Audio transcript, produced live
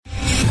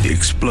The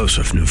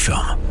explosive new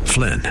film,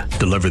 Flynn,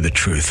 deliver the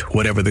truth,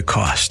 whatever the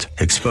cost,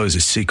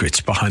 exposes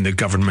secrets behind the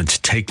government's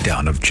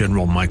takedown of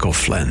General Michael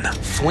Flynn.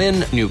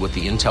 Flynn knew what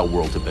the intel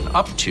world had been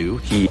up to.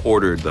 He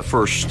ordered the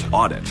first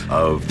audit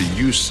of the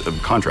use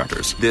of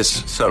contractors.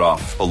 This set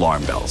off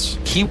alarm bells.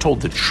 He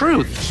told the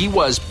truth. He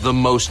was the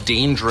most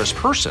dangerous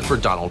person for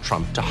Donald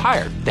Trump to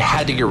hire. They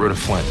had to get rid of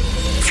Flynn.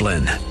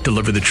 Flynn,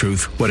 deliver the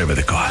truth, whatever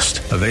the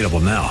cost. Available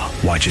now.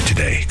 Watch it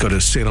today. Go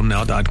to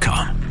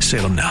salemnow.com.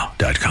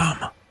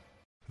 salemnow.com.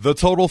 The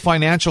Total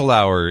Financial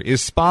Hour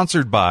is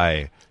sponsored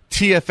by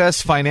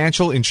TFS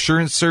Financial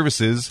Insurance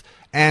Services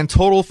and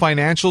Total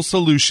Financial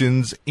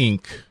Solutions,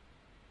 Inc.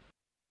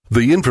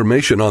 The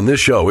information on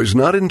this show is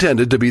not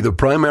intended to be the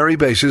primary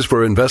basis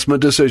for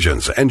investment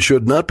decisions and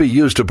should not be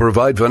used to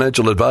provide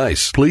financial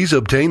advice. Please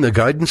obtain the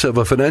guidance of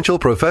a financial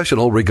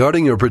professional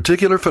regarding your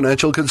particular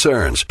financial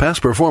concerns.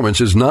 Past performance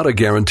is not a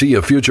guarantee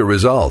of future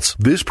results.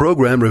 This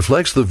program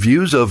reflects the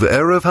views of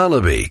Arif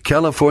Halaby,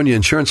 California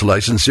Insurance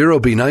License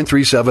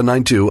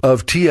 0B93792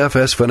 of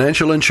TFS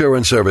Financial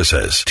Insurance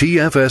Services.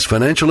 TFS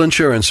Financial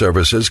Insurance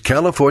Services,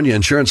 California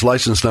Insurance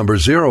License Number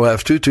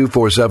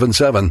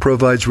 0F22477,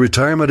 provides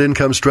retirement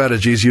income strategies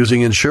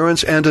using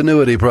insurance and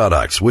annuity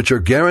products, which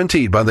are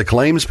guaranteed by the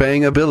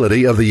claims-paying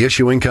ability of the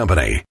issuing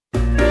company.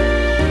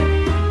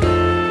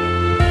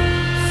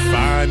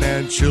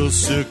 Financial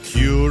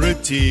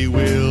security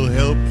will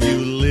help you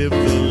live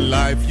the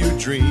life you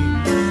dream.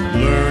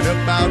 Learn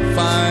about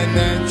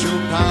financial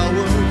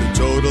power, the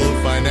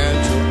Total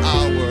Financial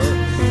Hour.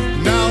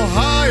 Now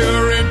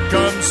higher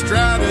income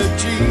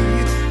strategy.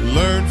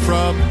 Learn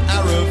from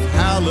Arif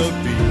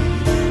Halaby.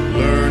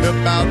 Learn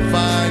about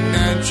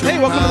financial Hey,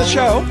 welcome to the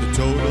show. The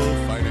Total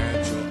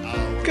Financial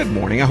Hour. Good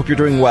morning. I hope you're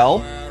doing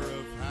well.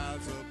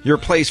 Your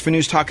place for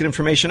news, talk, and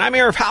information. I'm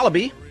Arif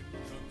Halaby.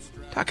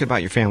 Talking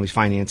about your family's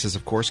finances,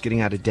 of course,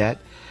 getting out of debt,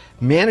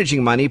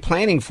 managing money,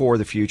 planning for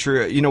the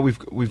future. You know,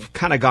 we've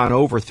kind of gone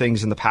over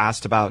things in the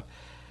past about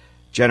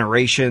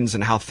generations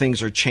and how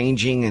things are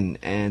changing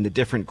and the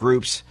different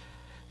groups.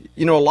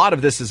 You know, a lot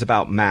of this is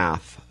about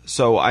math.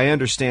 So I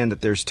understand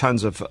that there's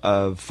tons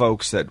of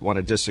folks that want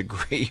to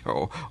disagree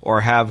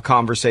or have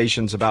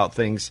conversations about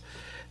things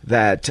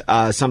that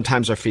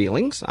sometimes are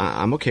feelings.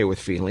 I'm okay with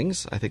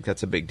feelings. I think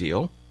that's a big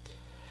deal.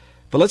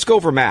 But let's go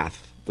over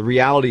math, the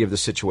reality of the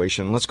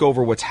situation. Let's go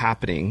over what's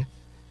happening,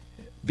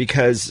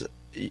 because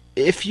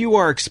if you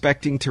are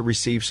expecting to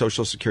receive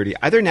Social Security,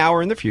 either now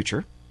or in the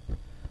future,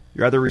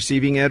 you're either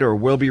receiving it or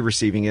will be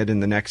receiving it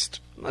in the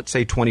next, let's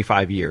say,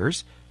 25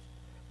 years,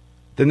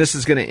 then this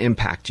is going to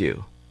impact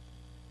you.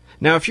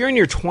 Now, if you're in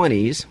your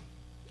 20s,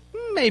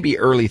 maybe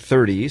early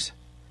 30s,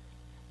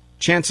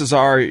 chances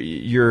are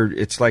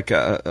it's like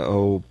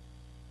a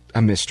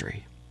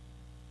mystery.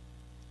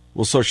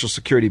 Will Social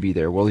Security be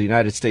there? Will the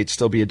United States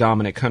still be a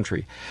dominant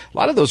country? A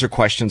lot of those are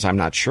questions I'm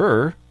not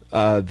sure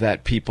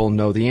that people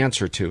know the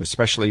answer to,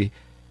 especially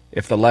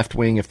if the left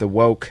wing, if the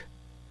woke,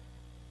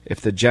 if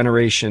the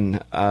Generation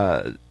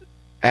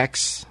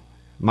X,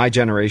 my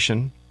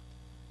generation,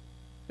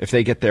 if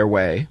they get their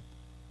way,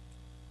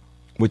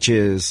 which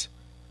is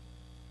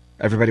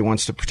everybody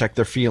wants to protect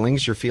their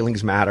feelings. Your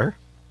feelings matter,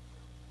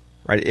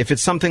 right? If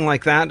it's something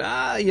like that,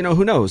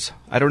 who knows?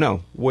 I don't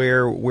know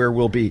where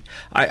we'll be.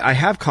 I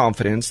have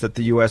confidence that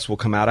the U.S. will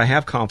come out. I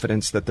have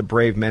confidence that the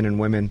brave men and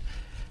women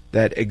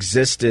that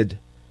existed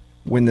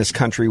when this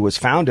country was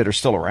founded are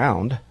still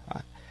around.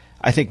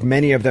 I think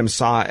many of them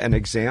saw an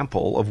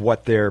example of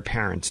what their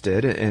parents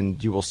did,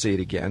 and you will see it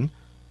again.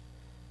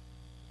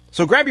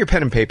 So grab your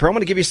pen and paper. I'm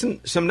going to give you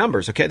some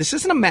numbers, okay? This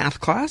isn't a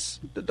math class.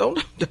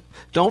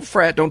 Don't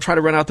fret. Don't try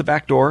to run out the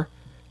back door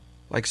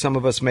like some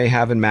of us may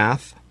have in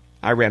math.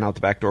 I ran out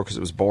the back door because it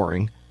was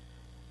boring.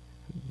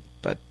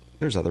 But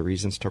there's other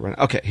reasons to run.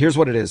 Okay, here's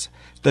what it is.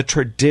 The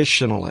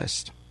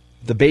traditionalist,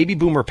 the baby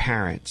boomer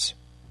parents,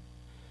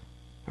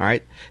 all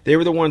right? They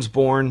were the ones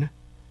born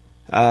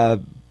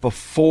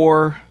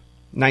before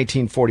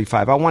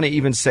 1945. I want to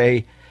even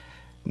say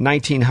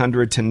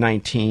 1900 to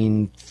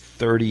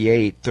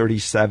 1938,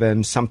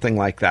 37, something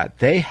like that.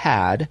 They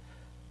had,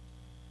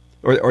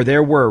 or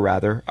there were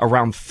rather,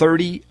 around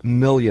 30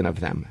 million of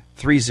them.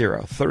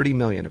 30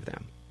 million of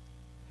them.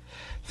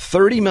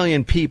 30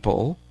 million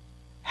people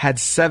had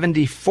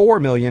 74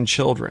 million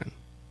children.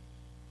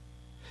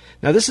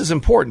 Now, this is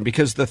important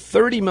because the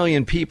 30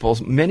 million people,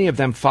 many of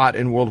them fought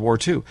in World War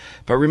II.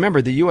 But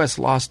remember, the U.S.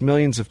 lost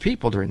millions of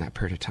people during that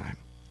period of time.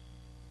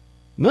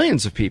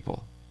 Millions of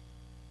people.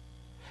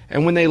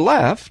 And when they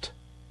left,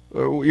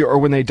 or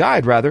when they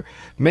died, rather,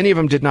 many of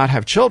them did not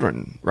have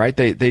children, right?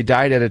 They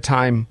died at a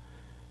time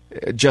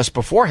just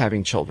before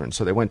having children.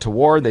 So they went to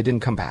war, they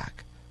didn't come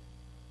back.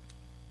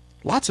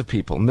 Lots of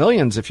people,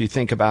 millions if you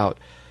think about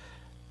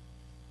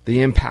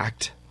the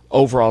impact,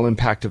 overall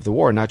impact of the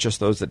war, not just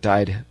those that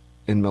died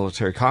in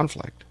military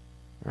conflict,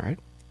 all right?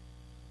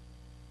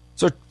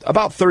 So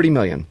about 30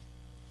 million.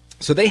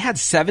 So they had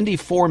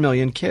 74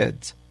 million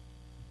kids.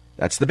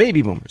 That's the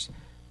baby boomers,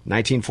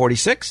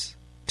 1946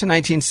 to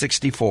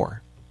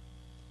 1964.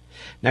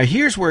 Now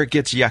here's where it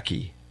gets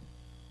yucky.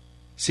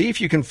 See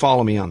if you can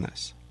follow me on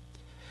this.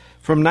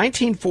 From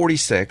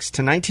 1946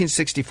 to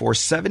 1964,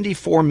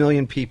 74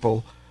 million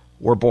people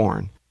were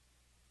born.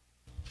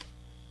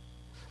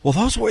 Well,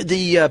 those were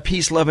the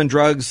peace, love, and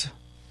drugs.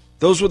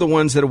 Those were the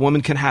ones that a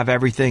woman can have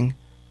everything.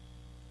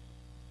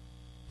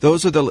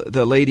 Those are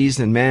the ladies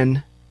and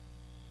men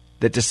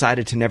that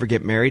decided to never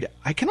get married.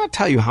 I cannot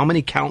tell you how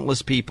many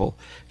countless people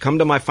come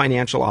to my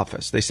financial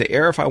office. They say,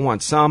 Arif,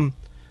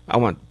 I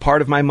want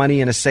part of my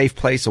money in a safe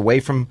place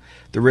away from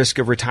the risk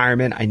of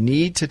retirement. I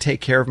need to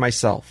take care of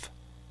myself.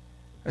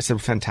 I said, well,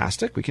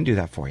 fantastic. We can do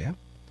that for you.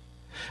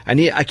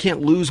 I can't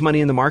lose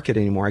money in the market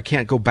anymore. I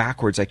can't go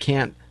backwards. I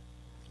can't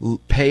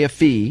pay a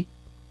fee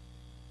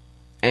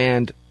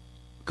and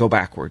go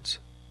backwards.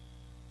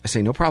 I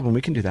say, no problem.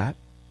 We can do that.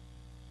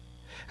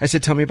 I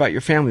said, tell me about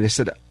your family. They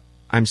said,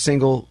 I'm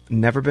single,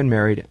 never been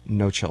married,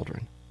 no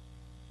children.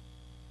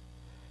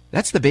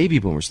 That's the baby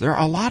boomers. There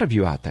are a lot of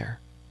you out there.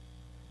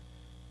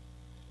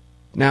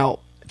 Now,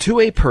 to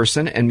a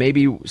person, and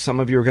maybe some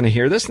of you are going to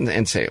hear this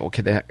and say,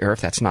 okay, Arif,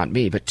 that's not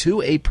me, but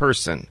to a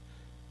person,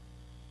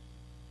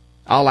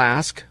 I'll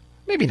ask,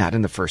 maybe not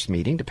in the first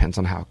meeting, depends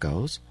on how it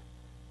goes,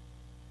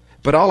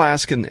 but I'll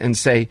ask and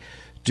say,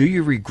 do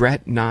you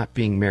regret not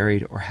being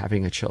married or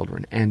having a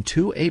children? And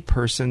to a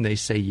person, they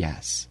say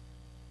yes.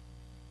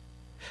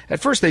 At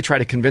first, they try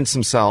to convince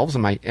themselves,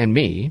 and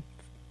me,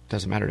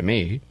 doesn't matter to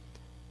me,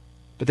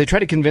 but they try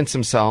to convince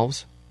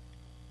themselves,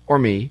 or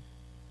me,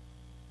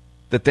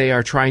 that they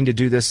are trying to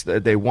do this,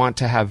 that they wanted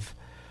to have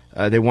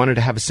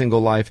a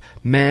single life.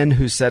 Men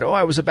who said,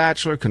 I was a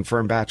bachelor,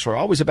 confirmed bachelor,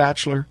 always a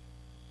bachelor.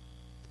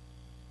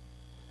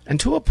 And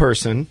to a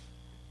person,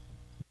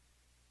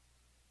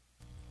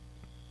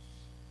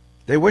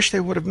 they wish they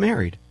would have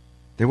married.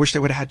 They wish they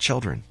would have had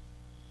children.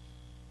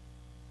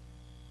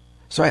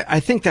 So I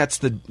think that's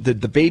the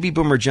baby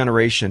boomer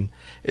generation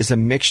is a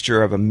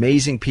mixture of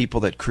amazing people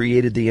that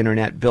created the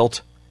internet,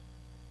 built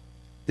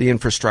the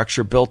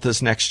infrastructure, built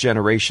this next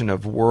generation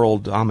of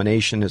world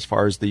domination as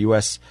far as the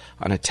U.S.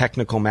 on a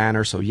technical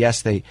manner. So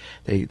yes, they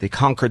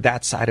conquered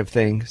that side of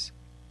things.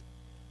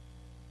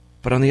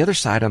 But on the other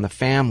side, on the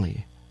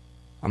family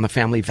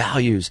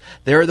values,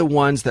 they're the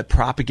ones that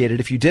propagated.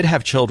 If you did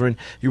have children,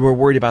 you were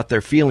worried about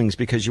their feelings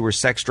because you were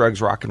sex,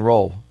 drugs, rock and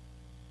roll.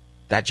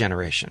 That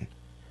generation.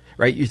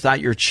 Right? You thought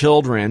your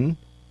children,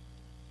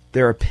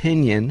 their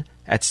opinion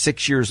at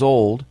 6 years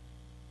old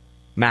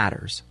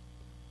matters.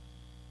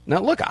 Now,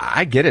 look,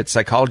 I get it.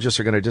 Psychologists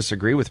are going to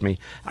disagree with me.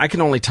 I can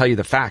only tell you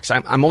the facts.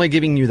 I'm only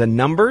giving you the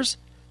numbers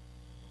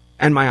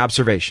and my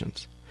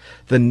observations.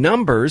 The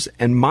numbers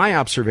and my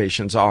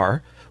observations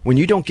are when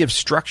you don't give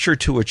structure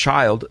to a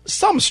child,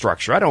 some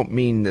structure. I don't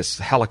mean this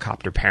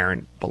helicopter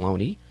parent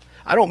baloney.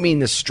 I don't mean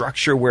this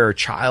structure where a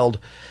child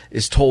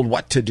is told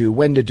what to do,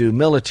 when to do,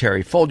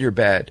 military, fold your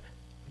bed,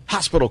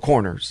 hospital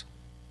corners.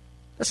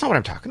 That's not what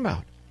I'm talking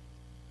about.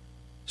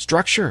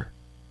 Structure.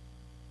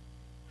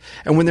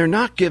 And when they're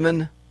not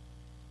given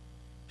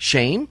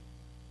shame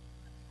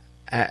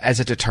as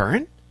a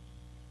deterrent,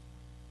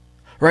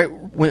 right?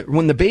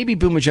 When the baby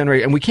boomer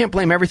generation, and we can't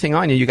blame everything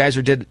on you. You guys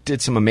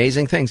did some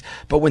amazing things.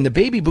 But when the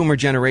baby boomer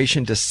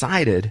generation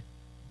decided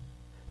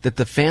that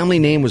the family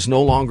name was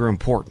no longer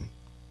important,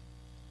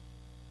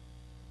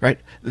 right?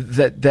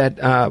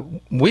 That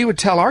we would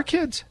tell our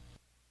kids,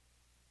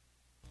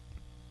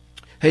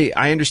 hey,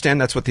 I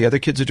understand that's what the other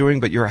kids are doing,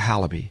 but you're a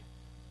Halaby.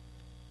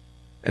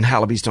 And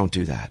Halabys don't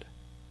do that.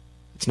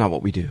 It's not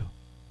what we do.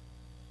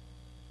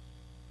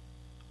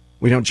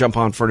 We don't jump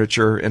on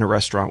furniture in a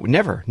restaurant. We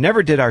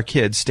never did our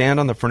kids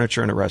stand on the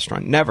furniture in a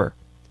restaurant. Never.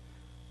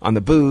 On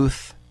the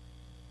booth,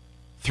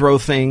 throw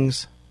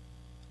things.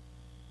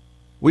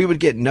 We would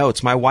get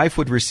notes. My wife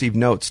would receive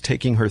notes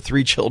taking her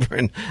 3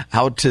 children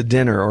out to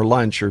dinner or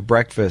lunch or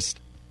breakfast.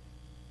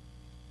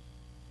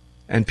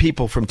 And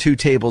people from 2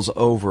 tables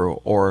over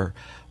or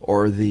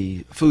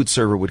the food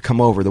server would come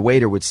over. The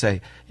waiter would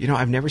say,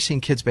 I've never seen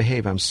kids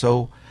behave. I'm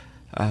so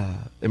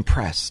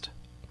impressed.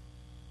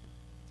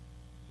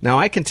 Now,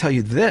 I can tell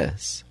you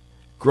this.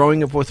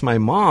 Growing up with my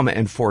mom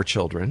and 4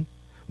 children,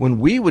 when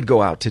we would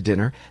go out to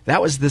dinner,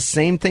 that was the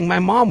same thing my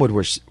mom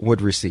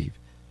would receive.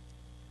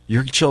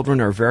 Your children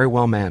are very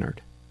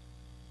well-mannered.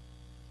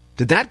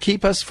 Did that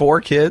keep us 4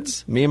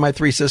 kids, me and my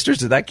 3 sisters,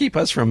 did that keep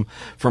us from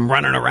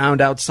running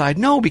around outside?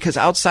 No, because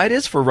outside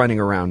is for running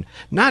around,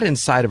 not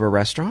inside of a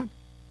restaurant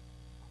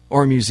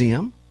or a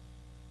museum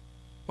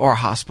or a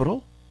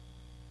hospital.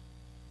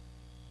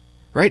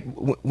 Right?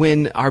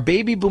 When our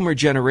baby boomer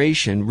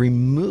generation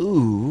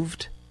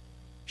removed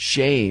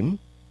shame,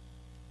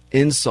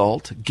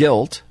 insult,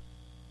 guilt,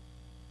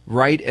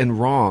 right and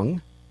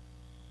wrong,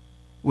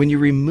 when you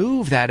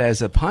remove that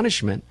as a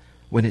punishment,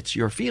 when it's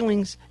your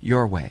feelings,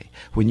 your way.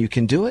 When you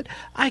can do it,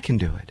 I can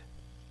do it.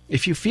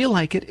 If you feel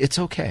like it, it's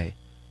okay.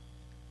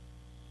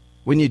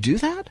 When you do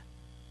that,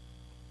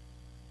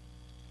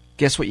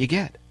 guess what you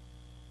get?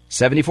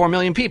 74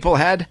 million people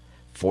had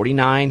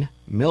 49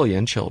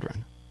 million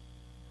children.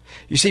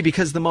 You see,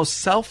 because the most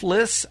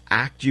selfless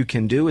act you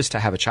can do is to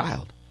have a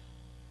child.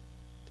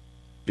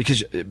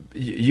 Because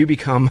you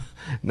become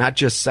not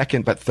just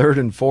second, but third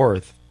and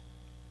fourth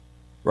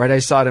Right? I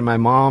saw it in my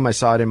mom. I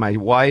saw it in my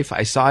wife.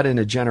 I saw it in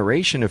a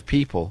generation of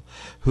people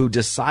who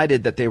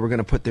decided that they were going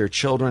to put their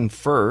children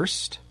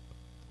first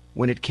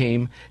when it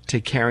came to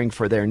caring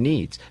for their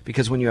needs.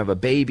 Because when you have a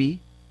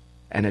baby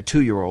and a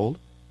 2-year-old,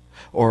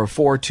 or a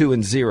 4, 2,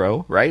 and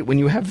 0, right? When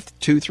you have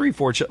 2, 3,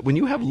 4, when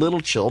you have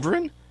little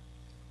children,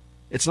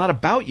 it's not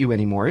about you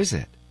anymore, is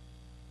it?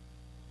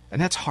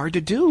 And that's hard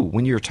to do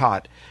when you're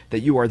taught that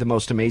you are the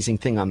most amazing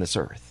thing on this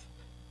earth.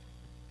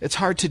 It's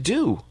hard to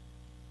do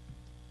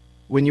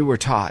when you were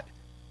taught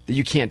that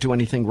you can't do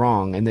anything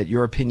wrong and that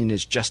your opinion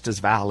is just as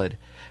valid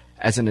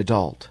as an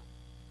adult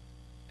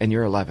and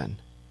you're 11.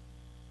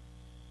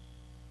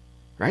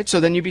 Right?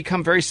 So then you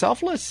become very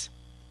selfless.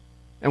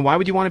 And why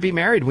would you want to be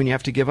married when you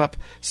have to give up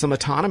some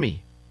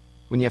autonomy,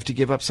 when you have to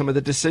give up some of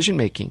the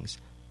decision-making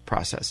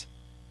process?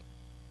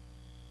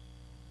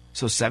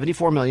 So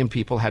 74 million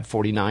people had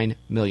 49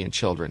 million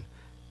children.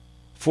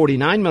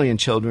 49 million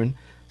children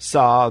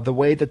saw the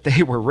way that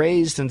they were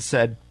raised and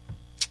said,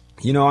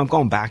 you know, I'm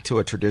going back to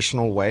a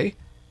traditional way.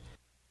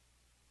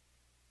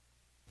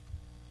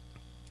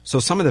 So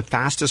some of the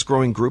fastest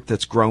growing group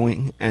that's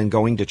growing and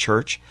going to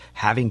church,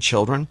 having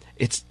children,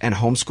 and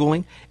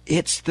homeschooling,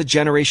 it's the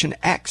Generation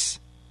X,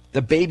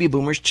 the baby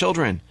boomers'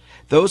 children.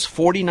 Those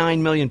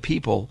 49 million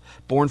people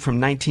born from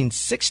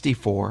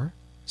 1965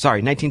 to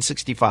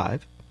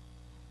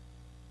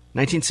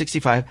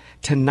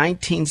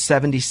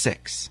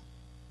 1976.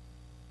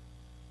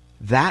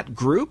 That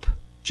group,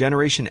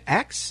 Generation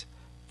X,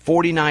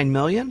 49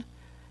 million,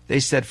 they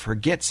said,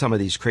 forget some of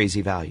these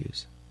crazy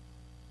values.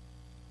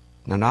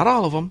 Now, not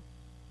all of them.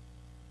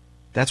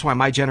 That's why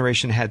my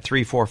generation had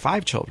 3, 4,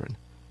 5 children.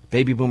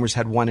 Baby boomers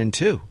had 1 and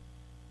 2,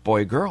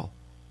 boy, girl.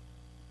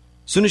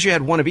 As soon as you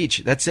had 1 of each,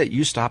 that's it.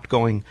 You stopped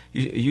going.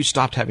 You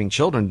stopped having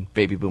children,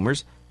 baby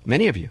boomers,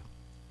 many of you.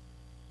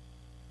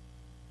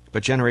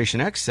 But Generation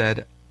X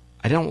said,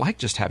 I don't like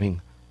just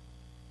having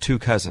 2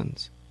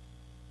 cousins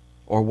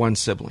or 1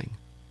 sibling.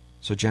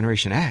 So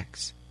Generation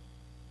X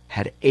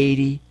had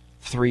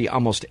 83,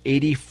 almost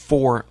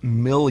 84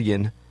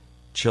 million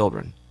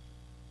children.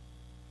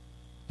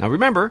 Now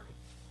remember,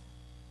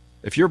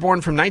 if you're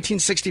born from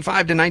 1965 to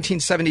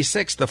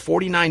 1976, the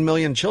 49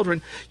 million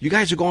children, you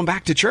guys are going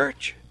back to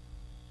church.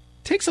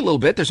 Takes a little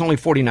bit. There's only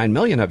 49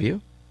 million of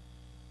you.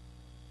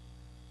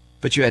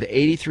 But you had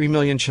 83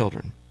 million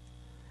children.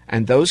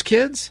 And those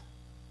kids,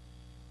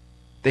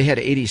 they had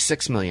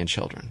 86 million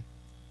children.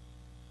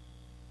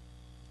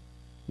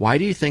 Why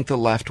do you think the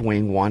left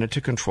wing wanted to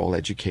control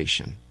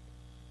education?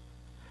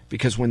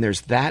 Because when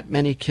there's that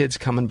many kids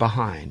coming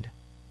behind,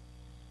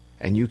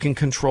 and you can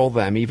control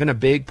them, even a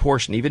big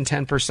portion, even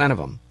 10% of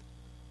them,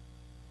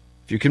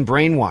 if you can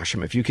brainwash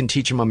them, if you can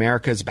teach them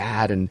America is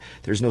bad and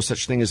there's no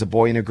such thing as a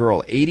boy and a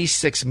girl,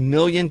 86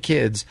 million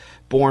kids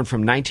born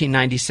from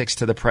 1996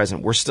 to the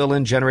present. We're still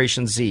in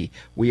Generation Z.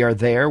 We are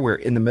there. We're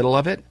in the middle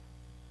of it.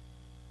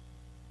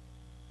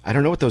 I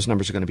don't know what those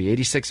numbers are going to be.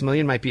 86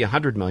 million might be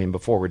 100 million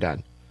before we're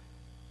done.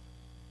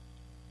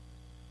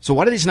 So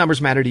why do these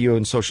numbers matter to you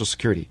in Social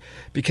Security?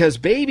 Because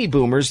baby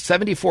boomers,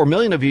 74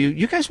 million of you,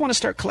 you guys want to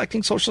start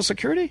collecting Social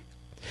Security?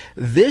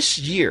 This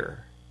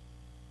year,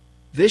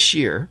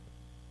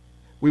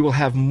 we will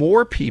have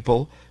more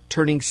people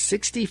turning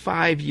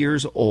 65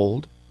 years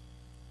old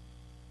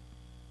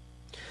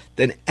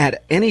than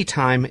at any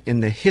time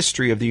in the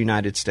history of the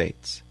United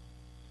States.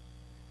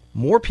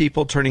 More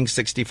people turning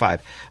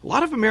 65. A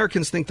lot of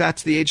Americans think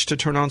that's the age to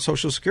turn on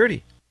Social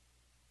Security.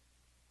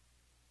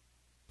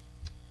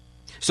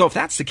 So if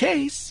that's the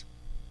case,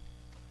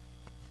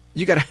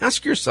 you got to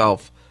ask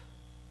yourself,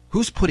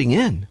 who's putting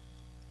in?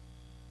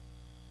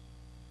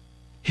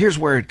 Here's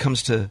where it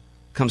comes to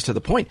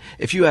the point.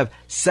 If you have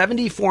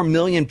 74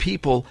 million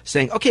people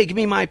saying, okay, give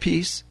me my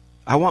piece,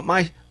 I want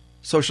my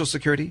Social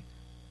Security.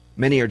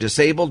 Many are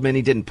disabled,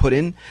 many didn't put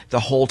in the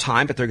whole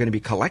time, but they're going to be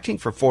collecting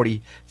for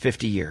 40,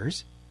 50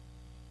 years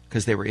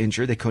because they were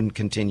injured. They couldn't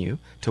continue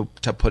to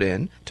put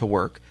in, to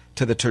work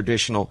to the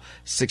traditional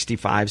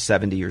 65,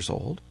 70 years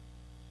old.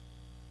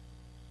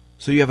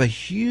 So you have a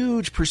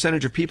huge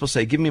percentage of people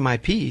say, give me my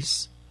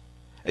piece,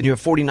 and you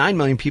have 49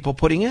 million people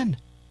putting in.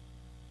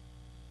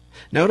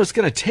 Now, it's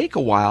going to take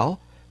a while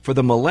for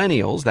the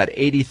millennials, that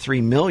 83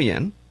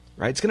 million,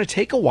 right? It's going to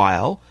take a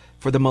while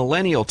for the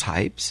millennial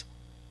types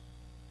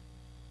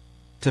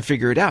to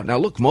figure it out. Now,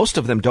 look, most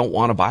of them don't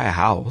want to buy a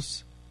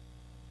house.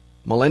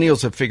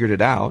 Millennials have figured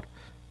it out.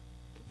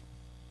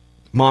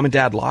 Mom and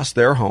dad lost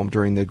their home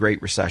during the Great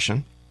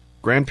Recession.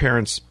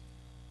 Grandparents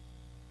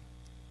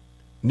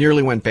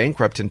nearly went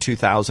bankrupt in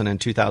 2000 and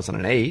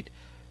 2008.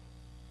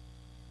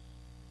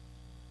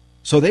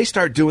 So they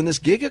start doing this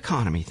gig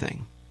economy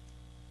thing.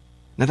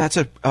 Now, that's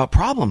a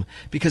problem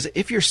because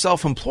if you're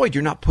self-employed,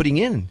 you're not putting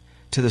in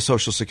to the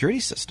Social Security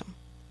system.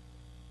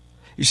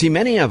 You see,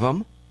 many of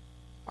them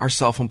are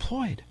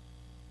self-employed.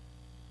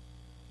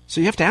 So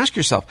you have to ask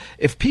yourself,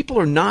 if people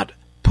are not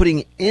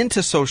putting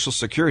into Social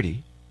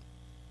Security,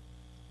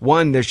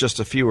 one, there's just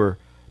a fewer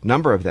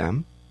number of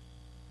them,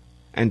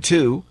 and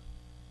two,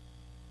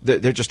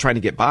 They're just trying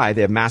to get by.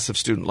 They have massive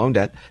student loan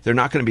debt. They're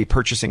not going to be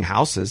purchasing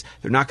houses.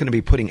 They're not going to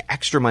be putting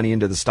extra money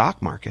into the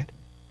stock market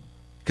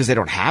because they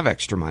don't have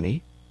extra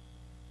money.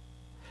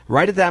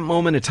 Right at that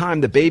moment in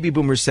time, the baby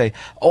boomers say,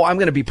 oh, I'm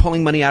going to be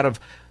pulling money out of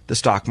the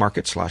stock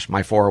market /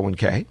 my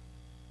 401k.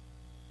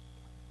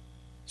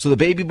 So the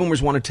baby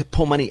boomers wanted to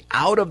pull money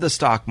out of the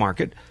stock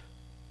market,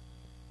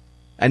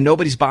 and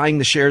nobody's buying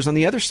the shares on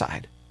the other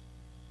side.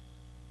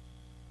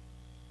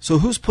 So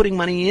who's putting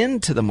money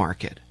into the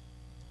market?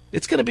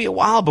 It's going to be a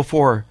while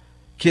before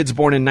kids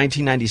born in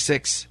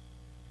 1996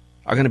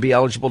 are going to be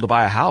eligible to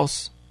buy a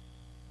house,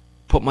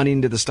 put money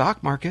into the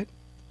stock market.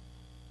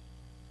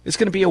 It's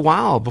going to be a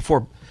while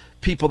before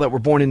people that were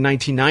born in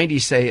 1990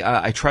 say,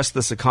 I trust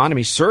this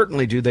economy.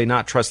 Certainly do they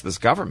not trust this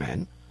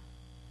government.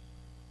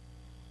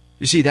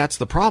 You see, that's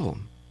the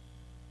problem.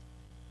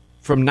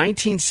 From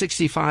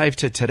 1965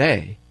 to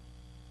today,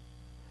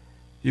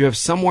 you have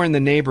somewhere in the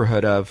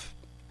neighborhood of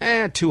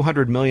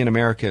 200 million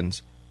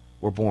Americans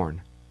were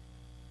born.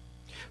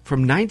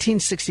 From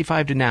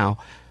 1965 to now,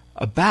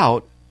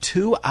 about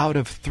 2 out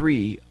of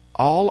 3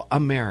 all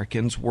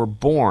Americans were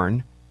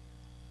born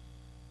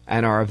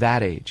and are of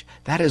that age.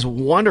 That is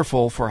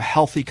wonderful for a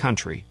healthy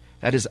country.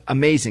 That is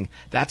amazing.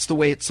 That's the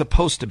way it's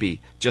supposed to be,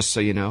 just so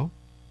you know.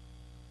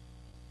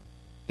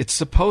 It's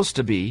supposed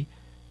to be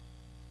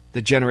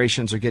the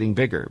generations are getting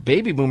bigger.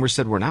 Baby boomers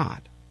said we're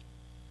not.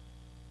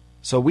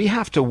 So we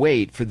have to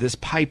wait for this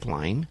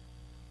pipeline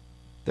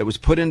that was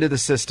put into the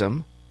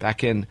system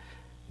back in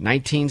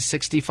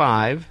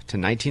 1965 to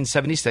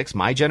 1976,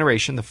 my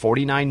generation, the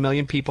 49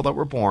 million people that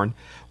were born.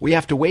 We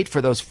have to wait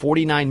for those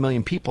 49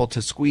 million people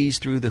to squeeze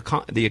through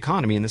the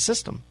economy and the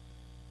system.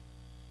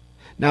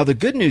 Now, the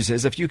good news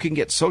is if you can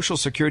get Social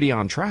Security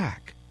on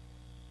track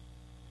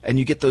and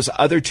you get those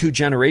other 2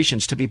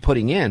 generations to be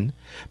putting in,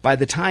 by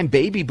the time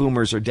baby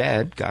boomers are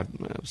dead,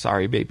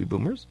 baby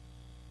boomers,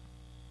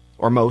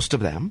 or most of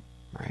them,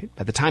 right?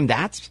 By the time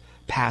that's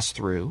passed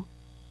through,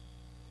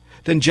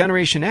 then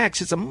Generation X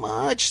is a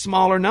much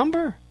smaller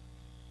number.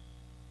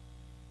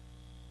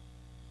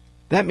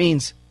 That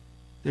means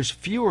there's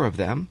fewer of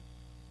them.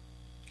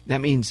 That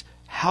means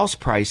house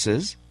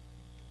prices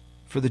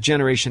for the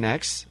Generation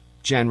X,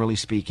 generally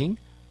speaking,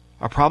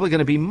 are probably going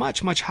to be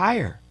much, much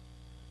higher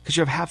because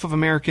you have half of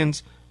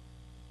Americans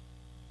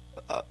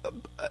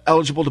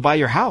eligible to buy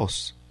your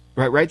house.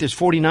 Right? There's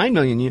 49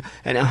 million,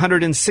 and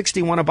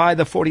 160 want to buy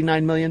the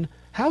 49 million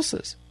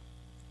houses.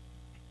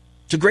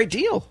 It's a great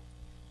deal.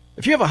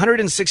 If you have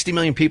 160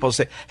 million people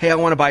say, hey, I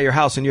want to buy your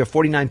house, and you have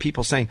 49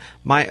 people saying,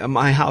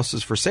 my house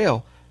is for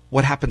sale,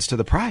 what happens to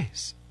the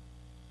price?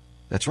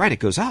 That's right, it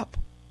goes up.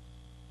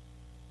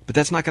 But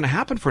that's not going to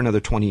happen for another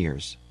 20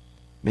 years.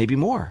 Maybe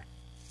more.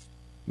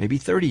 Maybe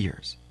 30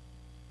 years.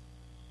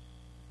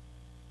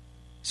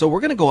 So we're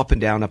going to go up and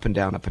down, up and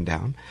down, up and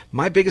down.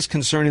 My biggest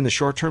concern in the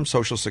short term,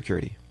 Social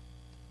Security.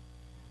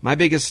 My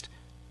biggest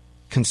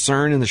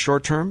concern in the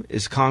short term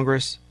is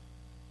Congress,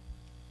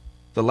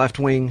 the left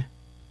wing.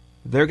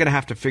 They're going to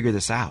have to figure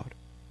this out.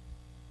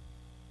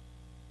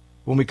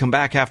 When we come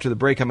back after the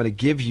break, I'm going to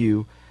give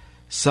you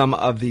some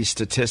of these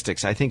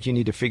statistics. I think you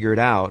need to figure it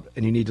out,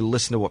 and you need to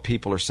listen to what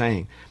people are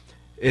saying.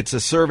 It's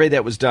a survey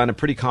that was done, a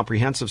pretty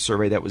comprehensive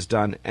survey that was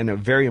done, and a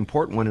very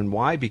important one. And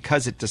why?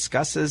 Because it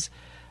discusses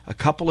a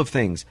couple of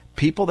things.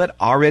 People that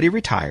already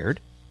retired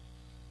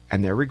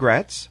and their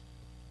regrets,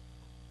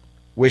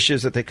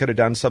 wishes that they could have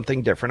done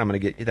something different. I'm going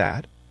to get you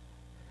that.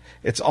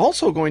 It's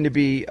also going to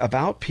be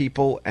about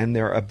people and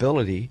their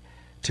ability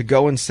to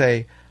go and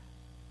say,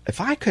 if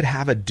I could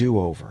have a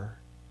do-over,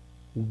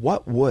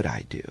 what would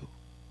I do?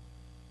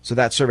 So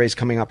that survey is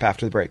coming up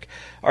after the break.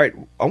 All right,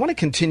 I want to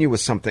continue with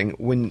something.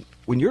 When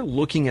you're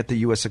looking at the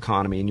U.S.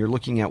 economy and you're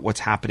looking at what's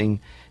happening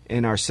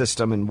in our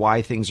system and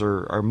why things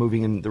are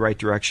moving in the right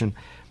direction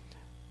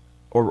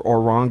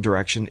or wrong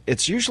direction,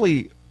 it's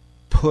usually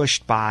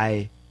pushed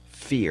by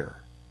fear.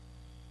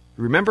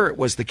 Remember, it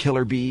was the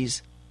killer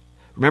bees.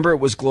 Remember, it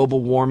was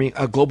global warming,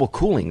 global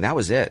cooling. That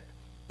was it.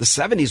 The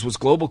 70s was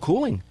global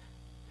cooling.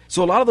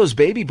 So a lot of those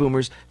baby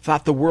boomers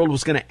thought the world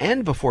was going to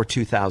end before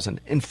 2000.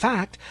 In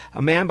fact,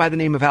 a man by the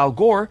name of Al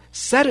Gore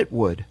said it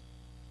would.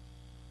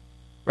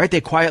 Right?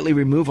 They quietly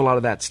remove a lot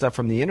of that stuff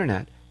from the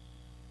internet.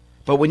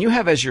 But when you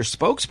have as your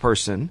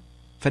spokesperson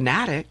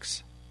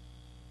fanatics,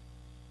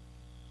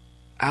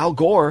 Al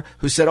Gore,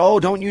 who said, oh,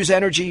 don't use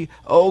energy,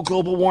 oh,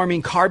 global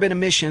warming, carbon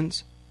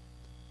emissions.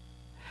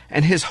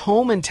 And his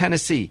home in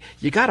Tennessee,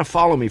 you got to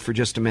follow me for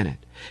just a minute.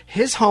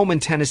 His home in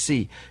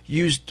Tennessee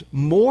used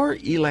more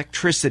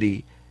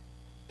electricity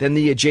than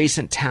the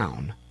adjacent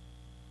town.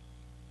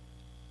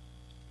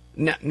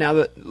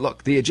 Now,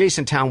 look, the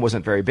adjacent town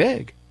wasn't very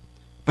big,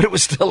 but it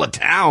was still a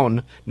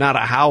town, not a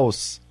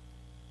house.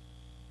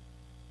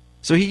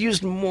 So he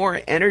used more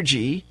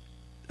energy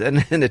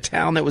than in a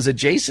town that was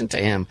adjacent to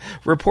him.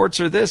 Reports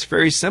are this,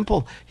 very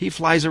simple. He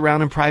flies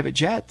around in private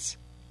jets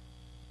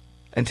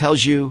and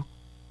tells you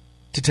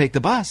to take the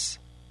bus.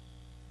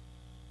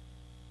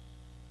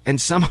 And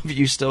some of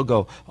you still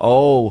go,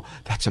 oh,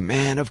 that's a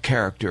man of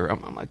character.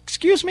 I'm like,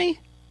 excuse me?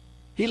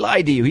 He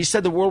lied to you. He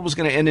said the world was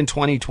going to end in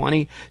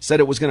 2020. Said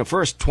it was going to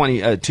first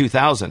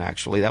 2000,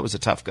 actually. That was a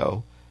tough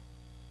go.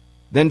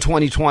 Then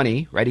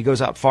 2020, right? He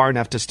goes out far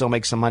enough to still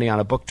make some money on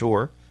a book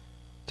tour,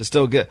 to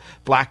still get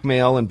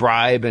blackmail and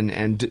bribe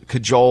and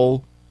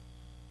cajole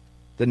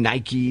the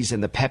Nikes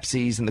and the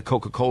Pepsis and the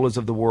Coca-Colas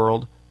of the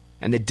world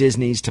and the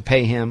Disneys to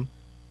pay him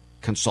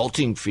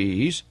consulting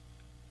fees.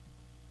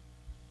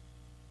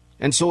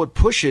 And so it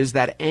pushes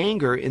that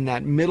anger in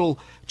that middle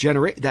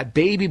generation, that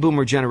baby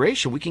boomer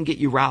generation. We can get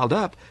you riled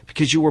up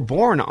because you were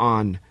born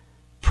on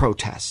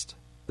protest,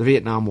 the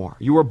Vietnam War.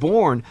 You were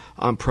born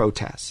on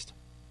protest.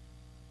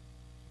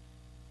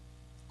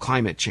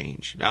 Climate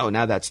change. Oh,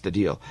 now that's the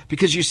deal.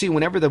 Because you see,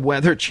 whenever the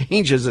weather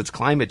changes, it's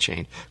climate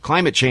change.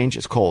 Climate change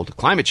is cold.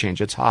 Climate change,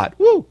 it's hot.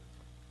 Woo!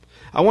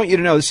 I want you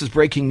to know this is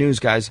breaking news,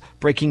 guys.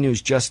 Breaking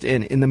news just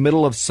in. In the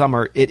middle of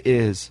summer, it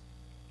is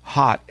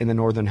hot in the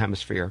Northern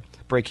Hemisphere.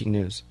 Breaking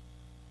news.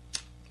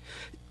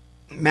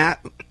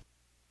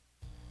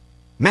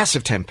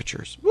 Massive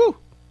temperatures. Woo!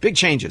 Big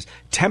changes.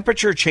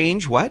 Temperature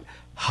change, what?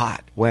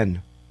 Hot.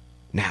 When?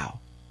 Now.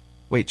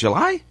 Wait,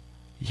 July?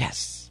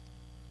 Yes.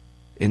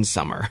 In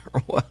summer.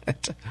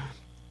 What?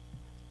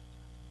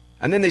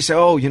 And then they say,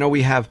 oh,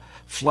 we have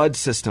flood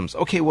systems.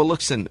 Okay, well,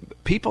 listen,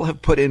 people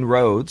have put in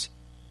roads.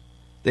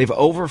 They've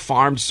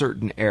over-farmed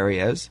certain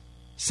areas.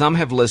 Some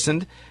have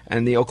listened,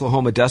 and the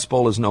Oklahoma Dust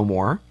Bowl is no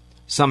more.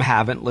 Some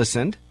haven't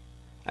listened,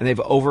 and they've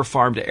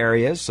over-farmed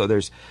areas, so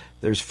there's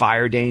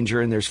fire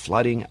danger and there's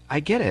flooding. I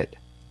get it.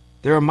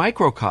 They're a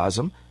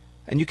microcosm,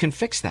 and you can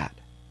fix that.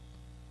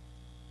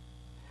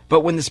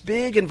 But when this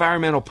big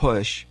environmental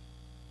push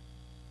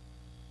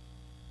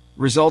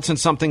results in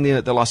something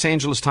the Los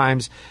Angeles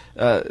Times,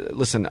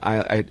 listen,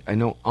 I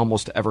don't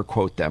almost ever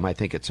quote them. I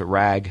think it's a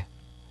rag.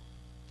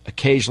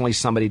 Occasionally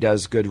somebody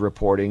does good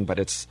reporting, but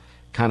it's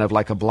kind of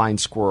like a blind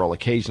squirrel.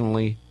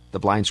 Occasionally the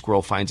blind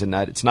squirrel finds a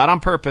nut. It's not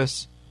on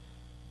purpose,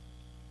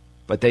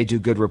 but they do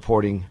good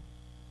reporting,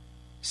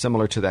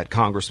 similar to that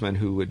congressman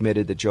who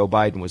admitted that Joe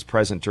Biden was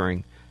present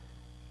during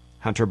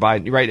Hunter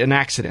Biden, right, an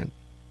accident.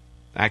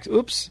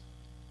 Oops,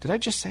 did I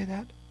just say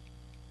that?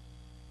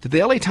 Did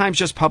the LA Times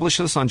just publish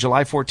this on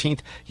July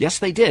 14th? Yes,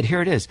 they did.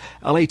 Here it is.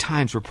 LA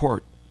Times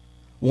report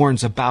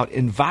warns about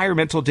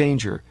environmental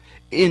danger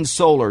in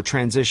solar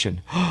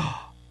transition.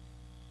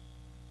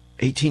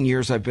 18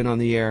 years I've been on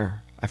the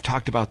air. I've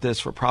talked about this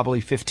for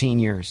probably 15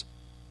 years.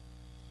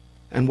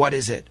 And what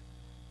is it?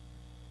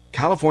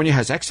 California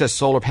has excess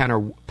solar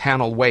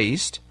panel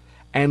waste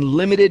and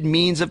limited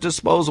means of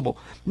disposal.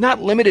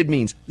 Not limited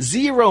means,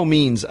 zero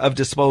means of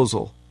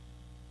disposal.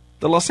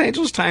 The Los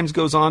Angeles Times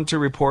goes on to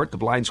report, the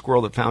blind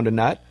squirrel that found a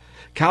nut,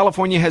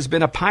 California has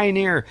been a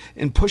pioneer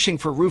in pushing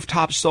for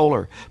rooftop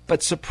solar.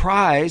 But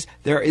surprise,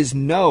 there is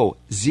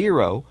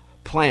zero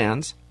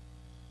plans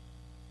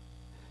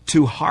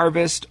to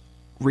harvest,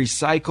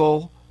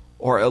 recycle,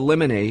 or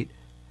eliminate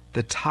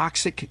the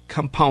toxic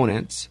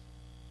components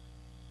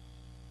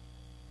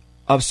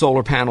of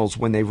solar panels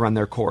when they've run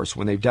their course,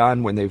 when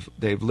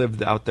they've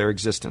lived out their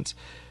existence.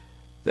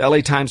 The LA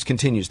Times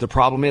continues, the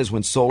problem is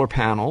when solar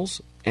panels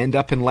end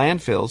up in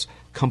landfills,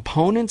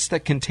 components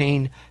that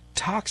contain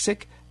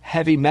toxic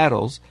heavy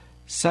metals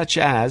such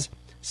as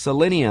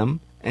selenium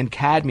and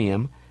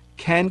cadmium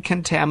can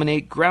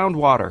contaminate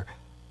groundwater.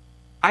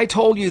 I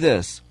told you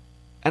this,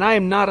 and I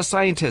am not a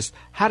scientist.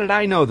 How did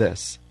I know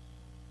this?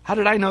 How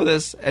did I know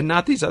this and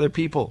not these other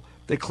people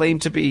that claim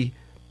to be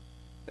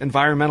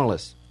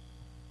environmentalists?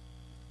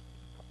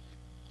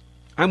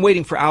 I'm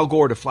waiting for Al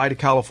Gore to fly to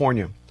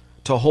California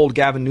to hold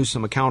Gavin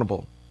Newsom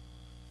accountable.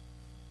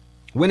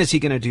 When is he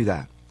going to do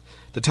that?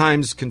 The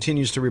Times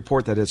continues to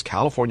report that as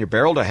California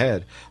barreled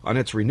ahead on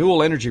its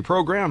renewable energy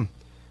program,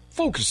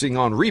 focusing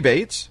on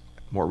rebates,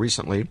 more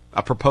recently,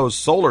 a proposed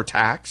solar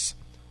tax,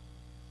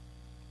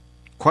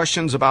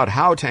 questions about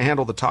how to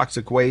handle the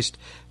toxic waste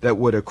that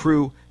would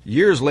accrue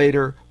years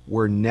later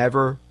were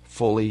never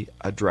fully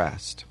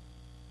addressed.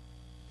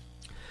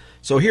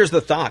 So here's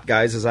the thought,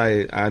 guys, as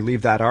I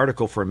leave that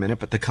article for a minute,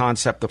 but the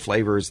concept, the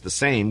flavor is the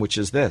same, which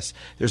is this.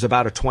 There's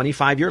about a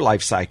 25-year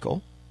life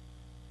cycle.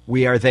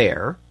 We are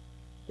there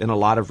in a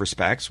lot of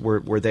respects.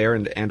 We're there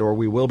and or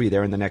we will be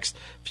there in the next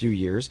few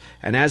years.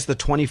 And as the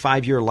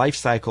 25-year life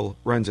cycle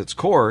runs its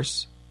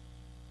course,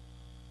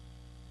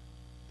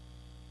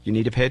 you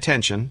need to pay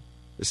attention.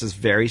 This is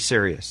very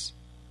serious.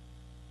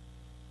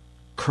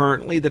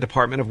 Currently, the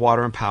Department of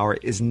Water and Power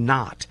is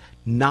not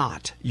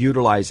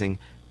utilizing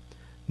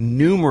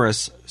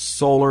numerous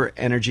solar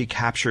energy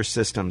capture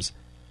systems,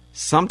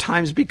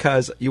 sometimes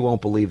because you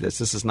won't believe this.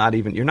 This is not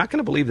even, you're not going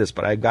to believe this,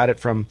 but I got it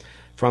from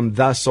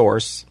the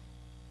source.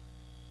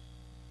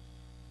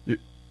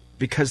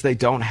 Because they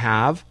don't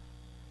have,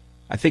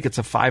 I think it's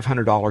a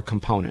 $500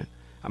 component.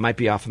 I might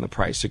be off on the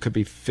price. It could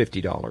be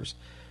 $50.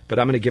 But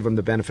I'm going to give them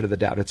the benefit of the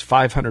doubt. It's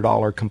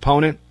 $500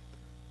 component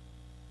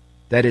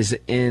that is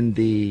in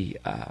the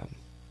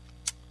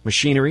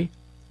machinery,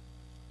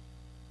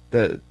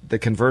 the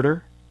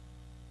converter.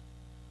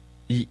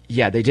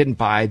 Yeah, they didn't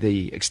buy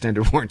the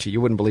extended warranty.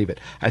 You wouldn't believe it.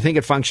 I think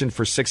it functioned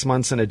for 6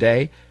 months and a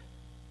day.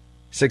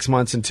 6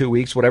 months and 2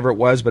 weeks, whatever it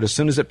was. But as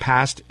soon as it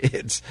passed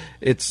its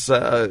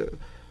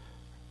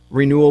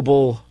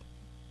renewable,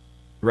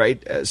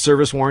 right,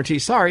 service warranty,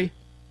 sorry,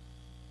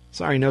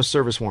 no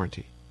service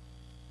warranty.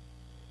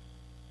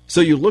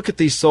 So you look at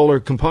these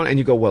solar components and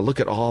you go, well, look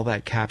at all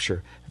that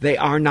capture. They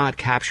are not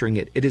capturing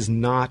it. It is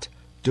not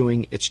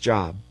doing its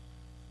job.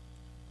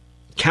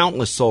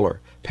 Countless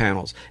solar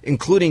panels,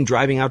 including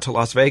driving out to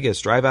Las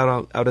Vegas, drive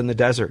out in the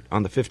desert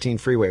on the 15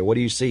 freeway. What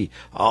do you see?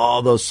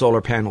 All those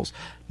solar panels.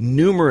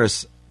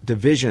 Numerous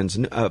divisions,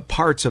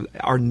 parts of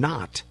are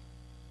not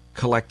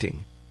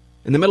collecting.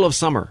 In the middle of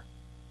summer,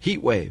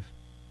 heat wave.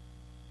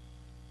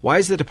 Why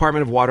is the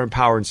Department of Water and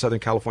Power in Southern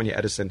California,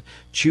 Edison,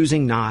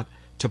 choosing not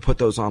to put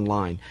those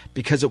online?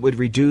 Because it would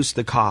reduce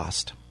the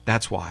cost.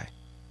 That's why.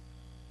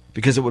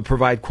 Because it would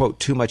provide, quote,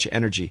 too much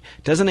energy.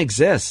 It doesn't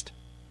exist.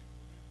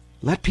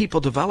 Let people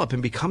develop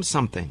and become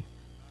something.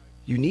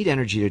 You need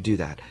energy to do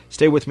that.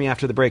 Stay with me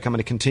after the break. I'm going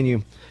to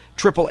continue.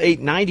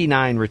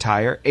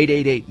 888-99-RETIRE,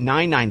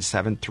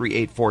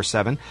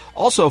 888-997-3847.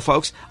 Also,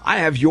 folks, I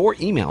have your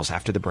emails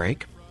after the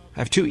break. I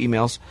have two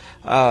emails.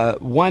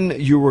 One,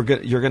 you're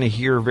going to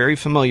hear a very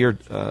familiar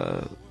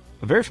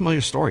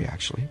story,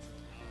 actually.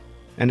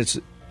 And it's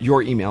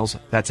your emails.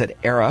 That's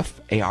at Arif,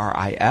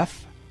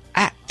 A-R-I-F,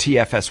 at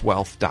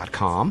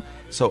tfswealth.com.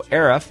 So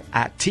Arif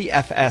at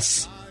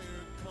TFS.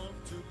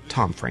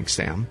 Tom Frank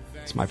Sam.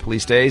 It's my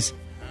police days.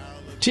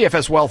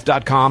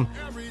 tfswealth.com.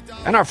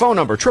 And our phone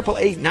number,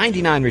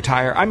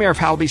 888-99-RETIRE. I'm Arif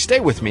Halaby. Stay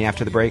with me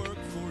after the break.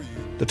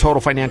 The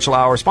Total Financial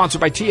Hour,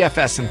 sponsored by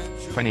TFS and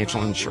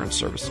Financial Insurance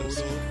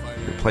Services.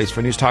 Your place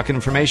for news, talk, and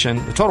information.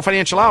 The Total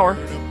Financial Hour.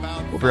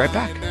 We'll be right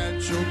back.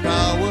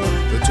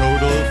 The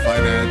Total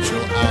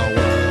Financial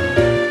Hour.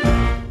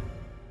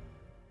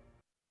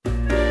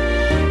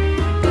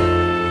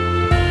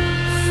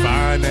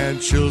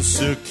 Financial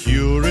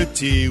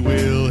security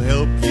will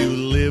help you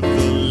live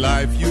the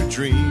life you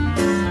dream.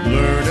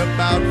 Learn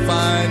about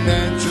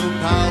financial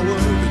power,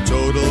 the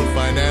Total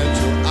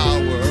Financial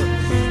Hour.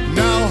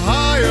 Now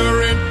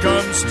higher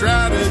income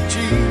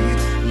strategy.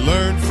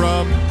 Learn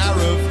from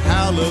Arif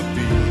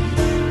Halaby.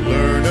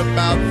 Learn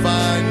about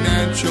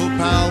financial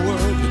power,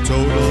 the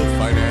Total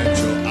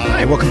Financial Hour.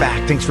 Hi, welcome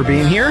back. Thanks for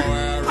being here.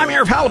 I'm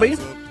Arif Halaby.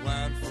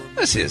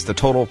 This is the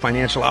Total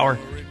Financial Hour.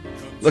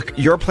 Look,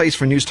 your place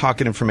for news, talk,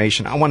 and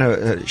information. I want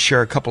to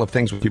share a couple of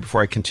things with you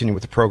before I continue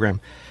with the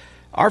program.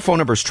 Our phone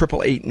number is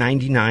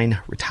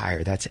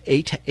 888-99-RETIRE. That's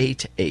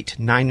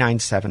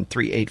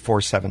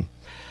 888-997-3847.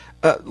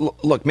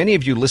 Look, many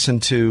of you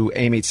listen to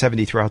AM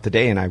 870 throughout the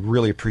day, and I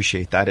really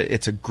appreciate that.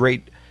 It's a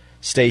great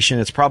station.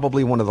 It's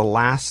probably one of the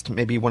last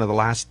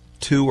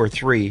two or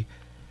three,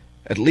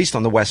 at least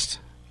on the west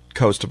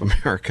coast of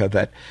America,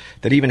 that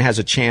even has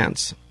a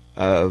chance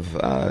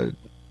of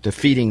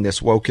defeating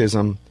this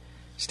wokeism,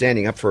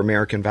 standing up for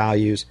American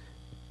values,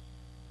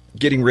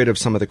 getting rid of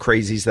some of the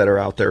crazies that are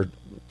out there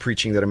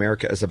preaching that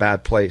America is a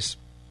bad place.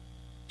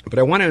 But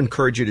I want to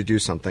encourage you to do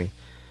something.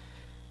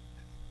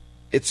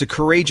 It's a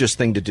courageous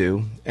thing to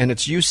do, and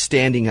it's you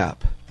standing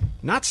up,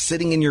 not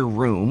sitting in your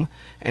room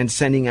and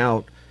sending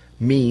out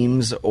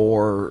memes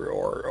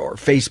or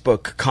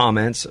Facebook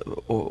comments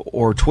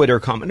or Twitter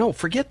comments. No,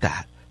 forget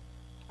that.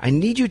 I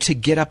need you to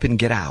get up and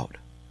get out.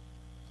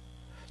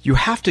 You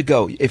have to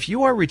go. If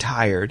you are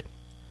retired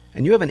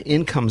and you have an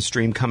income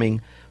stream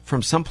coming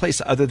from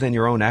someplace other than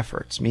your own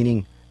efforts,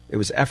 meaning it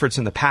was efforts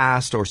in the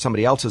past or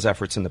somebody else's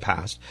efforts in the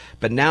past,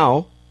 but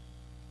now,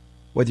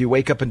 whether you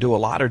wake up and do a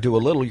lot or do a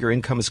little, your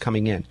income is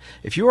coming in.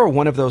 If you are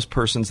one of those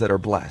persons that are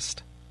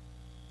blessed,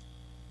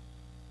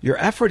 your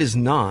effort is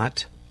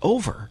not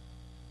over.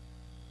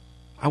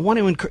 I want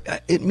to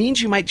encourage. It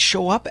means you might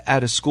show up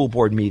at a school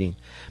board meeting.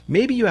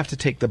 Maybe you have to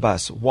take the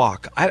bus,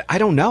 walk. I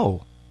don't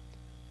know.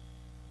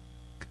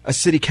 A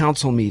city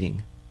council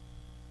meeting.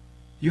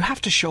 You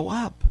have to show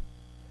up.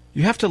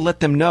 You have to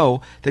let them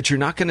know that you're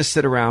not going to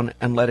sit around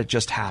and let it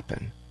just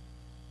happen.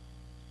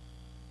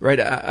 Right?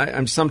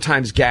 I'm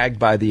sometimes gagged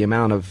by the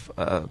amount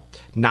of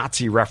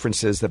Nazi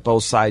references that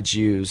both sides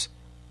use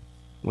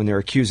when they're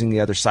accusing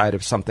the other side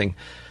of something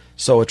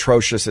so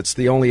atrocious it's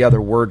the only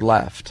other word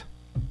left.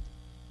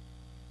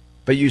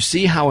 But you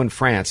see how in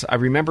France, I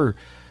remember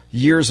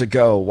years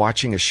ago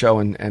watching a show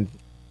and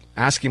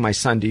asking my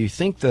son, do you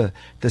think the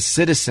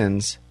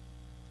citizens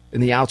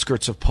in the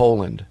outskirts of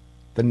Poland,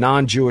 the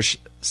non-Jewish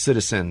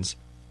citizens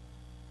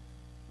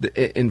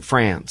in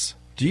France,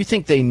 do you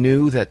think they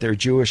knew that their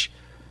Jewish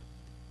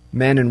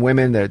men and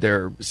women,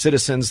 their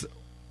citizens,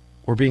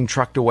 were being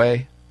trucked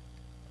away?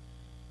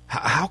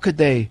 How could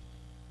they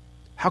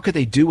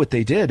do what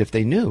they did if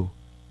they knew?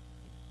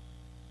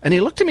 And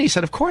he looked at me and he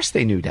said, of course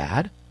they knew,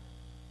 Dad.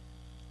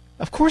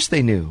 Of course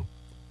they knew.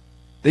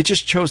 They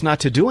just chose not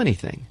to do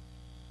anything.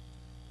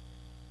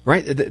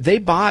 Right? They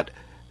bought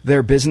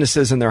their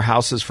businesses and their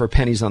houses for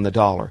pennies on the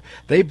dollar.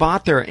 They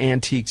bought their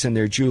antiques and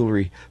their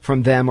jewelry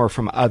from them or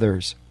from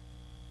others.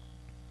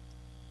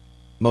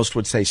 Most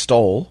would say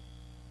stole.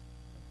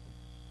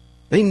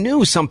 They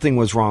knew something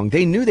was wrong.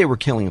 They knew they were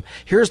killing them.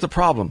 Here's the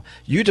problem.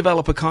 You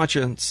develop a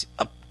conscience.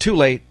 Too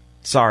late.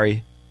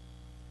 Sorry.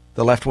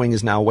 The left wing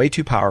is now way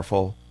too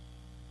powerful,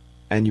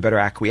 and you better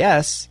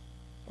acquiesce,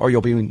 or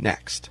you'll be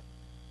next.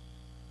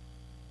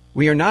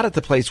 We are not at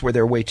the place where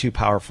they're way too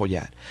powerful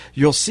yet.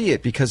 You'll see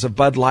it because of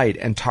Bud Light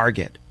and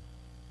Target.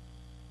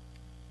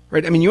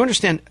 Right? I mean, you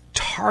understand,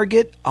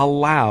 Target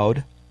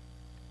allowed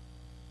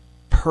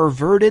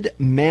perverted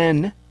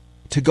men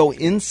to go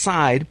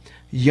inside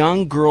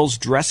young girls'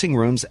 dressing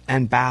rooms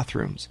and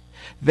bathrooms.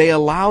 They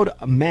allowed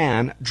a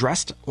man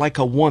dressed like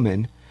a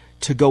woman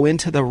to go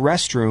into the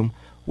restroom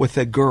with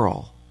a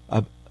girl.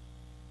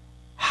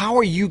 How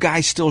are you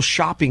guys still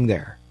shopping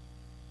there?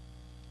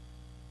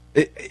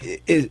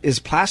 Is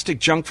plastic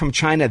junk from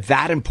China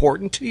that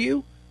important to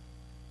you?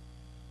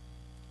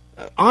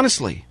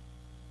 Honestly.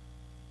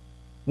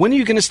 When are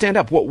you going to stand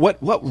up?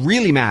 What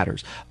really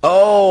matters?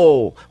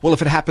 Oh, well,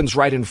 if it happens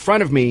right in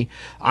front of me,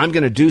 I'm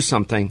going to do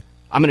something.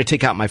 I'm going to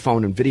take out my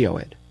phone and video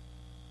it.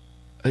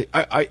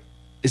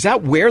 Is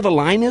that where the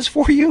line is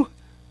for you?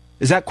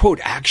 Is that, quote,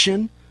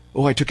 action?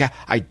 Oh,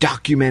 I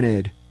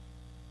documented.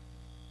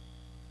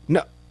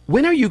 No.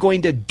 When are you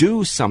going to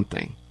do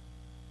something?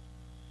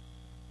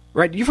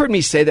 Right? You've heard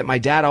me say that my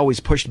dad always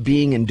pushed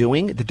being and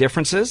doing, the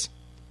differences.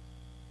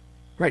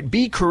 Right?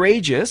 Be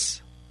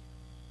courageous.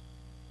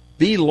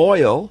 Be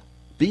loyal.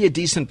 Be a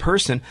decent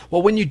person.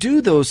 Well, when you do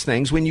those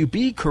things, when you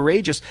be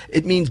courageous,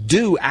 it means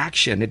do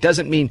action. It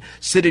doesn't mean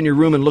sit in your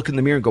room and look in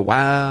the mirror and go,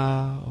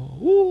 wow,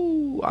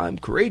 ooh, I'm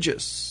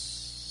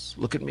courageous.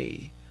 Look at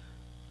me.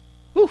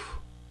 Whew.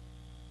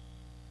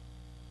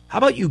 How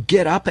about you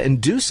get up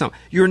and do something?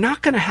 You're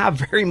not going to have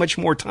very much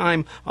more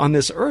time on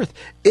this earth.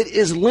 It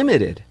is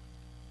limited.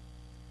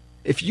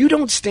 If you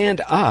don't stand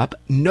up,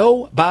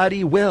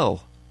 nobody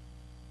will.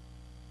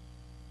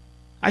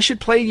 I should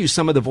play you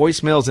some of the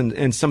voicemails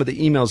and some of the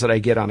emails that I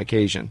get on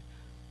occasion.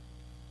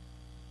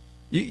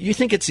 You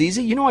think it's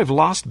easy? You know I've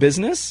lost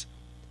business?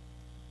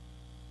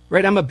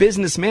 Right? I'm a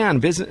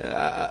businessman.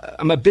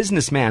 I'm a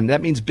businessman.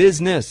 That means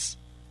business,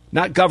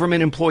 not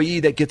government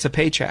employee that gets a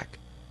paycheck.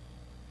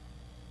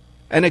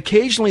 And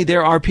occasionally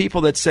there are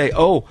people that say,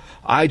 oh,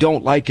 I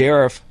don't like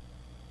Arif.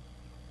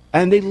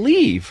 And they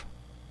leave.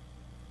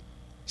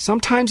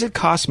 Sometimes it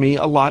costs me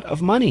a lot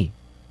of money.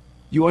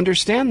 You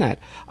understand that.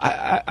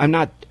 I'm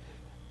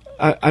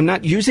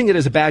not using it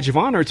as a badge of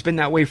honor. It's been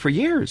that way for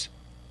years.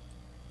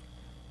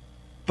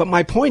 But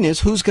my point is,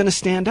 who's going to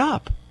stand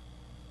up?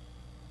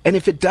 And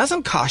if it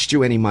doesn't cost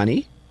you any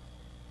money,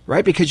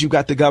 right, because you've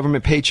got the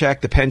government paycheck,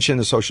 the pension,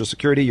 the Social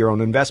Security, your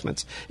own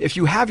investments, if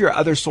you have your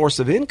other source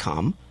of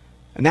income,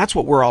 and that's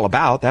what we're all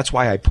about, that's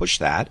why I push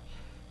that,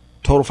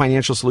 Total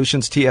Financial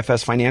Solutions,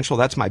 TFS Financial,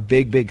 that's my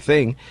big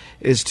thing,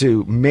 is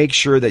to make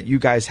sure that you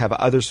guys have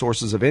other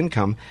sources of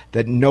income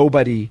that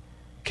nobody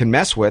can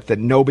mess with, that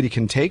nobody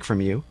can take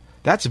from you.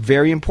 That's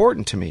very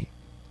important to me.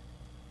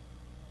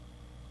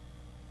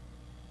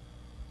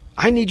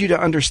 I need you to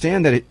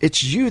understand that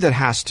it's you that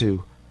has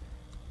to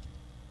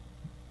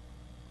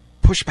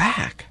push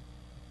back.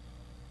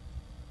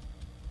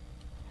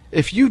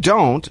 If you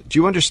don't, do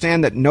you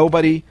understand that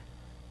nobody's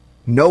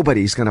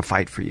going to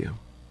fight for you?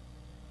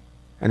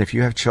 And if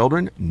you have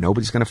children,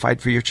 nobody's going to fight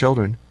for your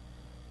children.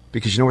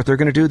 Because you know what they're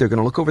going to do? They're going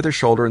to look over their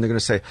shoulder and they're going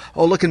to say,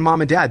 oh, look at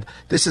mom and dad.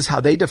 This is how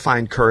they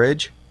define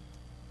courage.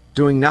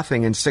 Doing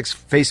nothing in 6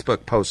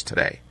 Facebook posts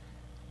today.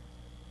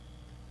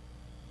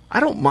 I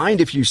don't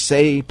mind if you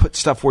say, put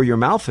stuff where your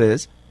mouth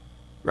is.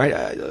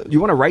 Right? You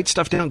want to write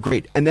stuff down?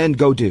 Great. And then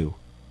go do.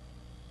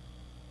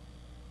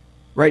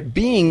 Right?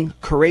 Being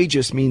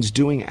courageous means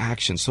doing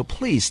action. So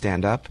please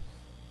stand up.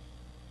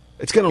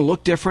 It's going to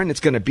look different. It's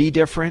going to be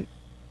different.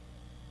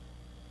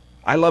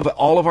 I love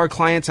all of our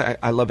clients.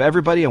 I love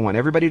everybody. I want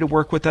everybody to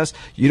work with us.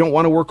 You don't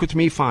want to work with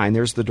me? Fine.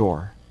 There's the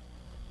door.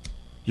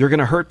 You're going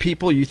to hurt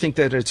people. You think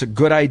that it's a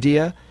good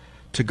idea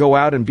to go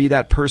out and be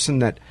that person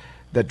that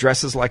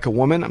dresses like a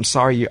woman? I'm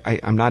sorry.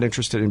 I'm not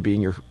interested in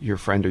being your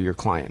friend or your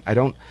client. I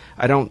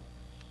don't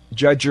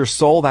judge your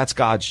soul. That's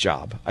God's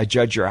job. I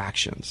judge your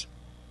actions.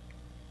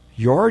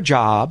 Your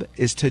job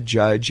is to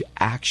judge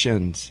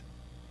actions.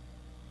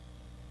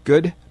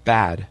 Good,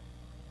 bad.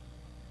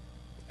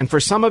 And for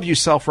some of you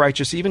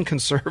self-righteous, even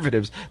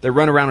conservatives, they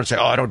run around and say,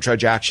 oh, I don't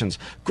judge actions.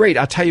 Great,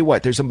 I'll tell you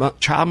what, there's a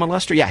child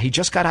molester. Yeah, he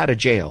just got out of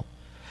jail.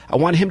 I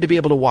want him to be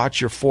able to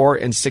watch your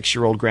 4- and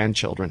 6-year-old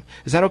grandchildren.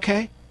 Is that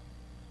okay?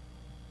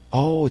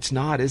 Oh, it's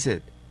not, is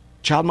it?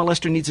 Child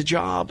molester needs a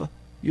job,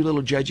 you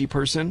little judgy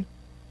person.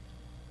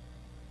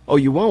 Oh,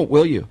 you won't,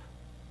 will you?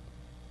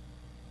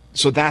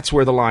 So that's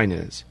where the line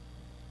is.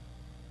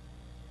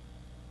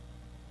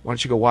 Why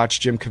don't you go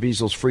watch Jim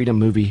Caviezel's Freedom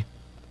movie?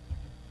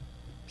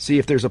 See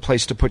if there's a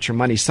place to put your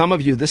money. Some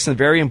of you, this is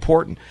very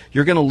important.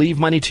 You're going to leave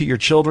money to your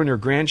children or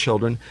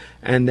grandchildren,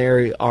 and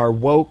there are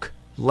woke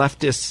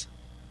leftist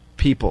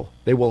people.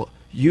 They will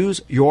use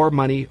your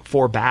money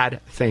for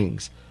bad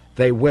things.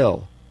 They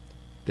will.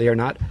 They are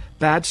not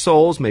bad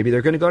souls. Maybe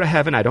they're going to go to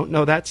heaven. I don't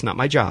know that. It's not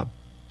my job.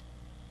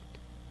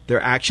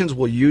 Their actions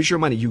will use your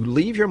money. You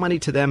leave your money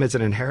to them as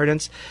an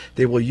inheritance.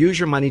 They will use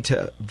your money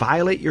to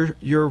violate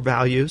your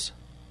values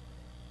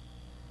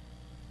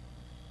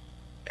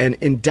and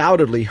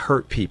undoubtedly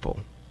hurt people.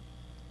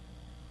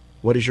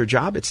 What is your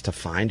job? It's to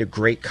find a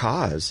great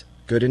cause,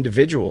 good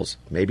individuals.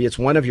 Maybe it's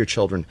one of your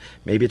children.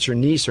 Maybe it's your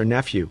niece or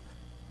nephew.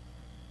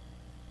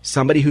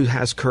 Somebody who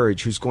has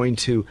courage, who's going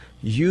to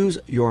use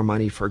your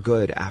money for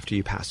good after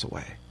you pass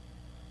away.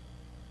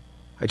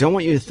 I don't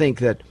want you to think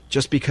that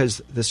just because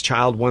this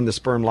child won the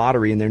sperm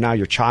lottery and they're now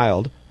your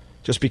child,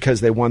 just because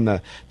they won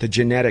the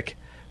genetic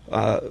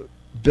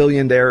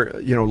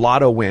billionaire,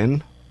 lotto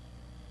win,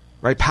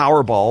 right?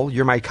 Powerball,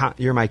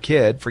 you're my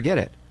kid, forget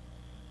it.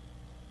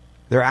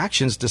 Their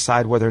actions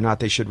decide whether or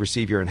not they should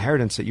receive your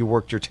inheritance that you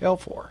worked your tail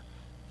for.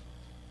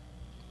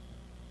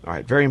 All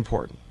right, very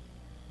important.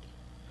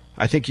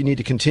 I think you need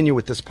to continue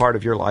with this part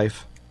of your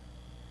life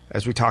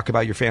as we talk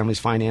about your family's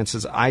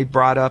finances. I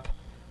brought up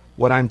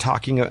what I'm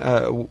talking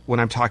when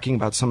I'm talking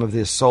about some of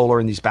this solar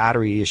and these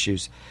battery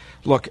issues.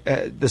 Look,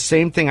 the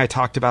same thing I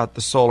talked about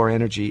the solar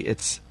energy.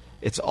 It's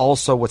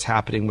also what's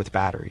happening with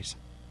batteries.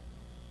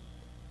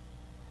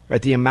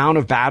 Right, the amount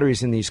of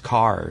batteries in these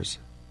cars,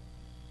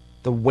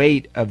 the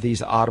weight of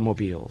these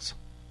automobiles,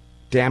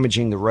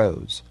 damaging the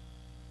roads.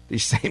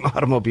 These same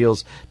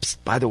automobiles,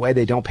 by the way,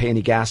 they don't pay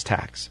any gas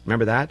tax.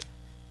 Remember that?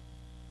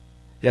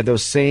 Yeah,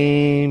 those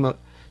same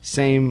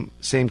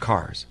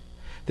cars.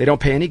 They don't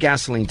pay any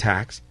gasoline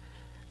tax.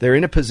 They're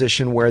in a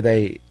position where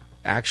they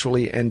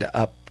actually end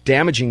up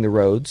damaging the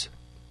roads.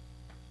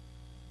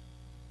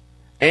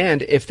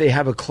 And if they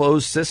have a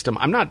closed system,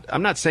 I'm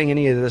not saying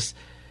any of this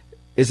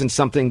isn't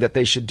something that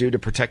they should do to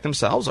protect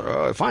themselves.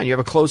 Fine, you have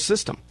a closed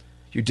system.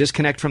 You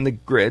disconnect from the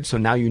grid, so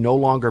now you no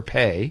longer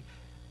pay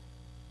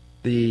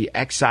the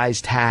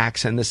excise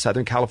tax and the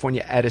Southern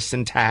California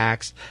Edison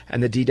tax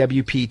and the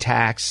DWP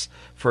tax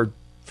for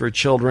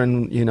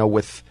children,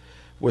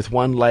 with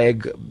one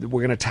leg.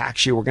 We're going to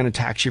tax you. We're going to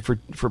tax you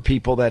for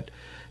people that,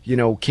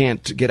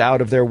 can't get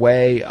out of their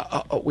way.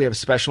 We have a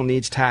special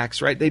needs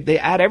tax, right? They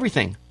add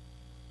everything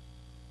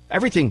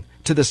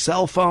to the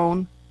cell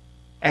phone,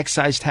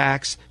 excise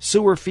tax,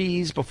 sewer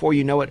fees before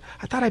you know it.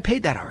 I thought I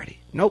paid that already.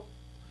 Nope.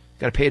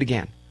 Got to pay it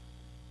again.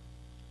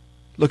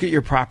 Look at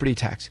your property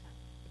tax.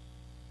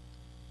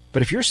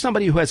 But if you're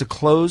somebody who has a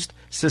closed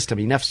system,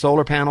 enough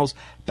solar panels,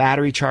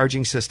 battery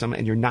charging system,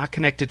 and you're not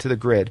connected to the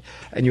grid,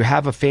 and you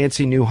have a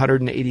fancy new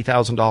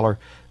 $180,000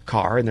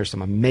 car, and there's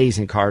some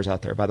amazing cars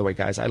out there. By the way,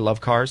 guys, I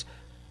love cars.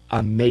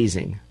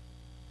 Amazing.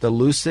 The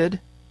Lucid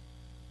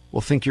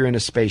will think you're in a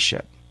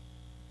spaceship.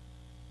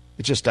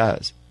 It just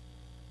does.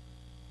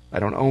 I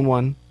don't own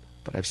one,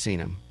 but I've seen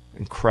them.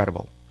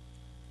 Incredible.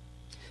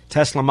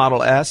 Tesla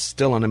Model S,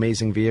 still an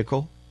amazing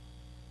vehicle.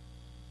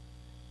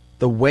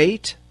 The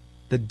weight,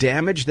 the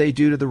damage they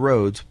do to the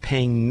roads,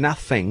 paying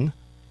nothing,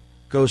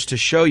 goes to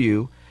show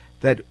you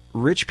that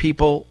rich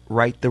people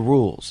write the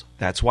rules.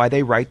 That's why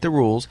they write the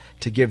rules,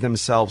 to give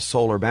themselves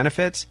solar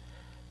benefits,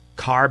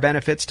 car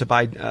benefits to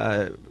buy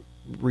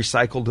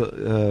recycled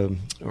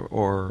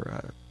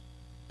or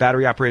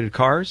battery-operated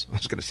cars. I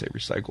was going to say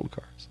recycled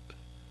cars.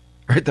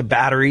 Right, the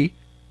battery,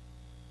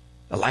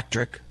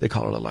 electric. They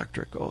call it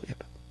electric. Oh, yeah.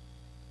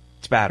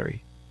 It's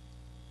battery.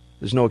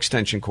 There's no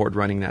extension cord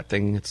running that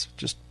thing. It's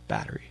just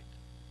battery.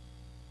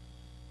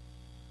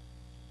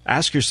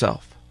 Ask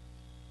yourself,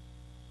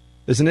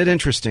 isn't it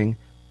interesting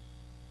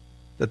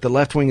that the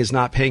left wing is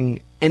not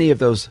paying any of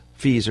those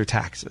fees or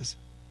taxes?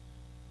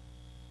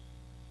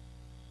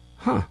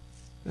 Huh,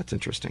 that's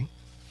interesting.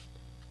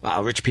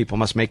 Well, rich people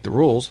must make the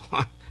rules.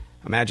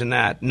 Imagine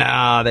that.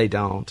 No, they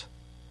don't.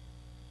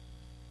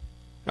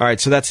 All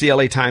right, so that's the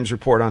LA Times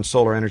report on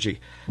solar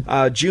energy.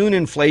 June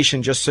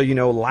inflation, just so you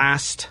know,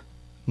 last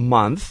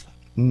month,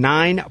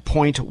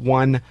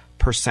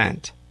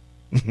 9.1%.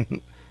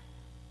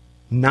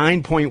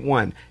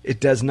 9.1.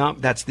 It does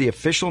not, that's the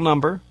official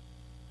number.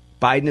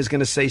 Biden is going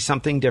to say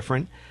something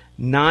different.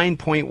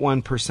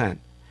 9.1%.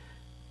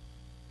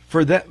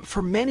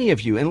 For many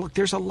of you, and look,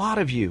 there's a lot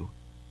of you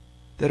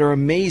that are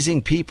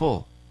amazing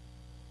people.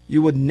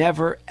 You would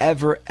never,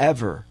 ever,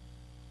 ever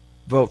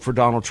vote for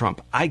Donald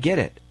Trump. I get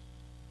it.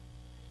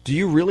 Do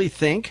you really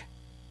think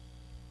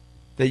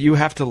that you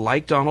have to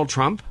like Donald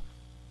Trump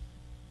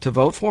to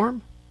vote for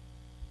him?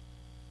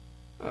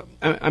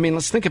 I mean,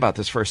 let's think about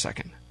this for a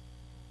second.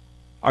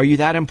 Are you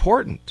that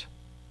important?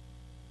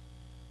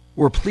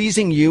 We're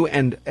pleasing you,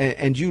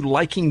 and you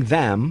liking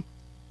them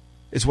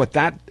is what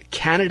that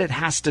candidate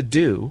has to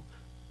do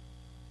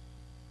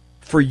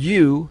for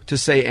you to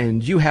say,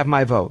 and you have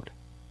my vote.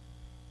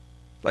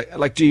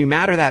 Like, do you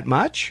matter that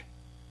much?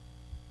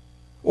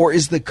 Or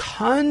is the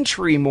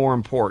country more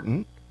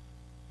important,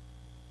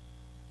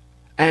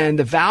 and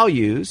the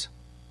values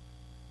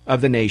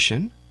of the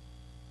nation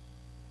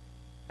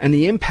and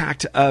the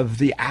impact of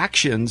the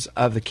actions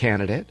of the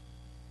candidate?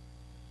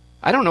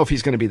 I don't know if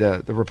he's going to be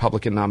the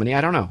Republican nominee.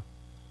 I don't know.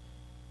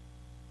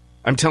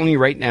 I'm telling you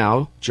right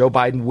now, Joe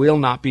Biden will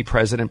not be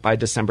president by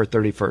December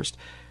 31st.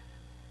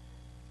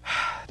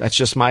 That's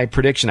just my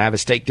prediction. I have a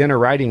steak dinner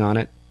writing on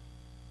it.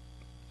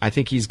 I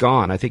think he's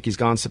gone. I think he's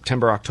gone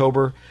September,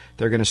 October.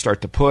 They're going to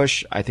start to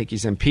push. I think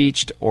he's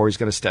impeached, or he's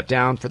going to step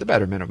down for the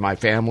betterment of my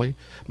family,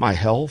 my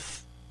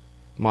health,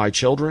 my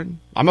children.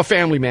 I'm a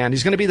family man.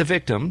 He's going to be the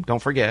victim. Don't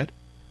forget.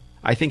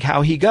 I think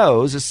how he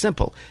goes is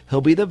simple.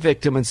 He'll be the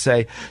victim and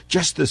say,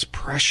 just this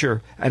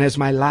pressure, and as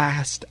my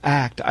last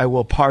act, I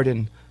will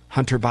pardon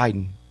Hunter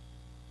Biden.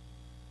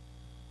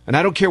 And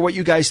I don't care what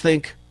you guys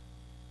think,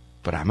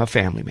 but I'm a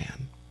family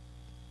man.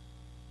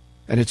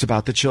 And it's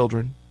about the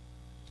children.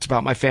 It's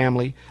about my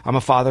family. I'm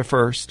a father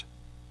first.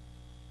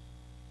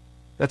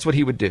 That's what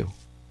he would do.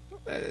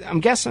 I'm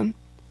guessing.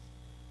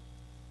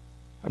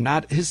 I'm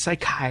not his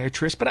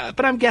psychiatrist,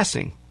 but I'm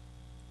guessing.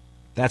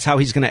 That's how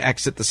he's going to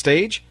exit the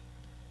stage.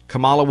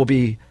 Kamala will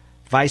be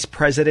vice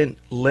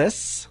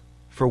president-less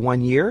for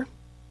 1 year.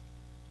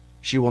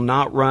 She will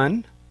not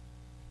run.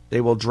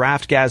 They will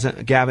draft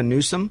Gavin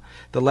Newsom.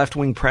 The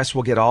left-wing press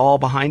will get all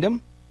behind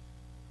him.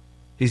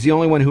 He's the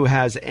only one who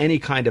has any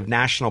kind of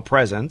national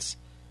presence.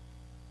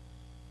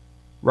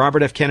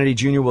 Robert F. Kennedy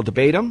Jr. will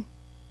debate him.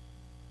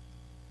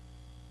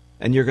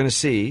 And you're going to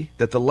see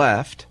that the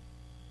left,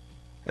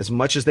 as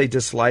much as they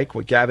dislike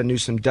what Gavin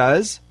Newsom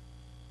does,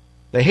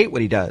 they hate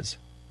what he does,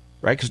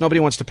 right? Because nobody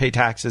wants to pay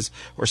taxes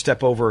or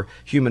step over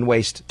human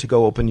waste to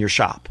go open your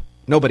shop.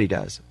 Nobody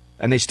does.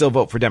 And they still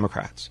vote for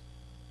Democrats.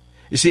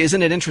 You see,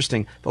 isn't it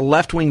interesting? The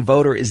left-wing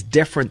voter is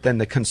different than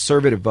the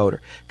conservative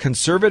voter.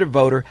 Conservative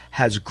voter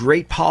has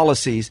great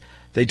policies.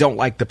 They don't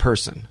like the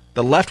person.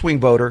 The left-wing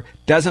voter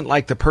doesn't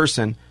like the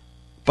person,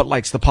 but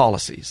likes the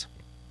policies.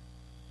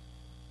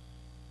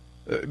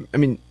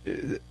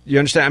 You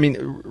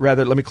understand?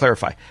 Rather, let me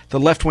clarify. The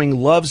left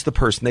wing loves the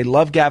person. They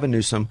love Gavin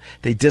Newsom.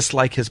 They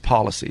dislike his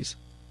policies.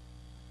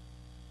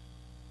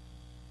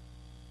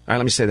 All right,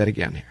 let me say that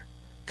again here.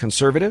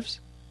 Conservatives,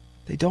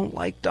 they don't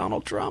like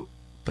Donald Trump,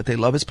 but they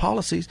love his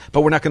policies,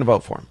 but we're not going to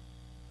vote for him.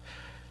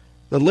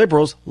 The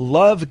liberals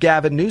love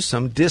Gavin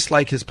Newsom,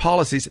 dislike his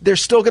policies. They're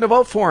still going to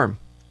vote for him.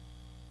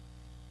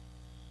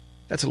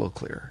 That's a little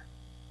clearer.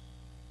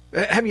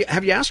 Have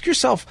you asked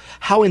yourself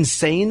how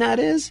insane that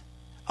is?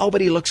 Oh,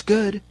 but he looks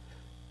good.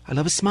 I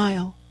love his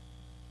smile.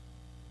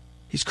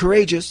 He's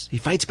courageous. He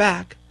fights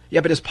back. Yeah,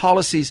 but his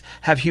policies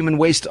have human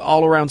waste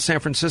all around San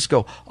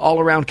Francisco, all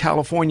around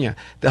California.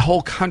 The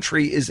whole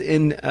country is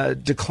in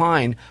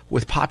decline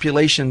with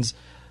populations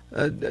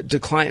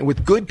decline,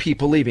 with good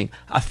people leaving.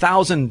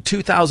 1,000,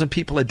 2,000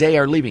 people a day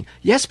are leaving.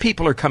 Yes,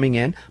 people are coming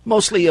in,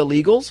 mostly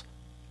illegals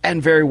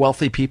and very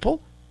wealthy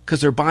people, because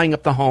they're buying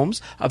up the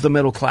homes of the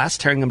middle class,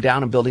 tearing them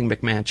down and building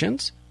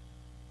McMansions.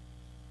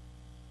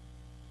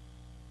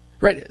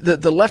 Right,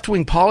 the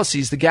left-wing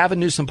policies, the Gavin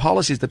Newsom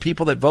policies, the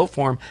people that vote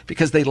for him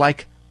because they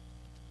like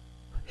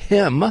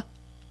him,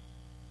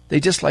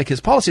 they dislike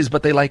his policies,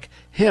 but they like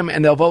him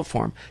and they'll vote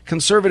for him.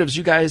 Conservatives,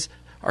 you guys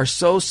are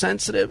so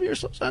sensitive. You're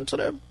so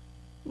sensitive.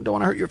 I don't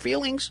want to hurt your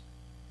feelings.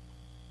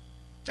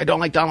 I don't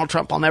like Donald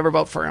Trump. I'll never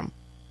vote for him.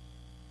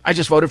 I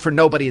just voted for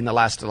nobody in the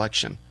last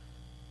election.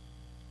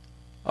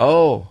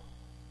 Oh,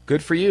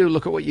 good for you.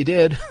 Look at what you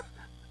did.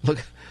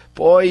 Look.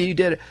 Boy, you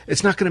did it.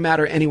 It's not going to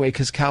matter anyway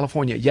because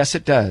California. Yes,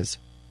 it does.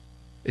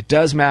 It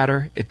does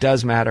matter. It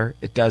does matter.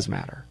 It does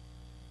matter.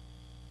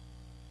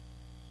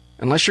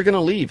 Unless you're going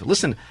to leave.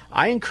 Listen,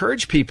 I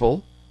encourage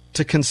people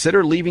to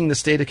consider leaving the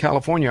state of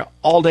California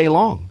all day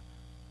long.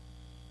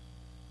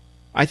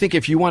 I think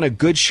if you want a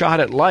good shot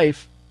at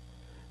life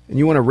and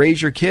you want to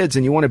raise your kids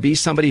and you want to be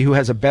somebody who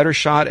has a better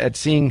shot at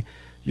seeing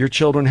your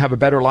children have a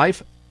better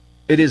life,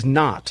 it is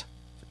not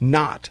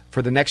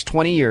for the next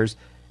 20 years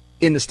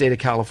in the state of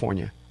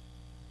California.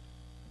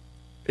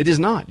 It is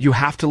not. You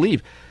have to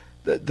leave.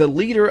 The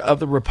leader of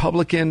the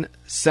Republican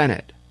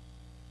Senate,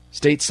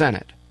 state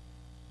Senate,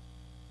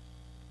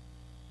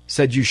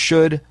 said you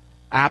should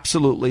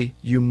absolutely,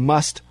 you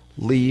must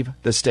leave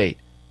the state.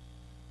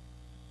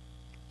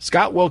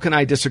 Scott Wilk and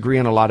I disagree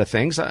on a lot of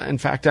things. In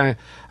fact, I'm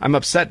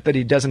upset that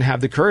he doesn't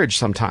have the courage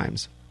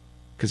sometimes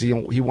because he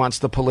wants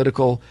the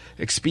political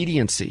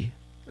expediency.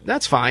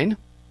 That's fine.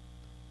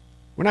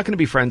 We're not going to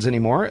be friends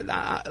anymore.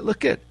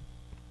 Look at.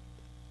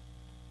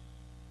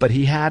 But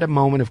he had a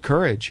moment of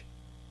courage.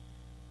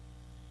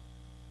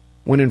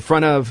 When in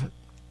front of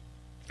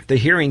the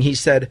hearing, he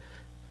said,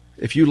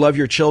 if you love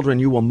your children,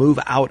 you will move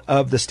out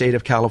of the state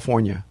of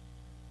California.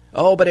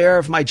 Oh, but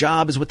Arif, my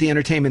job is with the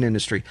entertainment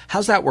industry.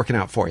 How's that working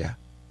out for you?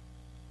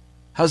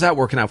 How's that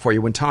working out for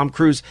you when Tom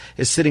Cruise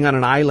is sitting on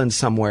an island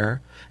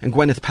somewhere and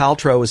Gwyneth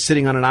Paltrow is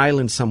sitting on an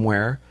island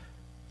somewhere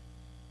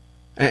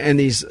and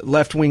these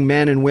left-wing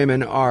men and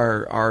women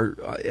are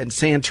in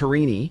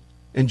Santorini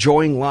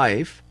enjoying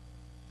life,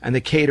 and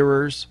the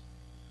caterers,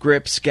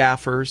 grips,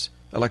 gaffers,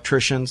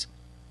 electricians,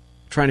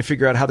 trying to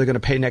figure out how they're going to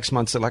pay next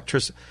month's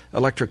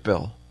electric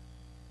bill.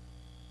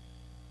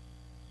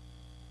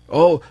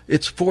 Oh,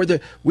 it's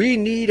we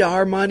need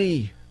our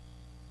money.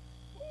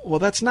 Well,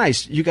 that's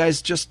nice. You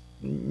guys just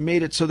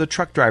made it so the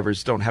truck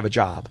drivers don't have a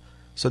job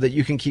so that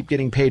you can keep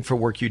getting paid for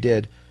work you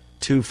did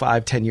 2,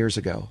 5, 10 years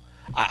ago.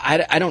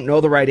 I don't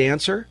know the right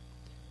answer.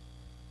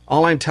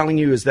 All I'm telling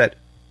you is that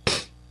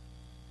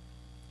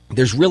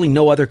there's really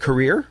no other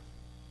career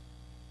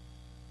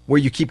where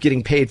you keep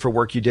getting paid for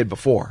work you did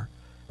before,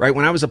 right?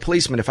 When I was a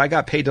policeman, if I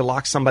got paid to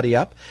lock somebody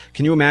up,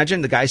 can you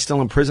imagine the guy's still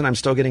in prison, I'm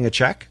still getting a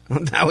check?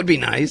 That would be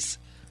nice.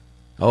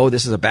 Oh,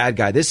 this is a bad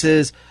guy. This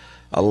is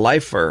a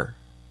lifer.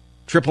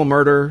 Triple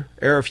murder,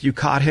 if you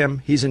caught him,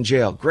 he's in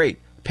jail. Great,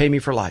 pay me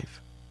for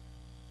life.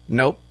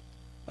 Nope.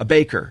 A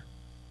baker.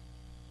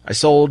 I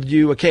sold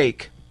you a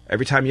cake.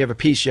 Every time you have a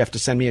piece, you have to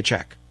send me a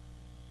check.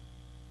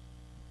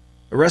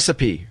 A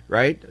recipe,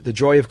 right? The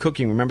Joy of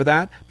Cooking. Remember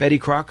that? Betty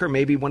Crocker,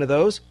 maybe one of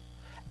those.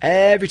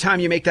 Every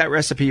time you make that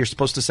recipe, you're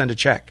supposed to send a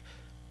check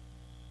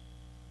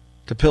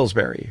to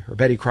Pillsbury or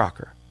Betty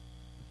Crocker.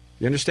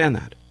 You understand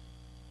that?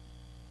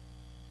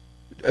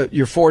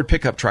 Your Ford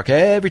pickup truck.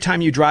 Every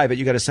time you drive it,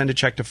 you got to send a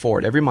check to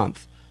Ford every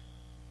month.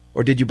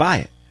 Or did you buy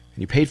it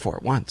and you paid for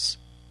it once?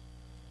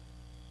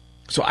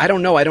 So I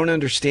don't know. I don't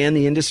understand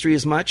the industry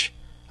as much.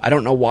 I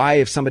don't know why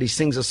if somebody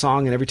sings a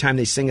song and every time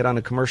they sing it on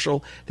a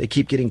commercial, they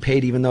keep getting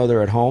paid even though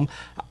they're at home.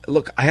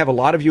 Look, I have a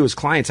lot of you as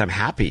clients. I'm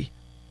happy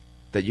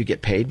that you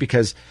get paid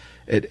because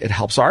it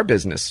helps our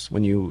business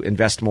when you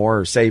invest more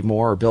or save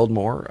more or build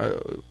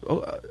more.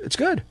 It's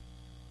good.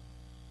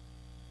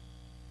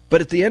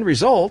 But at the end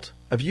result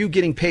of you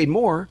getting paid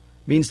more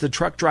means the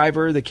truck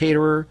driver, the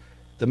caterer,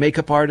 the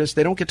makeup artist,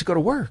 they don't get to go to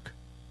work.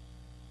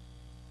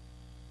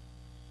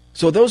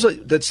 So those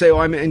that say,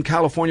 I'm in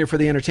California for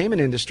the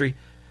entertainment industry,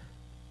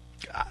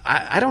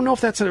 I don't know if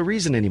that's a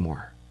reason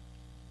anymore.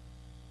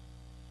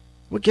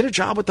 Well, get a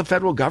job with the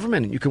federal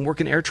government. You can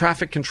work in air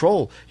traffic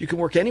control. You can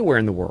work anywhere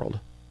in the world,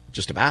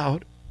 just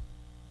about.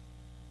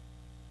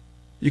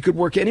 You could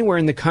work anywhere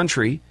in the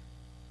country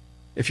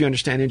if you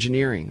understand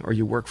engineering or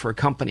you work for a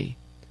company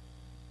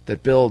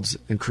that builds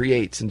and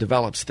creates and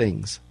develops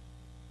things.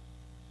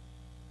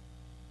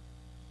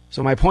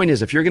 So my point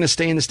is, if you're going to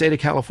stay in the state of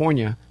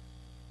California,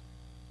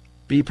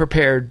 be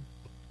prepared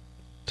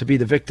to be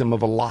the victim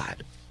of a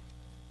lot.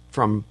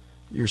 From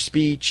your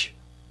speech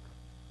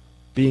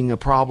being a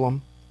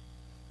problem.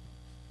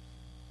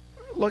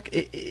 Look,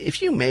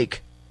 if you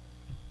make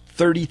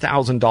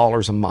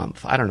 $30,000 a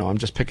month, I don't know, I'm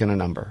just picking a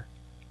number,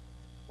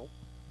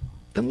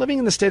 then living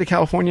in the state of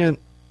California,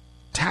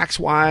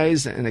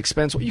 tax-wise and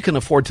expense, you can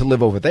afford to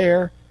live over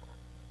there,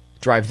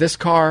 drive this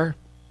car,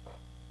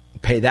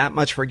 pay that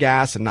much for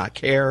gas and not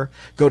care,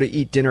 go to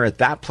eat dinner at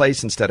that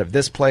place instead of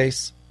this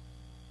place.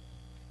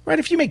 Right?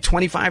 If you make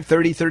 $25,000,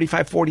 $30,000,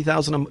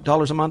 $35,000,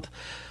 $40,000 a month,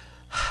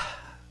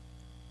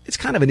 it's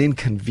kind of an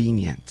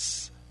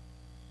inconvenience.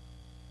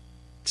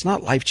 It's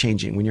not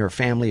life-changing when you're a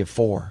family of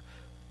 4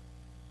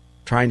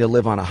 trying to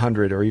live on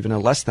 100 or even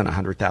less than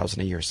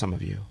 100,000 a year, some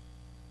of you.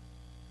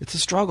 It's a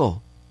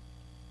struggle.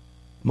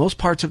 Most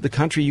parts of the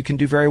country you can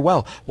do very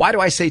well. Why do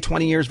I say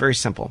 20 years? Very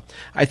simple.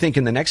 I think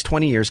in the next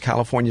 20 years,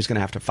 California is going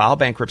to have to file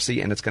bankruptcy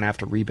and it's going to have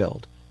to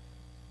rebuild.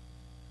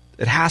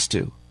 It has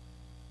to.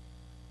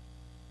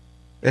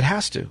 It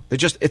has to.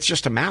 It's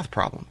just a math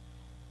problem.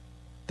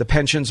 The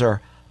pensions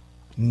are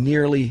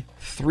nearly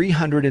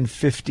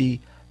 $350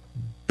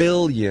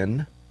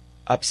 billion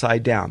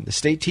upside down. The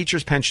state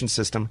teachers' pension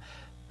system,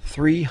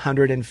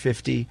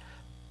 $350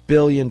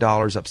 billion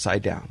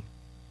upside down.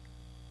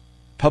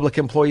 Public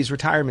employees'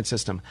 retirement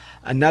system,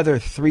 another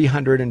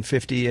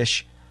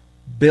 $350-ish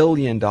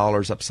billion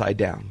upside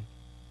down.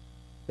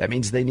 That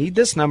means they need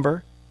this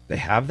number. They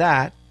have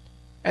that.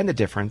 And the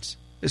difference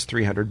is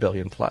 $300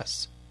 billion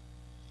plus.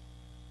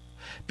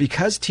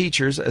 Because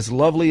teachers, as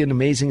lovely and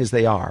amazing as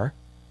they are,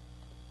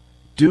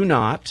 do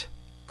not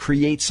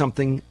create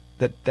something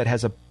that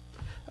has a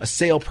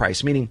sale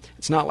price, meaning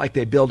it's not like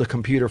they build a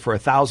computer for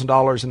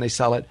 $1,000 and they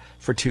sell it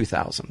for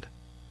 $2,000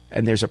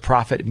 and there's a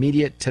profit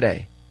immediate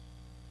today.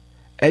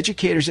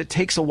 Educators, it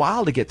takes a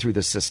while to get through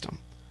the system,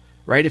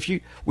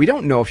 right? We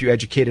don't know if you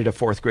educated a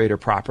 4th grader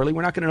properly.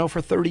 We're not going to know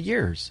for 30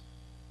 years.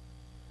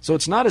 So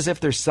it's not as if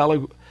they're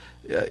selling,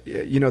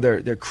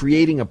 they're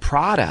creating a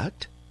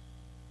product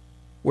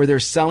where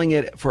they're selling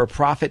it for a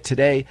profit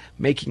today,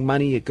 making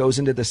money. It goes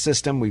into the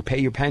system. We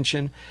pay your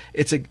pension.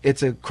 It's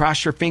a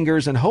cross your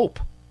fingers and hope.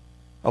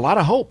 A lot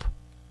of hope.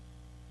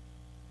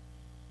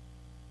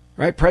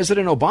 Right?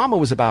 President Obama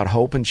was about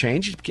hope and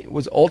change. He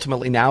was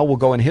ultimately now will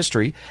go in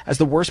history as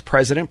the worst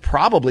president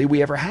probably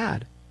we ever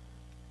had.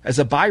 As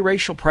a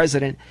biracial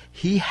president,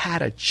 he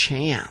had a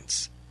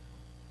chance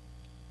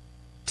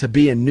to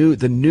be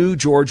the new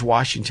George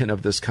Washington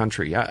of this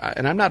country.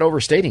 And I'm not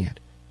overstating it.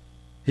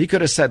 He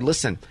could have said,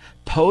 listen,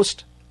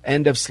 post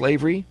end of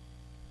slavery,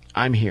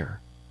 I'm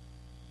here.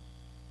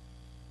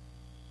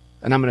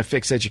 And I'm going to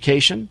fix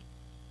education.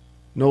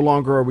 No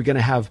longer are we going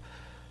to have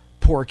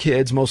poor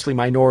kids, mostly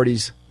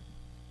minorities,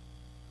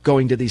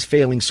 going to these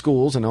failing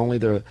schools and only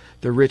the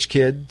rich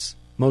kids,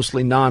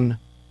 mostly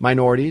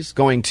non-minorities,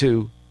 going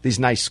to these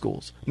nice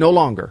schools. No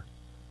longer.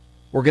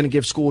 We're going to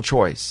give school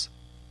choice.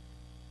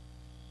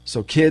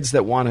 So kids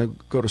that want to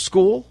go to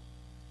school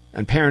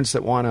and parents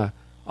that want to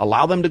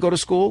allow them to go to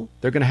school,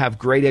 they're going to have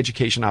great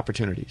education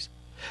opportunities.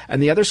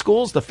 And the other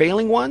schools, the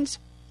failing ones,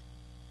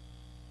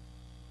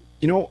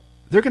 they're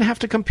going to have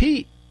to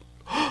compete.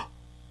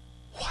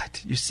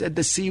 What? You said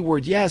the C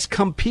word. Yes,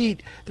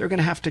 compete. They're going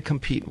to have to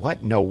compete.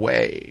 What? No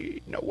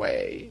way. No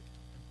way.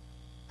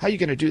 How are you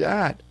going to do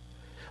that?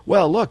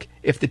 Well, look,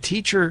 if the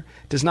teacher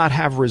does not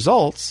have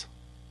results,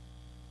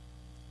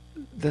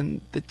 then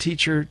the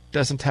teacher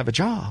doesn't have a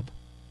job.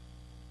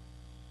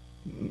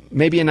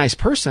 maybe a nice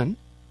person.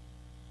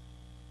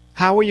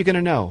 How are you going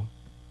to know?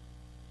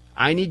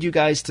 I need you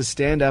guys to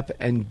stand up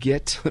and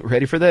get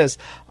ready for this.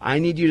 I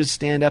need you to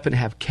stand up and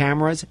have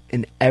cameras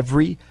in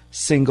every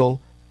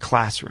single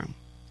classroom.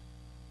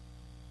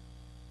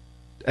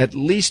 At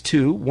least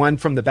 2, one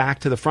from the back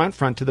to the front,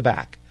 front to the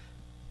back.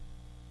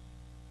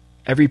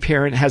 Every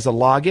parent has a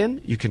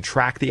login. You can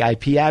track the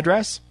IP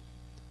address.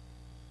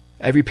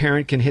 Every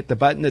parent can hit the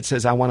button that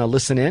says, I want to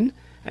listen in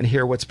and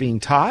hear what's being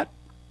taught.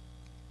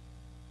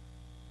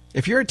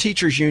 If you're a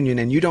teachers union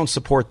and you don't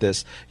support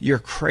this, you're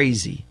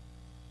crazy.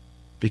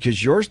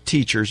 Because your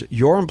teachers,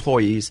 your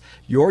employees,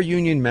 your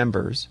union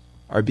members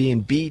are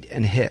being beat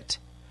and hit.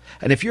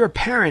 And if you're a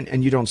parent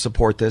and you don't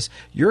support this,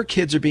 your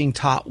kids are being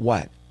taught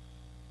what?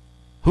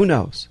 Who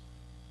knows?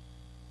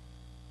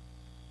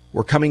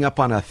 We're coming up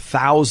on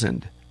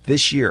 1,000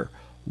 this year.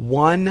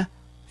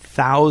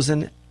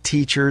 1,000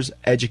 teachers,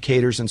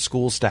 educators, and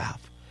school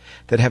staff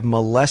that have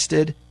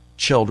molested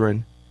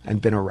children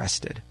and been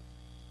arrested.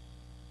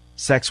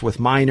 Sex with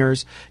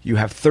minors. You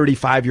have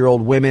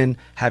 35-year-old women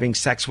having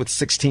sex with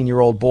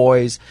 16-year-old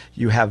boys.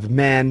 You have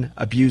men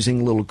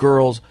abusing little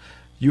girls.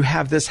 You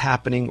have this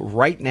happening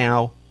right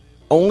now.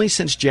 Only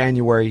since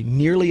January,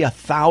 nearly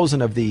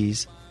 1,000 of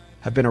these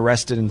have been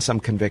arrested and some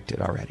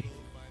convicted already.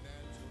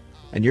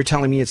 And you're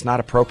telling me it's not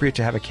appropriate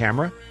to have a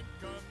camera?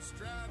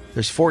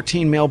 There's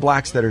 14 male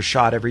blacks that are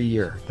shot every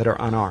year that are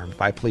unarmed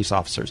by police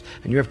officers.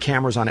 And you have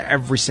cameras on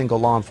every single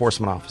law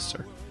enforcement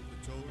officer.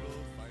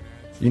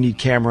 You need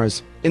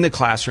cameras in the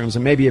classrooms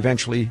and maybe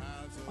eventually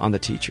on the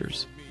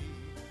teachers.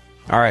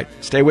 All right,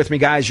 stay with me,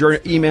 guys. Your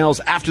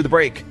emails after the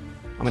break.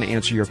 I'm going to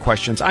answer your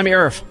questions. I'm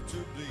Arif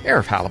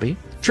Halaby.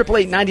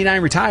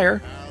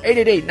 888-99-RETIRE.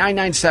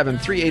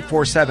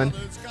 888-997-3847.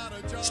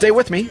 Stay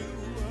with me.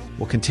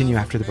 We'll continue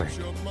after the break.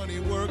 Learn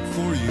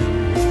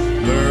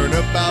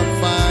about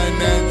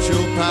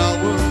financial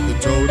power, the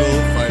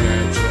Total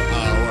Financial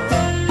Hour.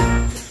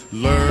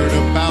 Learn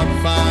about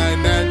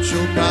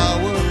financial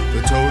power,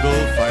 the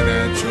Total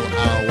Financial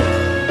Hour.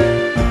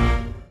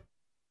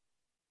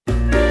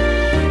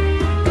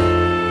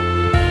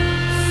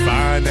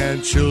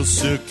 Financial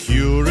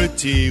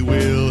security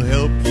will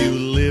help you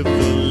live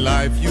the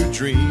life you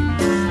dream.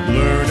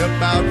 Learn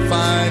about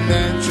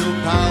financial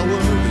power,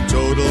 the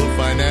Total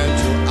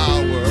Financial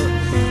Hour.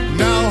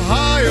 Now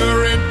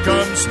higher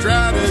income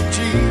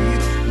strategy.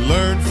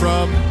 Learn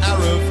from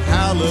Arif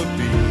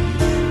Halaby.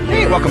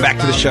 Hey, welcome back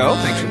to the show.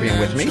 Thanks for being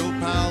with me.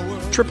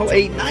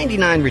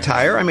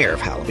 888-99-RETIRE. I'm Arif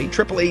Halaby.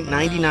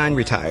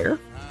 888-99-RETIRE.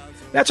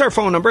 That's our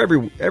phone number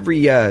every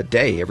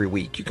day, every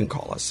week. You can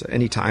call us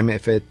anytime.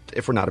 If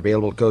we're not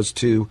available, it goes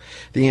to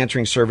the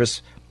answering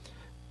service.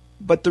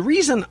 But the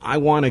reason I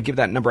want to give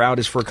that number out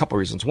is for a couple of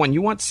reasons. One,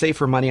 you want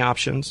safer money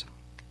options,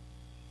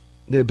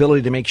 the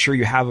ability to make sure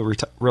you have a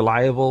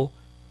reliable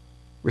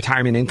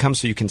retirement income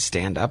so you can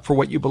stand up for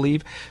what you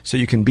believe, so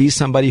you can be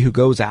somebody who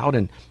goes out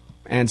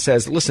and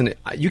says, listen,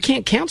 you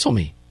can't cancel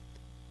me.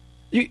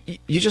 You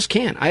just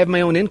can't. I have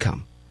my own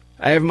income.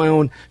 I have my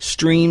own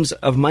streams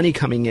of money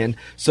coming in,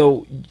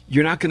 so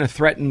you're not going to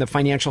threaten the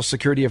financial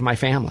security of my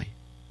family.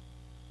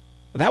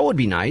 That would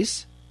be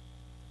nice.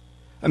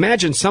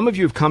 Imagine some of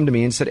you have come to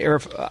me and said,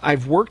 Arif,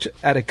 I've worked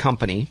at a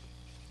company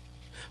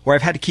where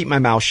I've had to keep my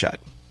mouth shut.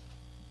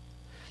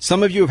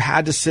 Some of you have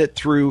had to sit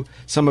through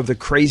some of the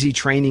crazy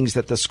trainings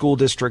that the school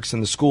districts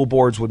and the school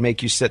boards would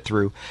make you sit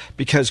through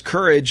because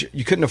courage,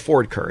 you couldn't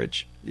afford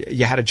courage.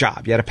 You had a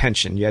job, you had a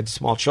pension, you had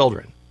small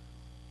children.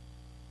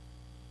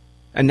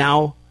 And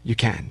now you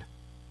can.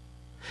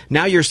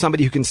 Now you're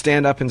somebody who can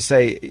stand up and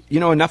say,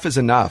 enough is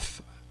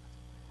enough.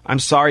 I'm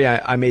sorry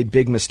I made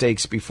big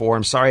mistakes before.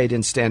 I'm sorry I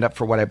didn't stand up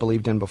for what I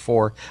believed in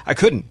before. I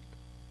couldn't.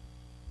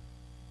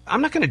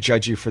 I'm not going to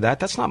judge you for that.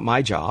 That's not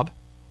my job.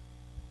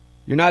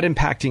 You're not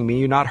impacting me.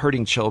 You're not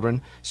hurting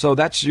children. So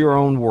that's your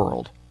own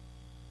world.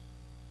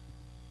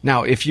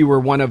 Now, if you were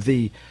one of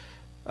the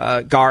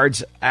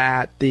guards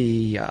at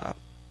the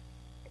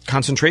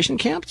concentration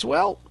camps,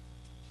 well,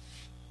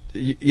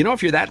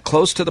 if you're that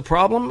close to the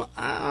problem,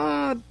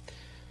 I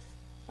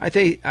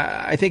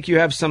think you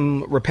have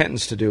some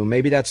repentance to do.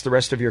 Maybe that's the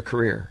rest of your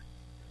career.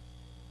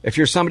 If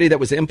you're somebody that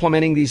was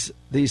implementing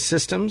these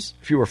systems,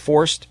 if you were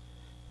forced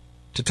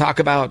to talk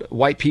about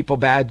white people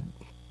bad,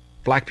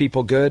 black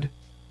people good,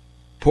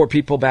 poor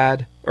people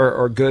bad,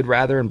 or good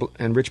rather,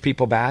 and rich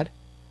people bad,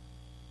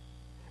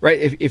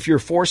 right? If you're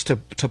forced to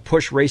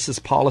push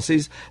racist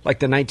policies like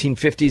the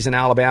 1950s in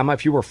Alabama,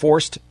 if you were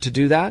forced to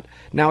do that,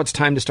 now it's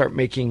time to start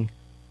making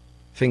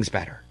things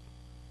better.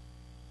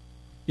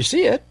 You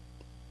see it.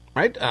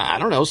 Right? I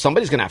don't know.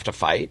 Somebody's going to have to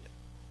fight.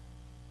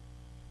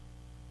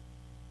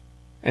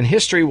 And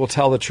history will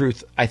tell the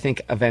truth, I think,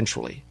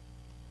 eventually.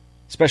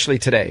 Especially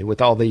today,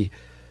 with all the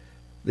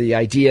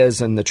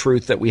ideas and the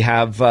truth that we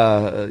have,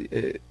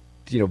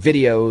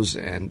 videos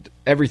and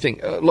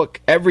everything. Look,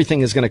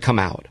 everything is going to come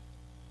out.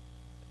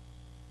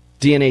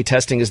 DNA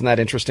testing, isn't that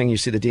interesting? You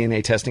see the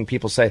DNA testing,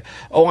 people say,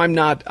 oh, I'm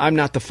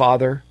not the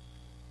father.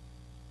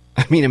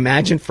 I mean,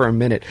 imagine for a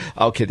minute.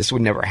 Okay, this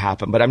would never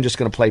happen, but I'm just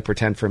going to play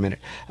pretend for a minute.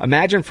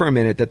 Imagine for a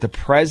minute that the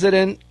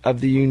president of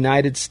the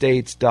United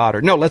States'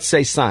 daughter, no, let's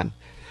say son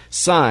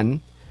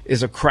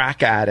is a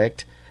crack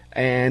addict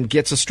and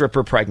gets a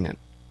stripper pregnant.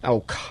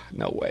 Oh, God,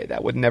 no way.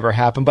 That would never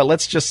happen. But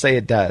let's just say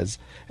it does.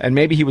 And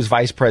maybe he was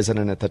vice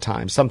president at the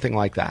time, something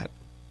like that.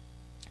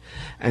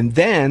 And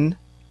then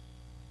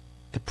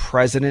the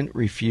president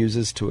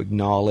refuses to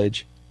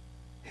acknowledge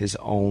his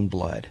own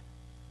blood.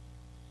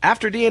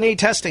 After DNA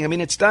testing, I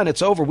mean, it's done.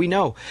 It's over. We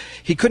know.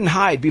 He couldn't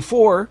hide.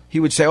 Before, he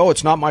would say, oh,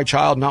 it's not my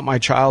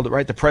child,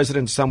 right? The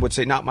president's son would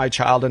say, not my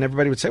child. And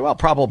everybody would say, well,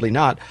 probably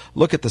not.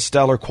 Look at the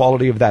stellar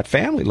quality of that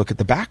family. Look at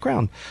the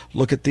background.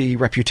 Look at the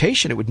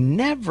reputation. It would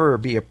never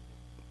be a...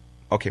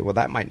 Okay, well,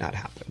 that might not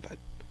happen.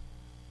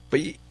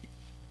 But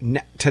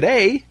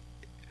today,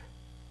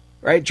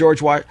 right,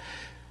 George what's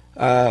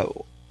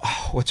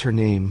her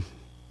name?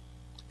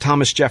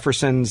 Thomas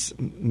Jefferson's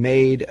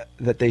maid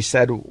that they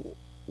said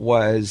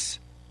was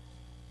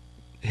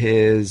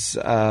his,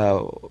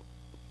 I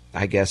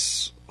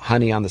guess,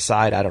 honey on the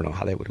side. I don't know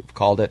how they would have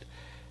called it.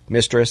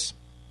 Mistress.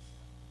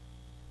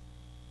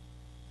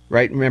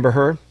 Right? Remember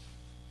her?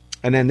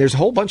 And then there's a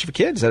whole bunch of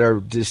kids that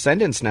are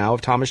descendants now of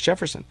Thomas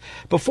Jefferson.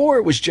 Before,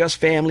 it was just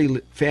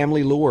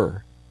family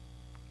lore.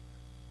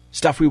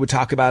 Stuff we would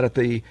talk about at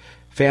the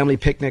family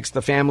picnics,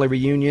 the family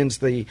reunions,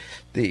 the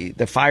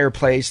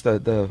fireplace,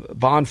 the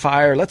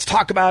bonfire. Let's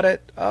talk about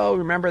it. Oh,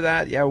 remember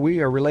that? Yeah, we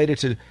are related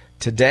to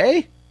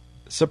today.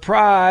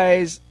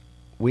 Surprise!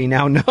 We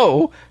now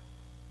know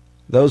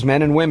those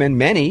men and women,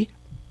 many,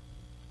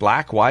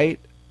 black, white,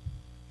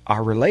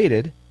 are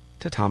related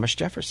to Thomas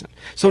Jefferson.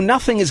 So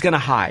nothing is going to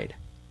hide.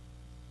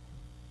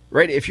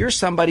 Right? If you're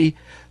somebody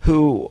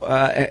who,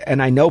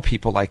 and I know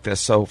people like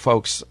this, so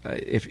folks,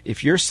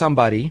 if you're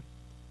somebody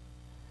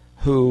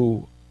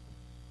who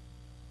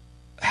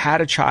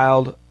had a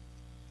child,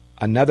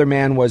 another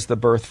man was the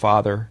birth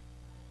father,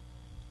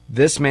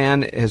 this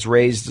man has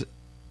raised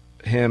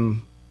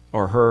him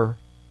or her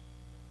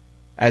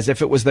as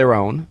if it was their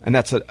own, and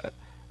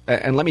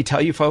and let me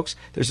tell you, folks,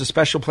 there's a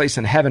special place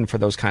in heaven for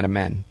those kind of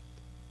men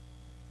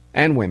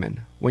and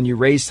women. When you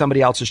raise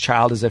somebody else's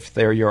child as if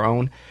they're your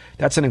own,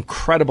 that's an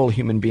incredible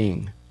human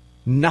being.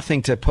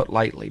 Nothing to put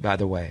lightly, by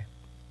the way.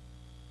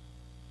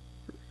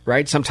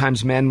 Right?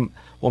 Sometimes men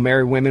will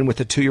marry women with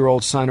a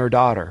 2-year-old son or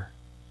daughter,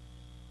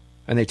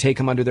 and they take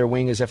them under their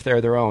wing as if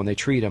they're their own. They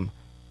treat them.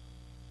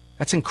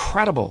 That's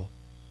incredible.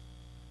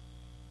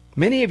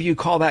 Many of you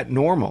call that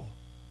normal.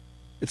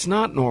 It's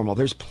not normal.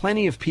 There's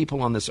plenty of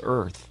people on this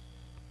earth,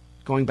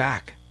 going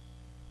back,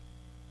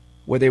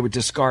 where they would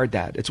discard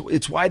that.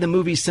 It's why the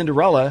movie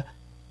Cinderella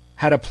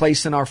had a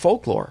place in our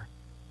folklore,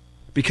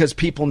 because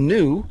people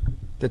knew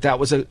that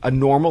was a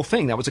normal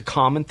thing. That was a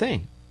common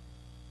thing.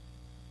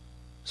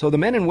 So the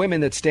men and women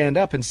that stand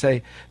up and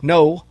say,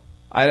 no,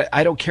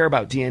 I don't care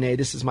about DNA.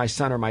 This is my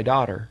son or my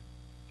daughter.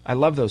 I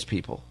love those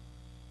people.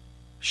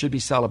 Should be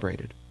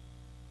celebrated.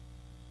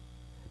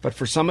 But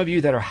for some of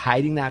you that are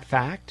hiding that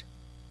fact,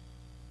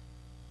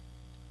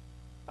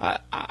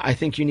 I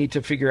think you need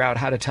to figure out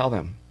how to tell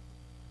them.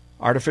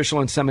 Artificial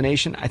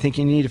insemination, I think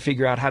you need to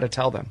figure out how to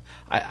tell them.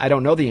 I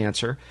don't know the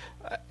answer,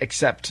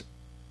 except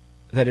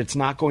that it's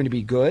not going to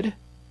be good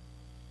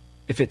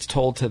if it's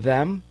told to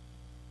them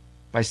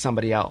by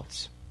somebody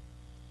else,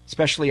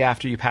 especially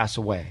after you pass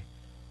away.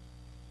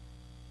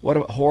 What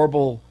a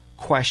horrible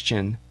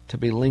question to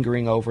be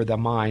lingering over the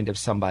mind of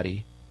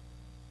somebody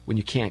when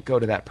you can't go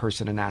to that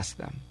person and ask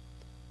them,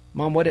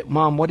 Mom,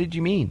 what did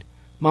you mean?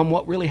 Mom,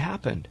 what really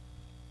happened?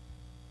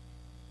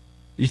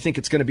 You think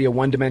it's going to be a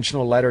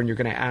one-dimensional letter and you're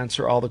going to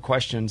answer all the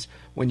questions.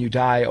 When you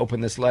die,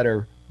 open this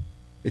letter.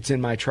 It's in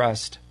my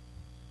trust.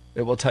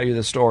 It will tell you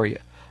the story.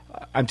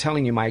 I'm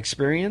telling you my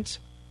experience.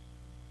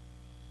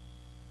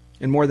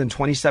 In more than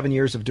 27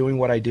 years of doing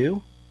what I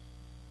do,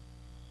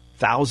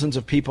 thousands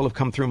of people have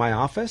come through my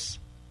office.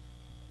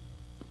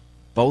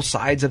 Both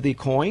sides of the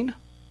coin.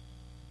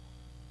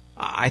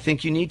 I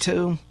think you need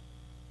to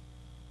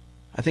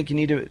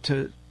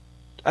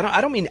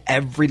I don't mean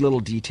every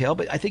little detail,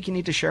 but I think you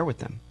need to share with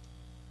them.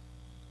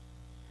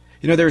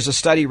 You know, there's a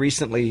study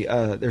recently,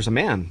 there's a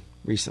man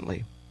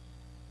recently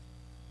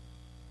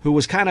who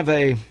was kind of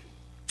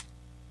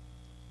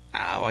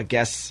I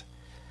guess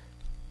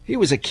he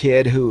was a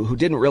kid who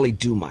didn't really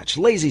do much.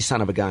 Lazy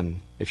son of a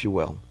gun, if you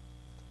will.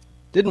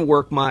 Didn't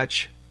work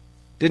much,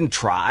 didn't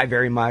try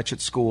very much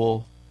at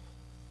school.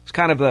 Was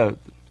kind of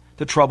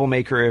the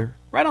troublemaker,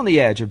 right on the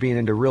edge of being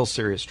into real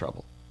serious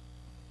trouble.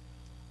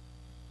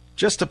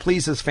 Just to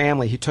please his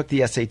family, he took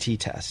the SAT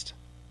test.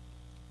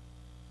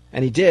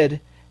 And he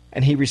did,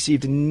 and he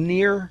received a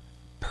near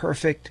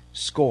perfect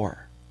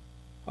score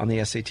on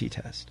the SAT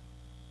test.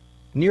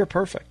 Near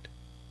perfect.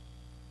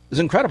 It was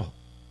incredible.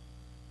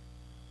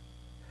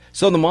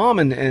 So the mom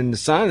and the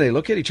son, they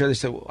look at each other and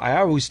say, well, I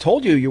always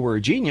told you were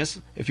a genius.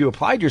 If you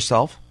applied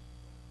yourself,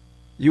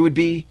 you would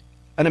be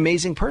an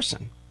amazing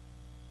person.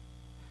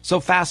 So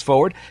fast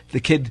forward, the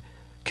kid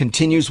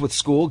continues with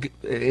school,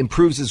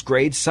 improves his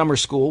grades, summer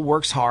school,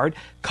 works hard,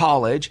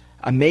 college,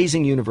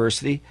 amazing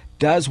university,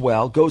 does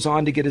well, goes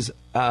on to get his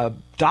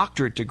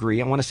doctorate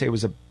degree. I want to say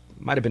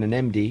might have been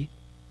an MD.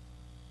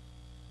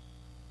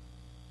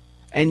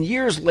 And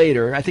years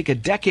later, I think a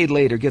decade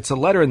later, gets a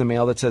letter in the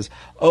mail that says,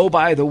 oh,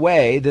 by the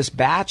way, this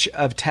batch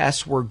of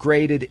tests were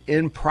graded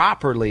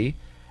improperly,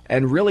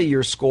 and really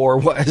your score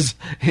was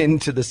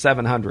into the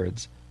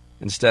 700s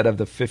instead of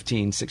the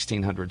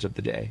 1600s of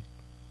the day.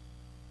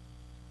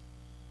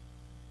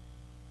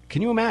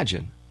 Can you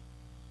imagine?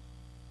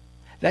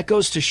 That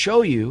goes to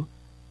show you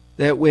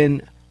that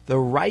when the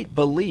right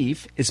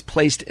belief is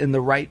placed in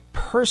the right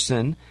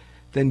person,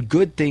 then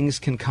good things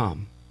can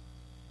come.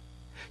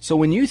 So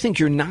when you think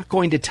you're not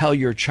going to tell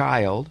your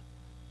child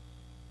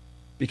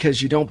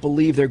because you don't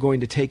believe they're going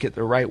to take it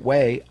the right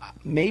way,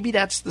 maybe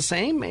that's the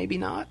same, maybe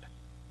not.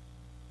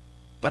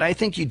 But I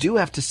think you do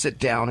have to sit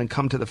down and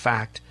come to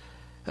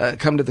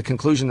the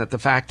conclusion that the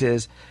fact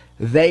is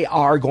they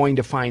are going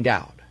to find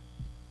out.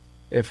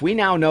 If we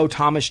now know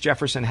Thomas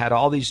Jefferson had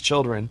all these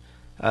children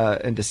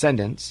and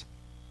descendants,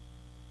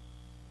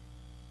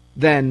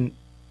 then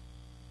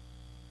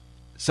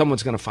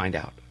someone's going to find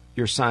out.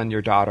 Your son,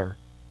 your daughter.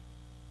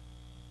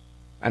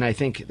 And I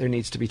think there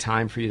needs to be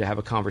time for you to have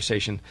a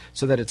conversation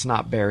so that it's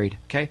not buried,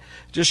 okay?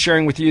 Just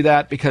sharing with you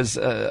that because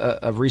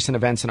of recent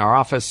events in our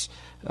office.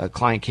 A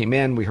client came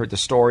in, we heard the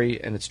story,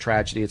 and it's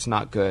tragedy. It's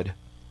not good.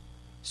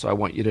 So I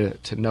want you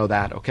to know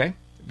that, okay?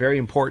 Very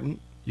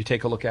important. You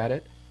take a look at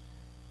it.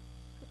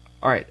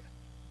 All right.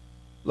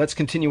 Let's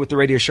continue with the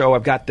radio show.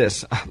 I've got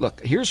this.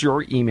 Look, here's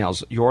your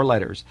emails, your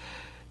letters.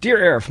 Dear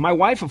Arif, my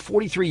wife of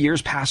 43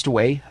 years passed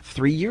away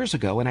 3 years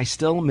ago, and I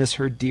still miss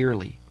her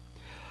dearly.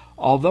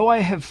 Although I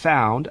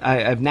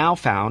have now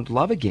found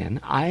love again,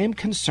 I am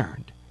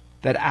concerned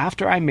that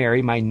after I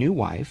marry my new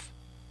wife,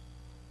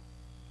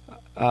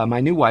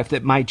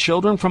 that my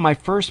children from my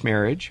first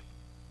marriage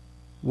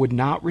would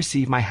not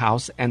receive my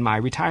house and my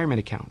retirement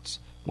accounts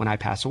when I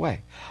pass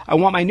away. I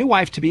want my new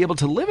wife to be able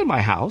to live in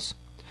my house,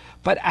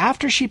 but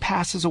after she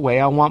passes away,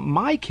 I want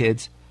my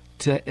kids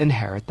to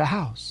inherit the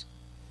house.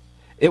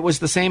 It was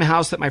the same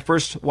house that my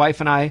first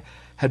wife and I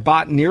had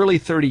bought nearly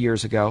 30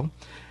 years ago.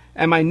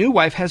 And my new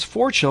wife has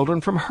 4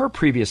 children from her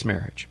previous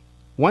marriage.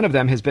 One of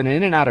them has been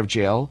in and out of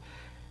jail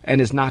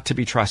and is not to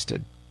be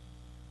trusted.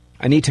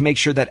 I need to make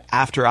sure that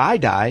after I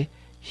die,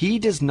 he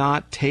does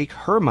not take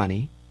her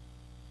money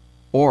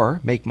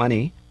or make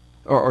her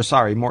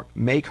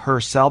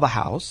sell the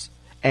house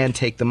and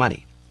take the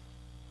money.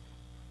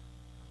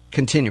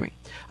 Continuing.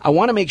 I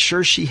want to make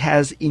sure she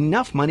has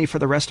enough money for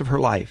the rest of her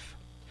life.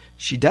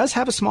 She does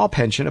have a small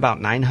pension, about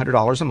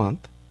 $900 a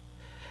month,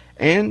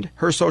 and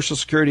her Social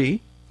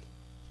Security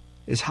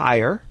is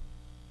higher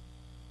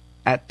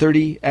at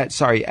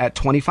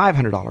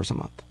 $2,500 a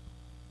month.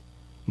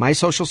 My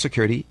Social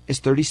Security is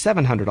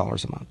 $3,700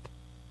 a month,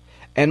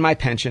 and my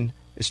pension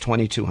is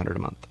 $2,200 a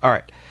month. All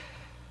right,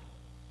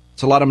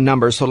 it's a lot of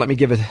numbers, so let me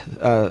give it.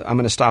 I'm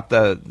going to stop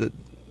the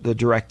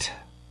direct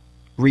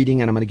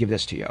reading, and I'm going to give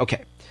this to you.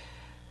 Okay,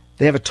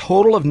 they have a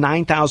total of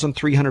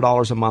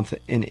 $9,300 a month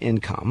in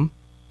income.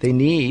 They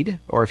need,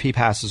 or if he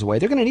passes away,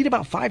 they're going to need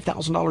about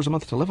 $5,000 a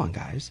month to live on,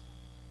 guys.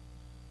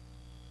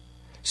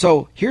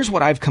 So here's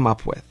what I've come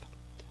up with.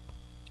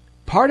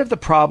 Part of the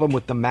problem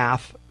with the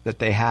math that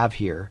they have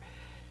here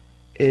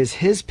is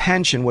his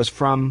pension was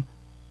from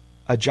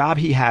a job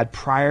he had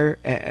prior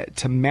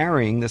to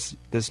marrying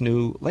this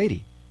new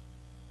lady.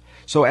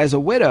 So as a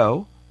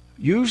widow,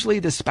 usually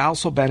the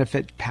spousal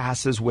benefit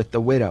passes with the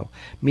widow,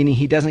 meaning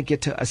he doesn't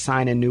get to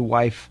assign a new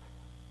wife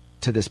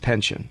to this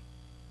pension.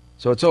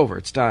 So it's over.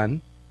 It's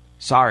done.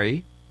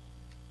 Sorry.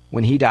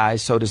 When he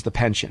dies, so does the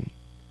pension.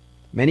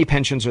 Many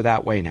pensions are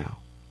that way now.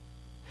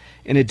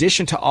 In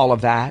addition to all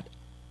of that,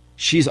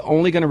 she's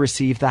only going to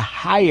receive the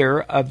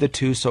higher of the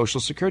 2 Social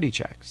Security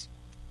checks.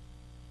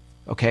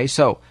 Okay,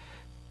 so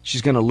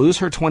she's going to lose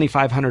her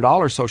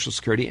 $2,500 Social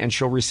Security, and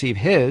she'll receive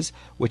his,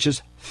 which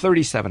is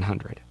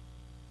 $3,700.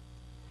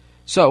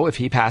 So if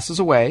he passes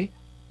away,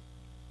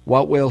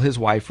 what will his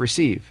wife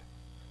receive?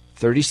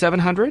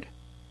 $3,700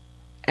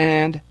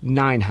 and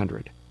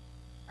 $900.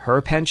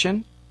 Her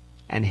pension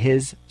and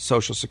his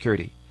Social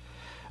Security.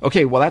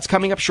 Okay, well, that's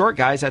coming up short,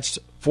 guys. That's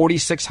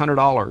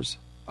 $4,600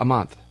 a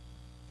month.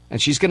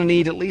 And she's going to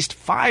need at least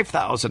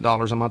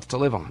 $5,000 a month to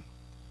live on.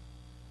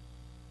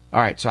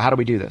 All right, so how do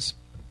we do this?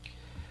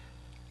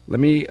 Let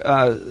me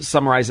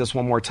summarize this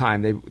one more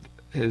time.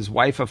 His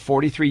wife of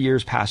 43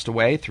 years passed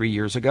away 3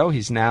 years ago.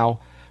 He's now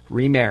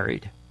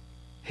remarried.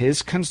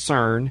 His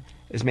concern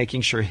is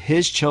making sure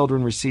his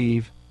children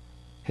receive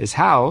his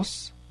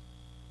house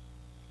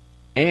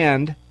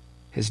and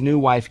his new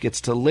wife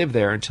gets to live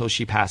there until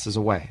she passes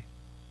away.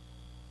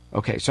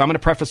 Okay, so I'm going to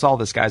preface all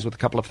this, guys, with a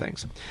couple of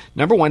things.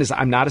 Number one is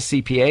I'm not a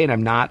CPA and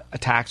I'm not a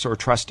tax or a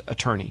trust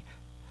attorney.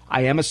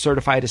 I am a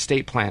certified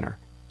estate planner.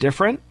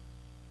 Different,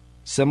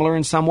 similar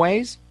in some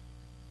ways,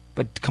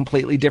 but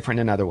completely different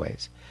in other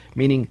ways.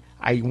 Meaning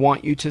I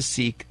want you to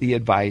seek the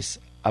advice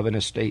of an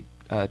estate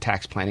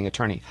tax planning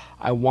attorney.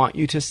 I want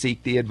you to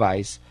seek the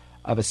advice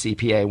of a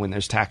CPA when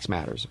there's tax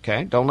matters,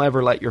 okay? Don't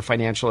ever let your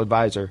financial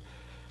advisor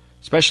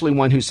especially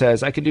one who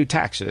says, I can do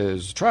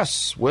taxes,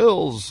 trusts,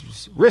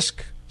 wills,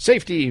 risk,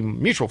 safety,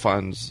 mutual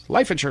funds,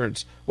 life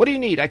insurance. What do you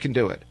need? I can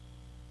do it.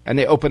 And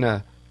they open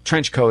a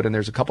trench coat and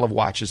there's a couple of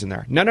watches in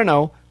there.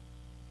 No.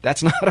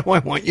 That's not how I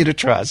want you to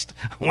trust.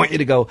 I want you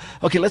to go,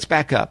 okay, let's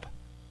back up.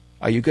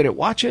 Are you good at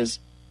watches?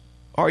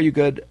 Or are you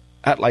good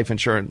at life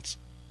insurance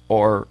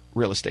or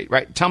real estate,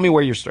 right? Tell me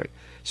where your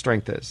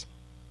strength is.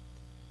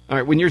 All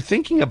right, when you're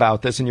thinking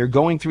about this and you're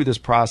going through this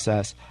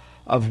process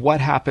of what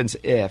happens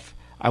if,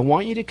 I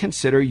want you to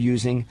consider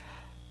using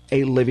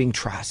a living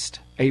trust.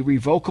 A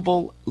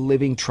revocable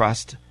living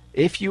trust,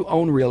 if you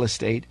own real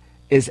estate,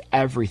 is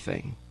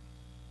everything.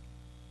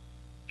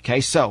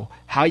 Okay, so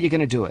how are you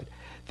going to do it?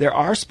 There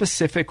are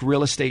specific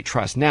real estate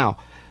trusts. Now,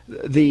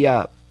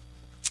 the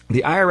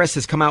IRS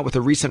has come out with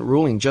a recent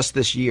ruling just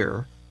this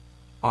year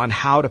on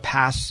how to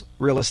pass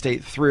real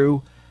estate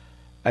through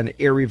an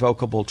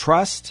irrevocable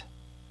trust,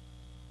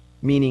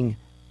 meaning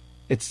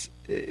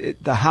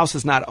the house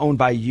is not owned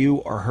by you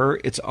or her,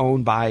 it's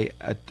owned by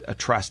a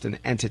trust, an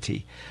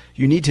entity.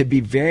 You need to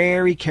be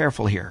very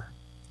careful here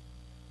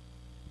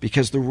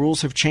because the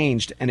rules have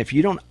changed, and if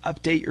you don't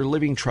update your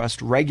living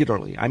trust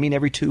regularly, I mean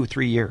every 2 or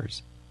 3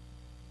 years,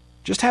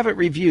 just have it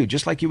reviewed,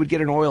 just like you would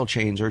get an oil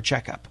change or a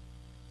checkup,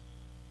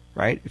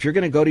 right? If you're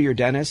going to go to your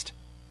dentist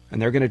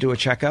and they're going to do a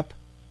checkup,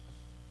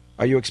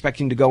 are you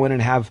expecting to go in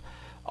and have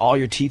all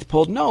your teeth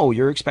pulled? No,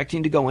 you're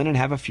expecting to go in and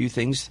have a few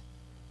things,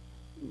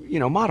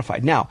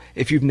 modified. Now,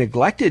 if you've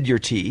neglected your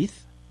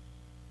teeth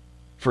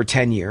for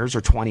 10 years or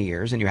 20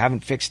 years and you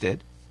haven't fixed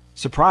it,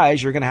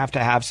 surprise, you're going to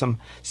have some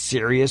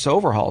serious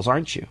overhauls,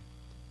 aren't you?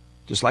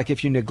 Just like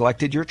if you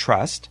neglected your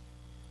trust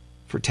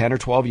for 10 or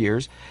 12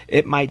 years,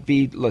 it might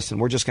be, listen,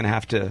 we're just going to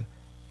have to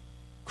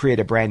create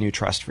a brand new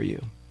trust for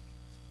you.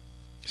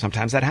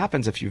 Sometimes that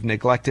happens if you've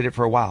neglected it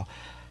for a while.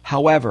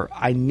 However,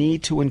 I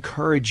need to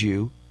encourage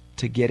you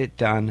to get it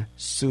done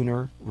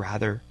sooner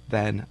rather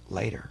than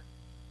later.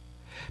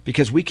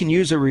 Because we can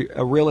use a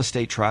real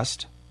estate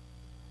trust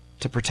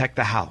to protect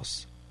the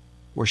house,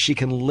 where she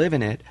can live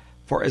in it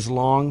for as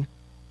long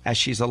as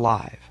she's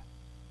alive.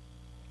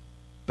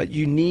 But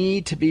you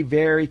need to be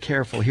very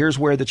careful. Here's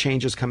where the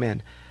changes come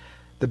in.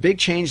 The big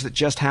change that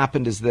just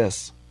happened is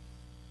this.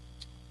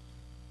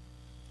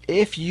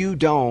 If you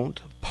don't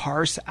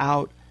parse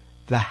out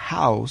the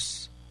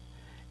house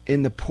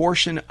in the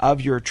portion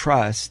of your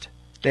trust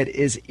that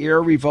is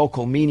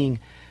irrevocable, meaning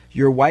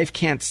your wife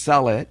can't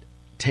sell it,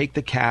 take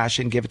the cash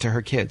and give it to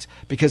her kids.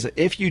 Because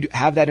if you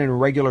have that in a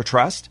regular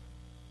trust,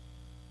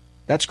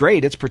 that's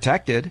great, it's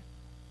protected,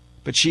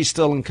 but she's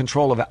still in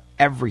control of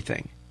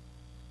everything.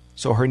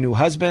 So her new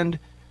husband,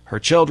 her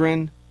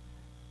children,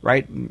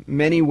 right?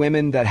 Many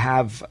women that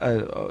have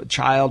a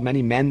child,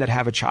 many men that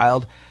have a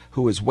child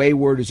who is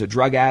wayward, who's a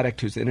drug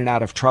addict, who's in and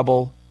out of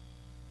trouble,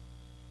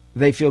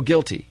 they feel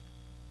guilty.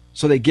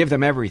 So they give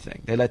them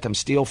everything. They let them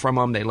steal from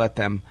them. They let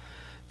them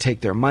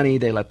take their money.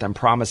 They let them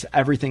promise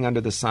everything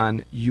under the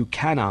sun. You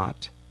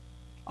cannot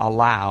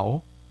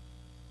allow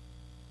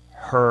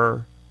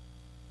her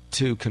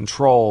to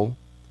control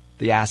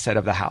the asset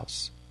of the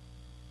house.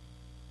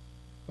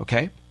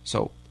 Okay?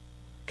 So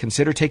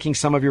consider taking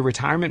some of your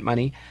retirement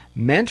money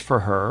meant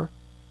for her,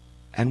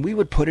 and we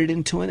would put it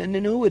into an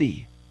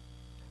annuity.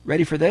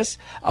 Ready for this?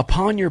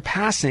 Upon your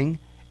passing,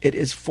 it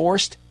is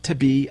forced to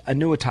be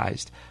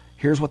annuitized.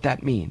 Here's what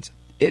that means.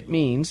 It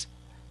means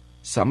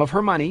some of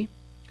her money,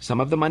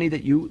 some of the money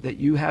that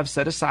you have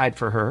set aside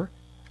for her,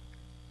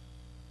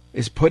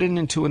 is put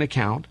into an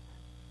account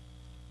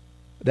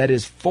that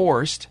is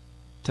forced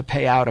to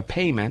pay out a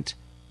payment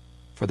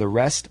for the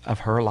rest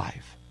of her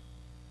life.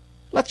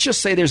 Let's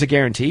just say there's a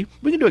guarantee.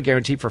 We can do a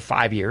guarantee for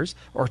 5 years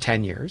or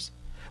 10 years,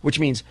 which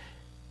means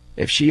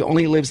if she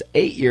only lives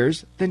 8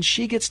 years, then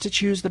she gets to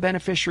choose the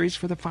beneficiaries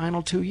for the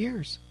final 2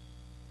 years.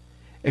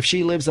 If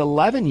she lives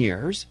 11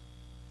 years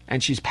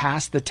and she's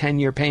past the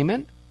 10-year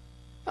payment,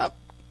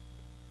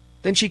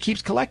 then she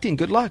keeps collecting.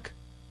 Good luck.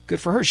 Good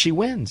for her. She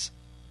wins.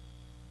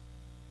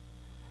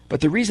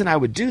 But the reason I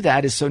would do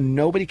that is so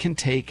nobody can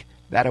take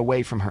that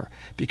away from her.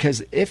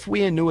 Because if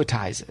we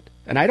annuitize it,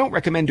 and I don't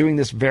recommend doing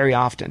this very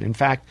often. In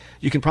fact,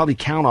 you can probably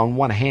count on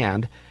one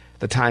hand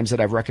the times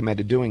that I've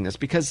recommended doing this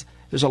because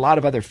there's a lot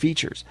of other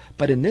features.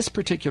 But in this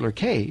particular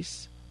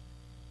case,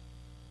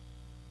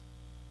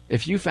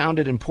 if you found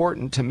it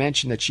important to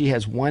mention that she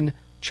has one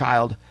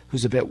child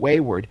who's a bit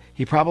wayward,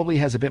 he probably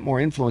has a bit more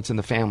influence in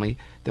the family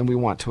than we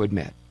want to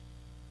admit.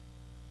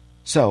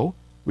 So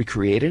we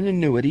create an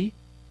annuity,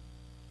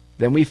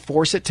 then we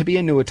force it to be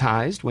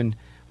annuitized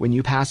when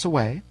you pass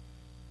away.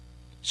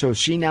 So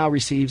she now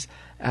receives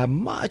a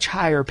much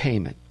higher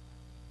payment.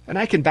 And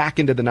I can back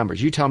into the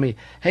numbers. You tell me,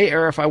 hey,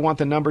 Arif, I want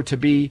the number to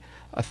be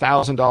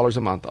 $1,000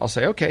 a month. I'll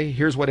say, okay,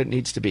 here's what it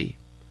needs to be.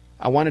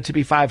 I want it to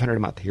be $500 a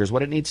month. Here's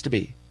what it needs to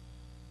be.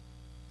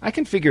 I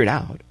can figure it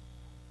out.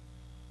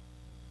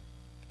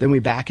 Then we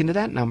back into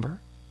that number.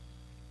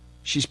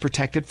 She's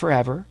protected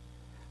forever.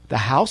 The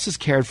house is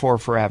cared for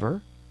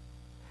forever.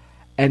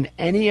 And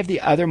any of the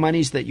other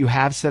monies that you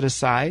have set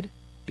aside,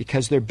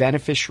 because they're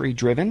beneficiary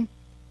driven,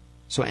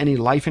 so any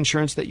life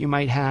insurance that you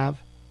might have,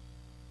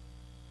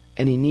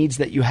 any needs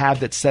that you have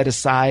that's set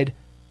aside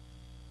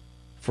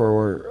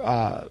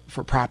for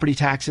property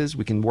taxes.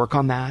 We can work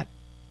on that.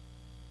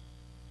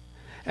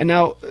 And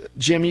now,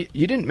 Jim, you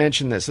didn't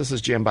mention this. This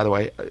is Jim, by the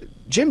way.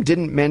 Jim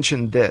didn't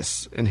mention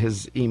this in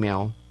his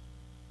email.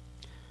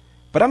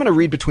 But I'm going to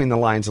read between the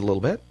lines a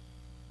little bit.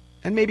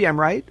 And maybe I'm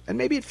right, and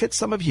maybe it fits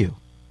some of you.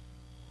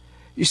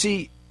 You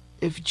see,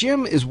 if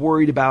Jim is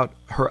worried about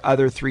her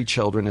other 3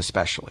 children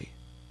especially,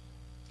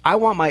 I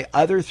want my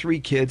other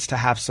 3 kids to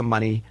have some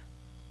money,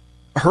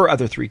 her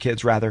other 3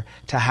 kids, rather,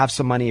 to have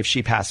some money if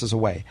she passes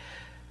away.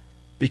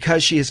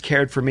 Because she has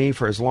cared for me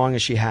for as long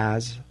as she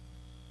has,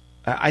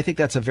 I think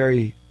that's a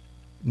very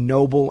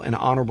noble and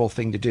honorable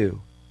thing to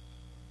do.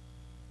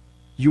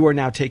 You are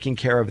now taking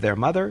care of their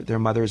mother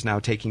is now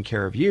taking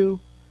care of you,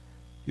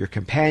 your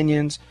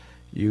companions,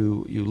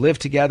 you live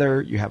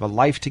together, you have a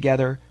life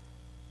together,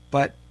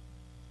 but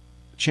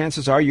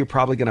chances are you're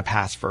probably going to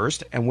pass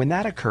first. And when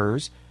that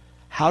occurs,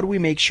 how do we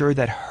make sure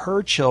that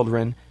her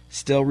children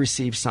still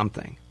receive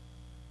something?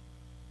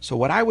 So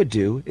what I would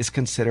do is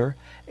consider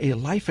a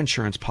life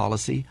insurance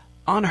policy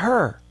on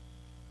her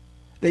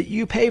that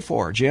you pay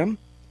for, Jim.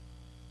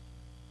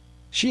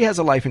 She has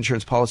a life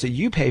insurance policy.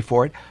 You pay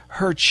for it.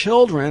 Her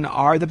children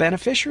are the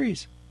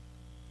beneficiaries.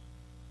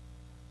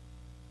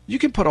 You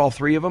can put all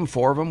 3 of them,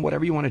 4 of them,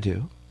 whatever you want to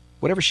do,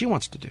 whatever she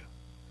wants to do.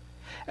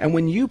 And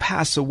when you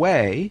pass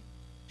away,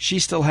 she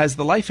still has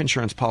the life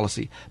insurance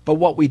policy. But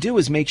what we do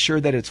is make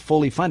sure that it's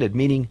fully funded,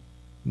 meaning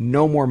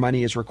no more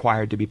money is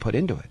required to be put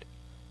into it.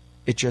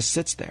 It just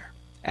sits there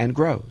and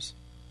grows.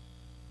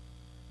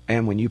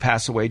 And when you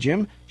pass away,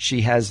 Jim,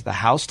 she has the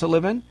house to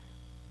live in.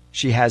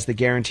 She has the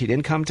guaranteed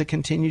income to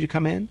continue to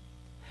come in.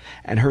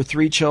 And her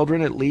 3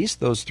 children, at least,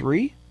 those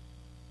 3,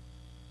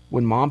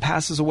 when mom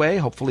passes away,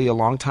 hopefully a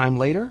long time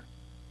later,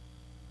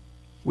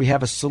 we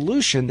have a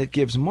solution that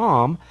gives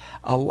mom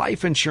a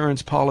life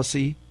insurance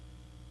policy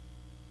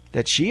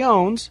that she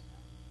owns,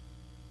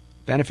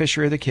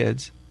 beneficiary of the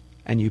kids,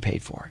 and you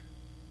paid for it.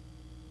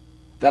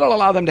 That'll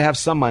allow them to have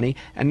some money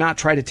and not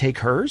try to take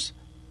hers.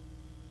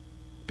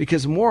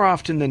 Because more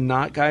often than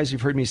not, guys,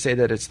 you've heard me say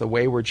that it's the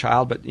wayward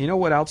child, but you know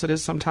what else it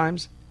is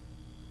sometimes?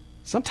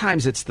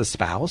 Sometimes it's the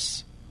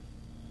spouse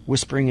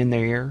whispering in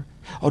their ear,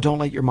 oh, don't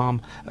let your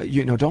mom,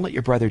 don't let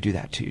your brother do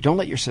that to you. Don't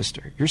let your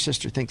sister. Your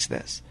sister thinks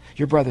this.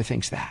 Your brother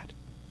thinks that.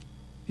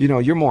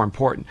 You're more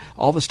important.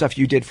 All the stuff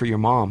you did for your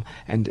mom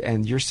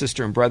and your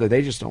sister and brother,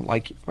 they just don't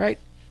like you, right?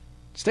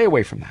 Stay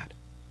away from that.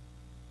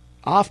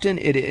 Often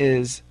it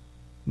is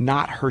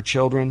not her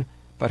children,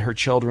 but her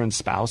children's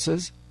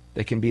spouses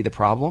that can be the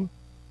problem.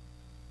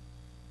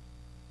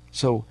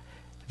 So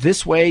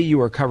this way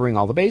you are covering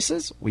all the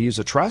bases. We use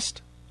a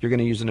trust. You're going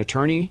to use an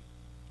attorney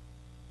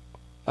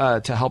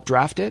to help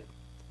draft it.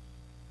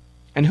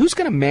 And who's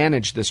going to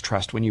manage this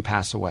trust when you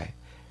pass away,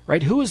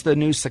 right? Who is the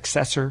new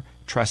successor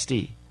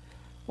trustee?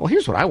 Well,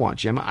 here's what I want,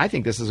 Jim. I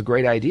think this is a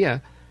great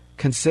idea.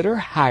 Consider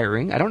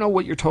hiring, I don't know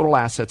what your total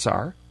assets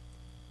are,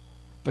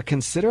 but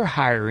consider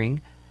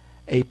hiring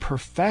a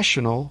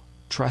professional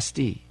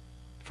trustee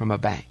from a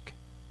bank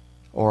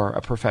or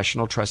a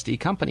professional trustee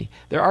company.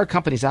 There are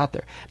companies out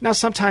there. Now,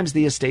 sometimes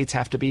the estates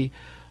have to be,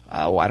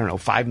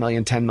 $5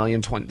 million, $10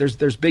 million, $20 million.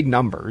 There's big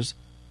numbers,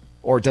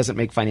 or it doesn't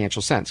make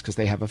financial sense because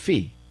they have a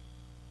fee.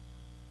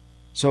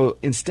 So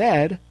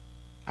instead,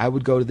 I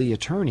would go to the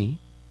attorney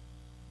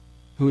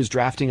who is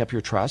drafting up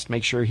your trust.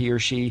 Make sure he or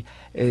she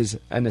is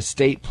an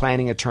estate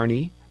planning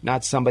attorney,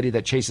 not somebody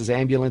that chases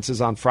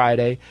ambulances on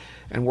Friday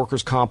and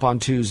workers' comp on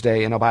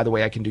Tuesday. And, oh, by the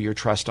way, I can do your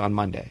trust on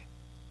Monday.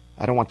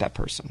 I don't want that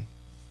person.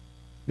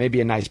 Maybe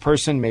a nice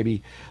person,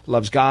 maybe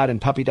loves God and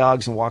puppy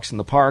dogs and walks in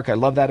the park. I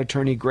love that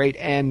attorney. Great.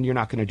 And you're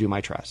not going to do my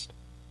trust.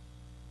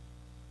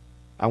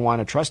 I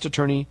want a trust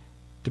attorney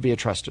to be a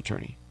trust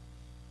attorney.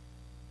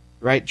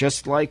 Right?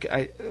 Just like,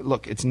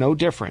 look, it's no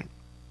different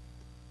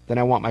than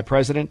I want my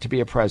president to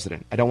be a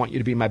president. I don't want you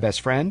to be my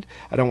best friend.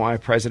 I don't want my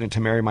president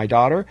to marry my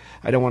daughter.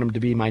 I don't want him to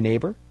be my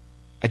neighbor.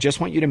 I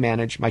just want you to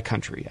manage my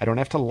country. I don't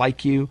have to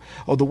like you.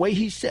 Oh, the way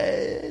he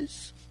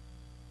says.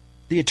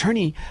 The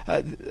attorney,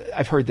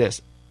 I've heard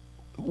this.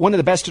 One of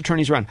the best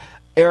attorneys around.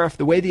 Arif,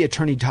 the way the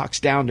attorney talks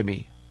down to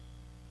me.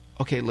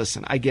 Okay,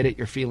 listen, I get it.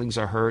 Your feelings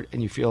are hurt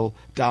and you feel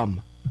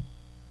dumb.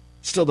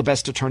 Still the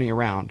best attorney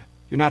around.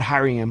 You're not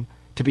hiring him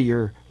to be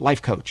your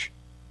life coach.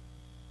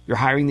 You're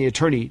hiring the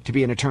attorney to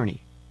be an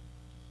attorney.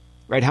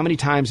 Right? How many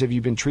times have you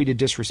been treated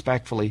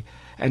disrespectfully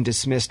and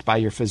dismissed by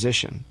your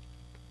physician?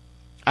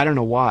 I don't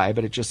know why,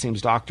 but it just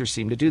seems doctors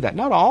seem to do that.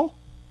 Not all.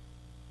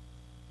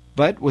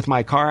 But with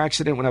my car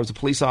accident when I was a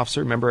police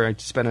officer, remember I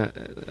spent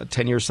a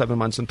 10 years, 7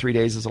 months, and 3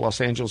 days as a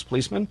Los Angeles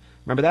policeman?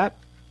 Remember that?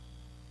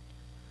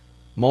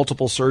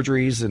 Multiple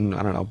surgeries and,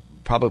 I don't know,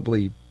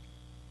 probably,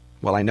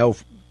 I know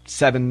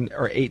 7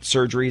 or 8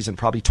 surgeries and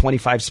probably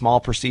 25 small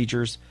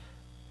procedures.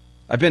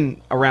 I've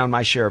been around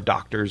my share of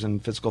doctors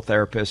and physical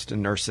therapists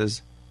and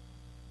nurses.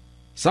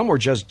 Some were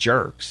just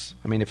jerks.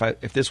 I mean,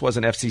 if this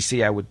wasn't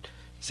FCC, I would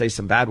say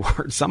some bad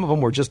words. Some of them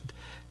were just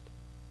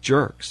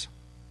jerks.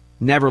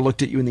 Never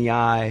looked at you in the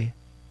eye,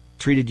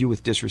 treated you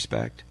with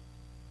disrespect.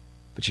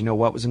 But you know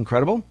what was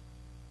incredible?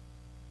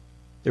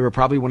 They were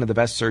probably one of the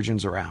best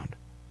surgeons around.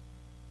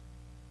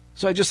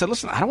 So I just said,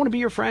 listen, I don't want to be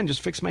your friend.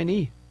 Just fix my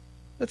knee.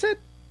 That's it.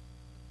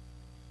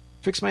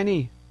 Fix my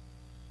knee.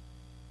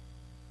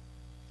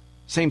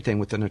 Same thing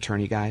with an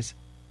attorney, guys.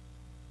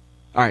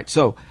 All right,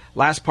 so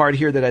last part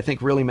here that I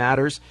think really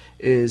matters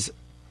is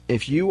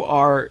if you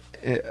are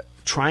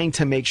trying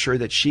to make sure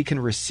that she can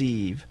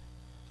receive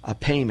a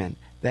payment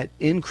that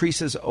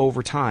increases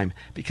over time,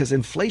 because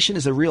inflation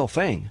is a real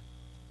thing.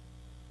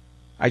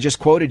 I just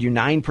quoted you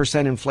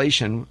 9%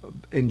 inflation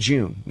in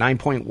June,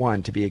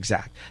 9.1 to be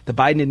exact. The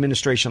Biden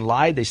administration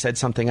lied. They said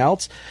something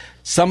else.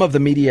 Some of the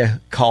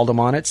media called them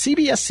on it.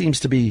 CBS seems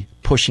to be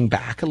pushing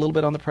back a little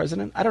bit on the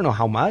president. I don't know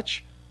how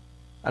much.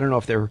 I don't know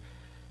if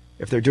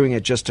they're doing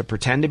it just to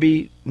pretend to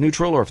be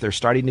neutral or if they're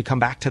starting to come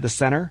back to the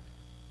center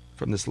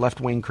from this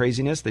left-wing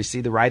craziness. They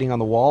see the writing on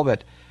the wall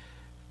that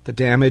the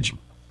damage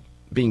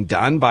being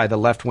done by the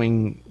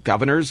left-wing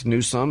governors,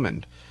 Newsom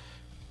and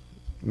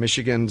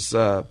Michigan's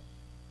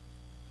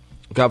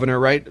governor,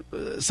 right?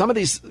 Some of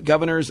these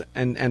governors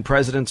and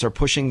presidents are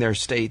pushing their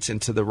states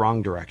into the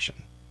wrong direction.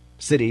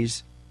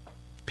 Cities,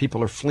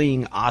 people are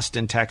fleeing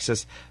Austin,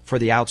 Texas for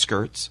the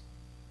outskirts.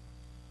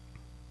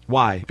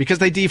 Why? Because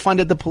they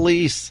defunded the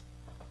police.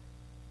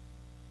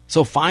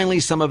 So finally,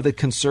 some of the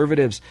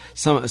conservatives,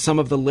 some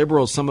of the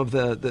liberals, some of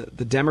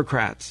the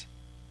Democrats,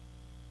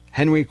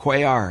 Henry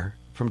Cuellar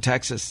from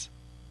Texas,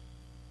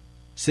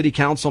 city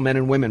councilmen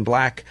and women,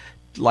 black,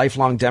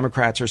 lifelong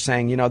Democrats are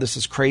saying, you know, this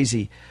is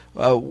crazy.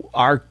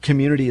 Our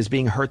community is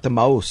being hurt the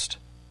most.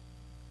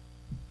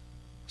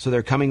 So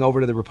they're coming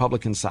over to the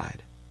Republican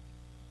side.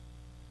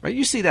 Right?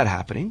 You see that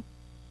happening.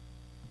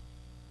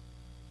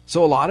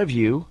 So a lot of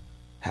you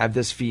have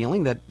this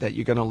feeling that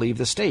you're going to leave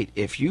the state.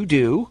 If you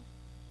do,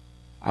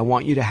 I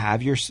want you to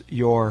have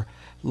your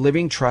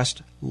living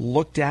trust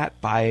looked at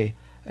by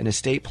an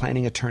estate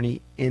planning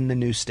attorney in the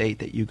new state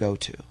that you go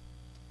to.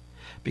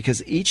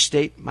 Because each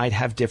state might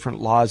have different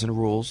laws and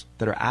rules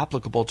that are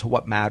applicable to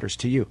what matters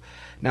to you.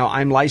 Now,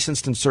 I'm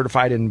licensed and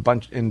certified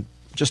in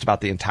just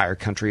about the entire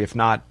country.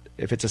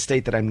 If it's a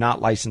state that I'm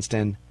not licensed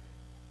in,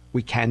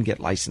 we can get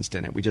licensed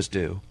in it. We just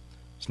do.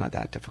 It's not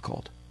that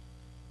difficult.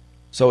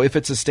 So if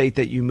it's a state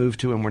that you move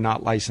to and we're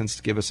not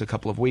licensed, give us a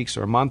couple of weeks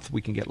or a month.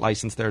 We can get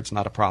licensed there. It's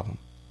not a problem.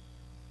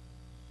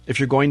 If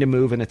you're going to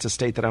move and it's a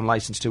state that I'm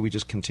licensed to, we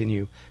just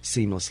continue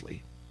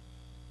seamlessly.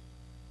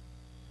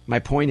 My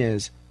point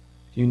is,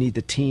 you need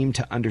the team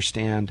to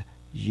understand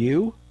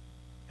you,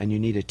 and you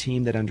need a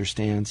team that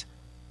understands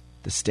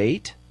the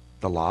state,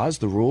 the laws,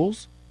 the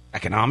rules,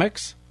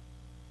 economics.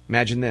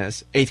 Imagine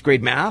this, 8th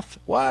grade math?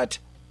 What?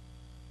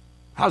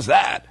 How's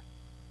that?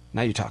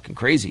 Now you're talking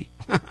crazy.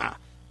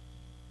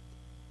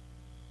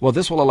 Well,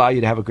 this will allow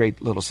you to have a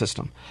great little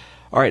system.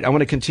 All right, I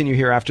want to continue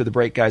here after the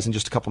break, guys, in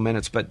just a couple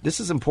minutes, but this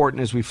is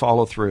important as we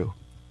follow through.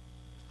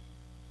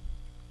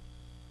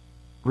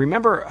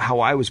 Remember how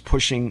I was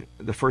pushing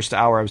the first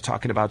hour? I was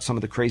talking about some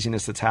of the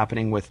craziness that's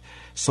happening with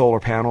solar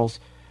panels.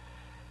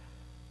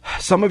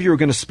 Some of you are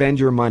going to spend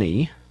your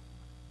money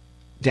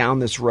down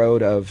this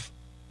road of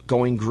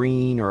going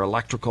green or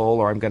electrical,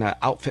 or I'm going to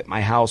outfit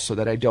my house so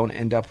that I don't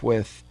end up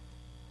with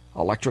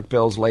electric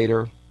bills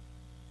later.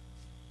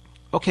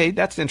 Okay,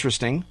 that's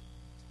interesting.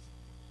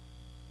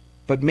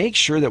 But make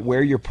sure that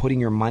where you're putting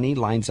your money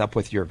lines up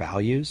with your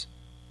values,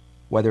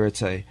 whether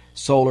it's a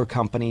solar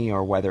company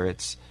or whether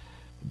it's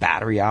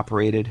battery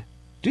operated.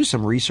 Do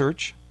some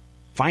research.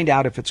 Find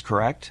out if it's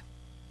correct.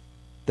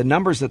 The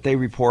numbers that they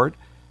report,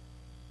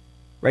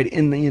 right,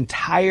 in the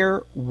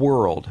entire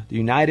world, the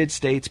United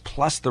States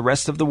plus the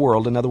rest of the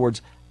world, in other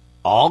words,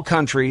 all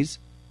countries,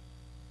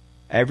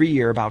 every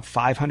year about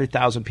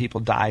 500,000 people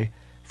die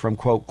from,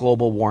 quote,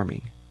 global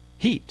warming.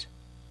 Heat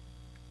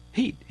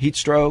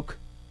stroke,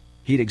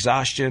 heat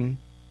exhaustion,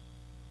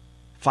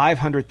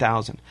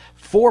 500,000.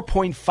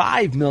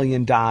 4.5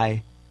 million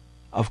die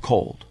of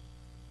cold.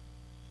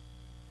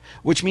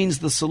 Which means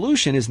the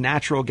solution is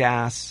natural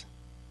gas,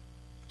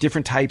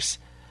 different types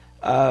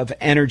of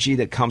energy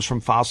that comes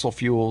from fossil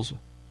fuels,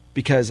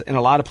 because in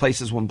a lot of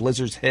places when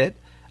blizzards hit,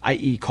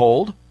 i.e.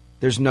 cold,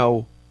 there's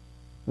no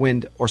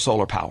wind or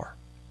solar power.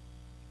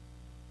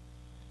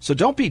 So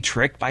don't be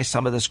tricked by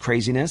some of this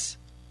craziness.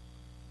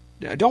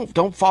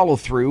 Don't follow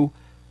through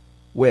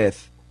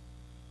with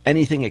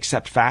anything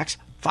except facts.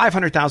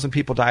 500,000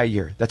 people die a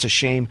year. That's a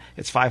shame.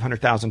 It's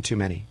 500,000 too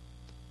many.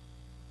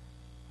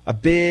 A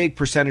big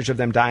percentage of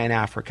them die in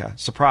Africa.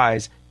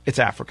 Surprise, it's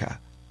Africa.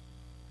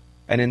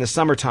 And in the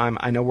summertime,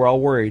 I know we're all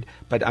worried,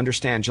 but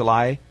understand,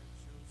 July,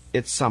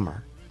 it's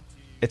summer.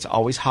 It's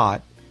always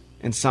hot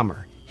in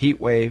summer. Heat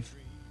wave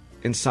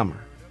in summer.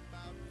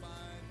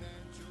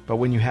 But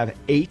when you have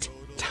 8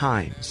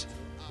 times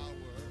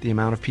the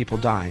amount of people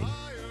dying,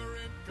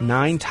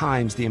 9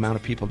 times the amount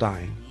of people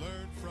dying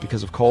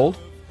because of cold,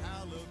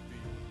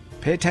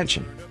 pay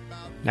attention.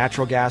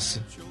 Natural gas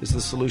is the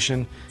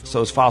solution.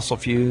 So is fossil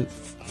fuels.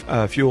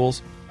 If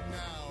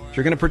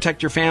you're going to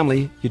protect your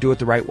family, you do it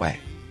the right way.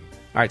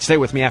 All right, stay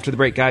with me after the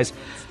break, guys.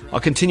 I'll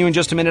continue in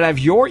just a minute. I have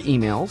your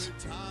emails.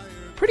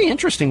 Pretty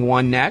interesting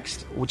one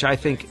next, which I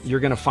think you're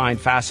going to find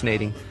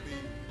fascinating.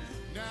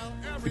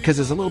 because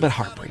it's a little bit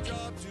heartbreaking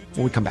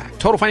when we come back.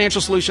 Total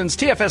Financial Solutions,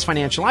 TFS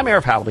Financial. I'm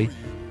Arif Halaby.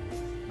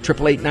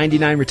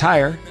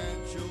 888-99-RETIRE.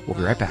 We'll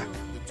be right back.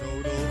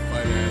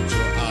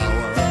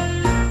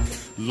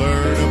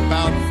 Learn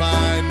about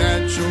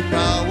financial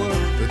power,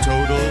 the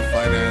Total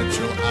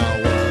Financial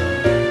Hour.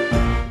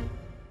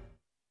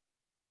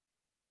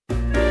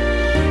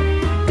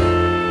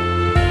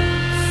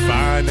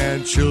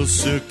 Financial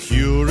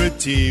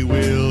security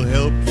will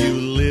help you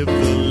live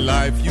the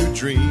life you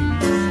dream.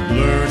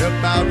 Learn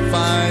about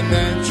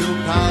financial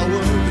power,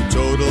 the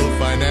Total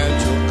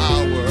Financial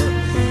Hour.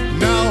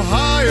 Now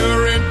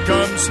higher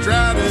income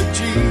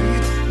strategy.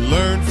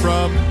 Learn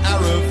from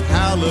Arif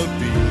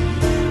Halaby.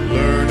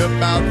 Learn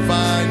about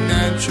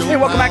financial. Hey,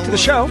 welcome back to the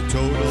show.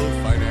 Total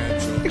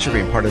Financial. Thanks for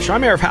being part of the show.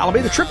 I'm Arif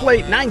Halaby. The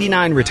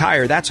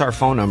 888-99-RETIRE. That's our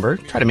phone number.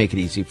 Try to make it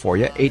easy for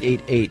you.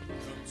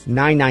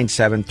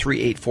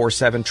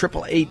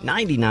 888-997-3847.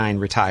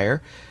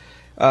 888-99-RETIRE.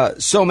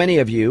 So many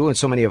of you and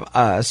so many of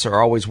us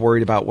are always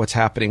worried about what's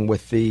happening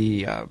with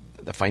the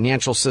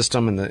financial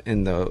system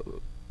in the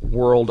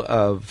world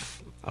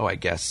of, I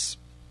guess,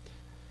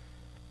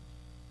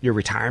 your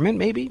retirement,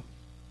 maybe?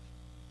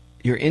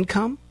 Your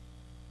income?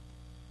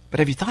 But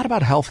have you thought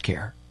about health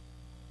care?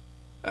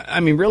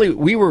 I mean, really,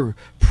 we were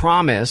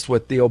promised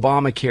with the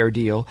Obamacare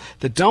deal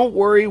that don't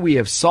worry, we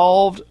have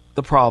solved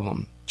the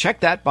problem. Check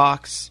that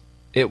box.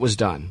 It was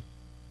done.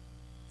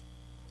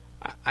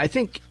 I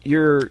think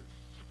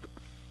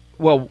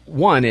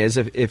one is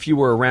if you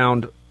were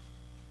around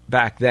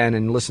back then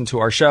and listened to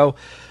our show,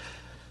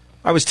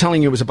 I was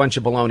telling you it was a bunch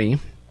of baloney.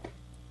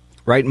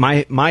 Right,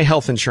 my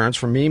health insurance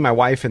for me, my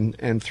wife,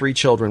 and 3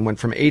 children went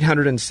from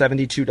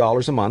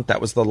 $872 a month.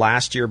 That was the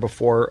last year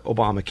before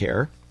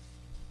Obamacare.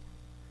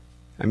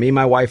 And me,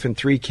 my wife, and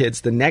 3 kids.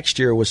 The next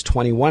year was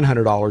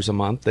 $2,100 a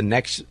month.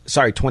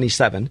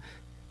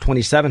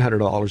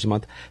 $2,700 a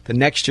month. The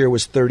next year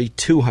was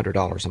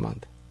 $3,200 a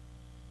month.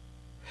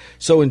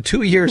 So in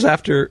 2 years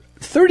after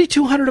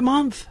 $3,200 a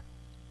month,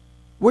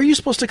 where are you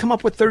supposed to come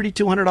up with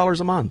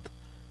 $3,200 a month?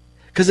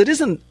 Because it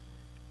isn't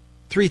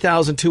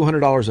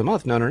 $3,200 a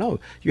month. No.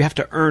 You have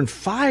to earn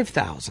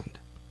 $5,000.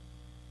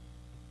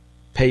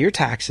 Pay your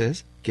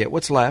taxes, get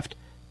what's left,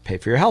 pay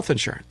for your health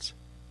insurance.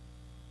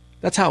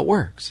 That's how it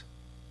works.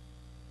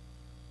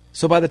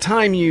 So by the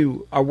time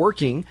you are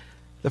working,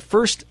 the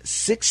first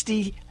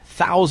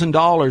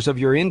 $60,000 of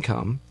your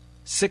income,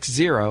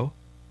 60,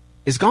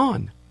 is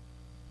gone.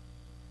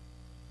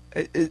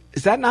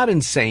 Is that not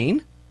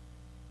insane?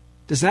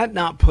 Does that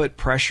not put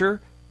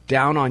pressure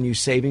down on you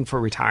saving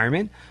for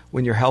retirement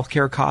when your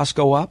healthcare costs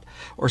go up,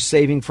 or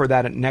saving for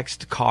that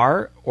next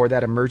car or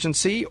that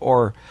emergency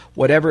or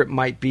whatever it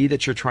might be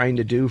that you're trying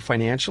to do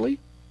financially?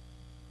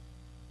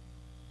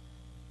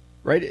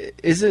 Right?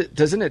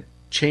 Doesn't it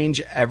change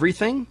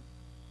everything?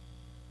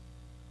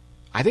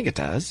 I think it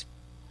does.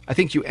 I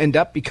think you end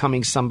up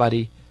becoming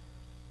somebody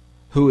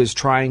who is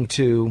trying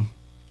to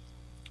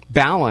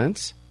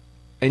balance,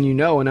 and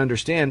and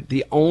understand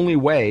the only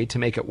way to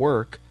make it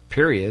work,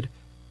 period,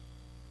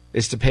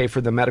 is to pay for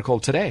the medical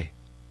today.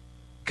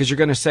 Because you're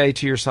going to say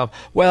to yourself,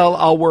 well,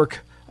 I'll work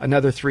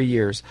another 3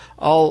 years.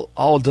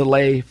 I'll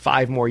delay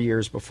 5 more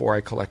years before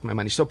I collect my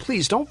money. So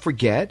please don't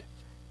forget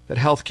that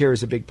healthcare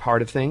is a big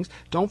part of things.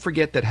 Don't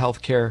forget that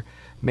healthcare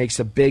makes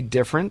a big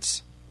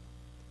difference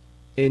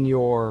in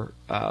your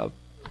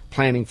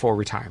planning for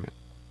retirement.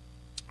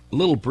 A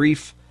little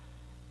brief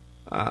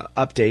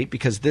update,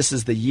 because this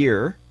is the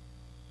year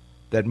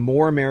that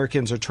more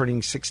Americans are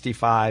turning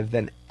 65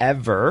 than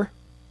ever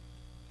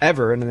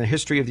in the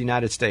history of the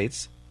United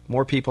States.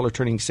 More people are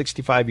turning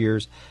 65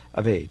 years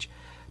of age.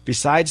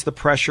 Besides the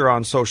pressure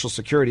on Social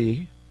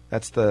Security,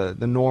 that's the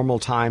normal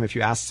time if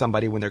you ask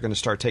somebody when they're going to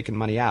start taking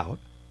money out,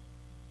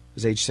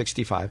 is age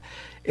 65.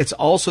 It's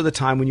also the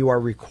time when you are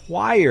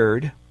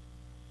required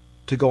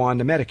to go on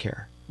to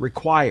Medicare.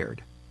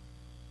 Required.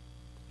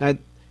 Now,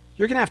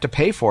 you're going to have to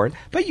pay for it,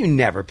 but you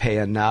never pay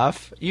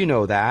enough. You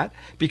know that,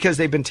 because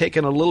they've been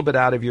taking a little bit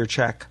out of your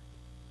check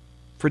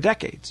for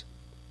decades.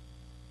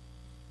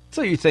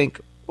 So you think,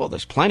 well,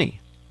 there's plenty.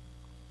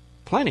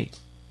 Plenty.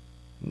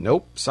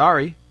 Nope,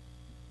 sorry.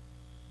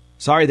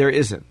 Sorry, there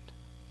isn't.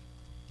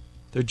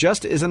 There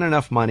just isn't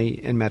enough money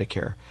in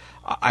Medicare.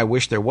 I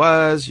wish there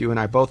was. You and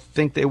I both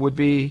think there would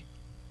be.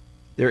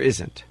 There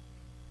isn't.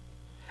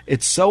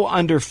 It's so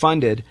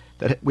underfunded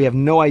that we have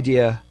no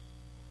idea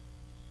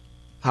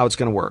how it's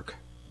going to work.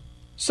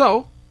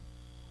 So,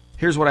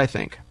 here's what I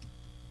think.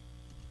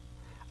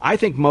 I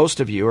think most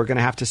of you are going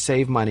to have to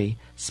save money,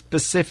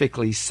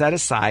 specifically set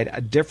aside a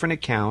different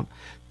account,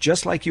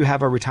 just like you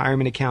have a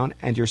retirement account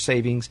and your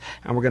savings,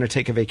 and we're going to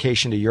take a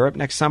vacation to Europe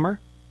next summer.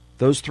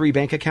 Those 3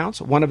 bank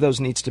accounts, one of those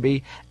needs to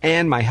be,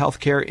 and my health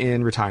care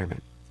in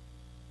retirement.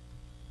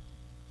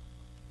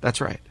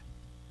 That's right.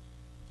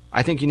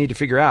 I think you need to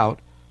figure out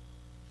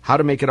how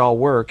to make it all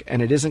work,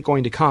 and it isn't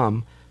going to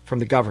come from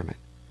the government,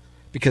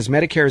 because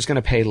Medicare is going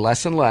to pay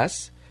less and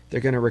less. They're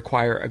going to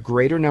require a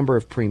greater number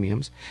of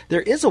premiums.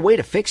 There is a way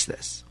to fix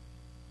this.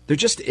 There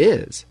just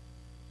is.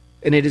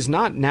 And it is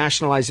not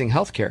nationalizing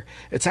healthcare.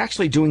 It's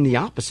actually doing the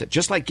opposite.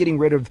 Just like getting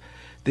rid of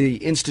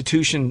the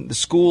institution, the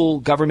school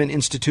government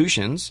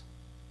institutions,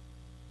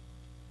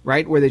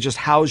 right, where they just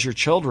house your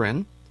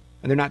children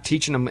and they're not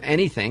teaching them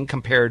anything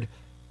compared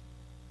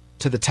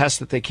to the tests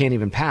that they can't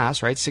even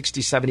pass, right?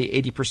 60, 70,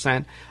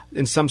 80%.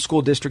 In some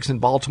school districts in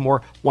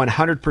Baltimore,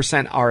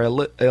 100% are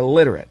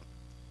illiterate.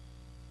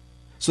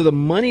 So the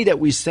money that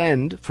we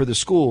send for the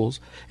schools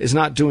is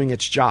not doing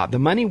its job. The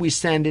money we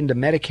send into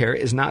Medicare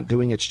is not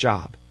doing its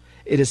job.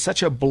 It is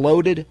such a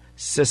bloated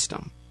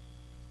system.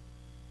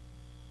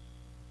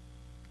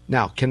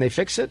 Now, can they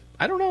fix it?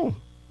 I don't know.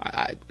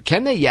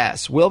 Can they?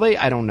 Yes. Will they?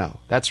 I don't know.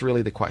 That's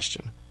really the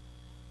question.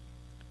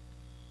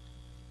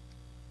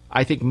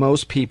 I think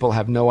most people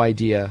have no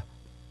idea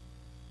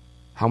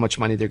how much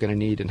money they're going to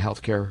need in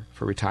healthcare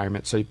for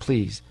retirement. So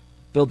please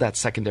build that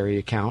secondary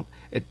account.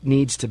 It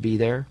needs to be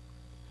there.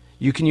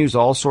 You can use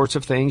all sorts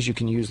of things. You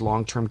can use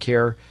long-term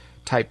care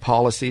type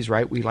policies,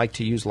 right? We like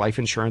to use life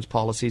insurance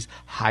policies,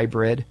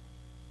 hybrid,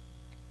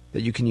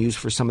 that you can use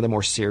for some of the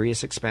more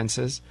serious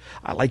expenses.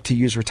 I like to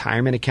use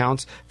retirement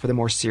accounts for the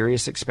more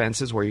serious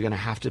expenses where you're going to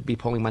have to be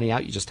pulling money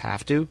out. You just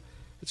have to.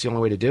 It's the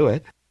only way to do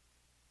it.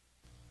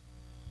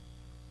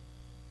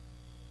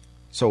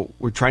 So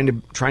we're trying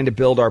to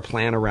build our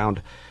plan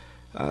around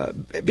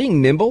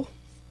being nimble,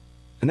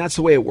 and that's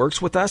the way it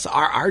works with us.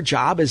 Our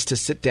job is to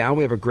sit down.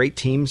 We have a great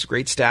teams,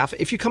 great staff.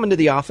 If you come into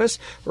the office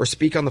or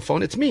speak on the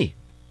phone, it's me.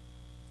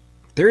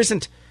 There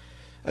isn't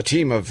a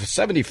team of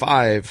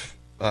 75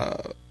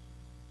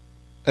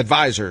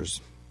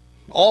 advisors,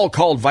 all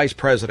called vice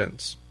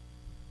presidents.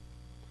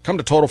 Come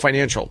to Total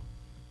Financial.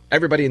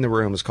 Everybody in the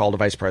room is called a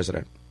vice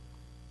president.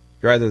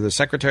 You're either the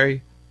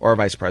secretary or a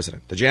vice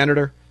president, the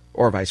janitor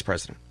or a vice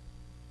president.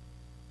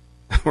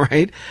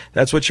 Right?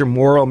 That's what your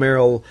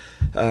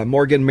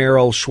Morgan,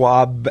 Merrill,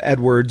 Schwab,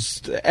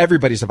 Edwards,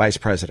 everybody's a vice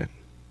president.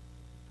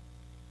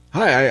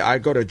 Hi, I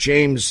go to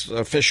James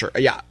Fisher.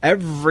 Yeah,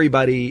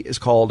 everybody is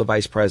called a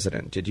vice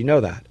president. Did you know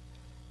that?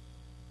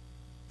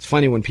 It's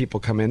funny when people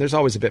come in, there's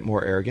always a bit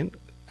more arrogant.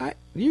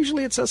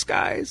 Usually it's us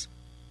guys.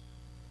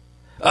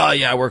 Oh,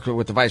 yeah, I work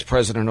with the vice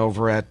president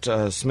over at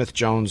Smith,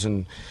 Jones,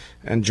 and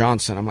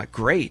Johnson. I'm like,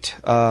 great.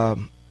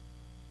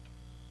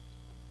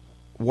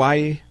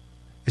 Why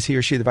is he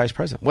or she the vice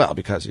president? Well,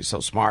 because he's so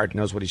smart,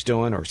 knows what he's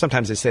doing, or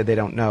sometimes they say they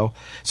don't know.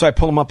 So I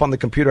pull him up on the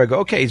computer. I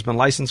go, okay, he's been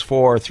licensed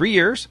for 3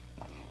 years,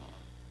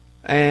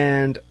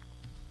 and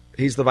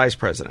he's the vice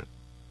president.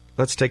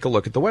 Let's take a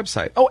look at the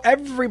website. Oh,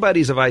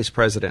 everybody's a vice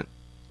president.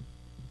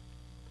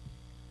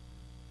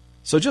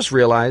 So just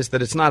realize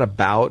that it's not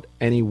about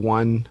any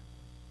one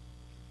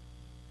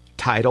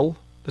title.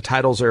 The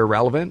titles are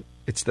irrelevant.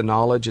 It's the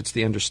knowledge, it's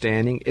the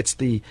understanding, it's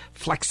the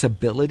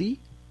flexibility.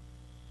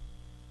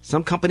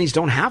 Some companies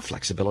don't have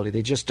flexibility.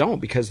 They just don't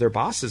because their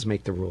bosses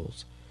make the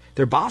rules.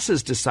 Their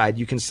bosses decide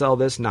you can sell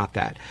this, not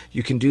that.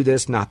 You can do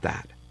this, not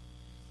that.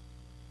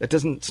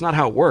 It's not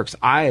how it works.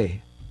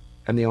 I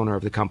am the owner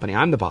of the company.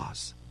 I'm the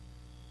boss.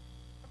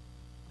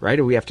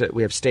 Right? We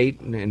have state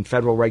and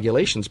federal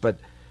regulations, but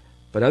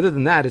other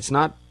than that, it's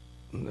not,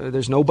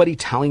 there's nobody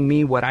telling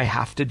me what I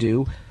have to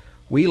do.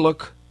 We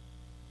look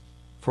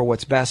for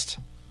what's best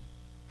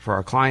for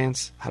our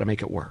clients, how to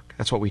make it work.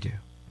 That's what we do.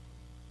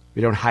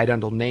 We don't hide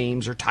under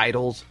names or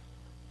titles.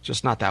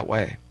 Just not that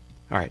way.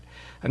 All right.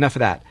 Enough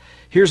of that.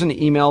 Here's an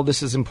email.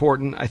 This is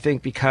important, I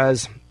think,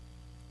 because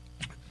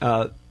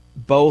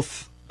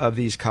both of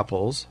these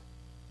couples,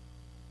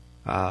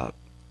 or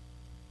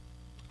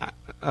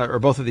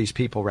both of these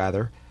people,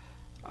 rather,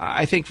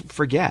 I think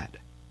forget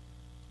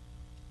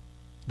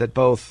that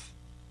both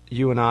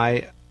you and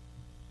I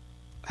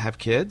have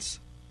kids,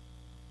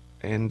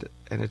 and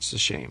it's a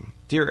shame.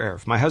 Dear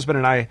Arif, my husband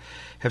and I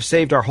have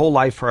saved our whole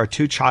life for our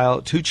two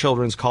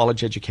children's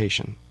college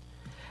education.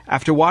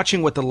 After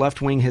watching what the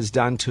left wing has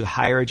done to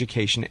higher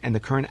education and the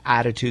current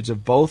attitudes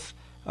of both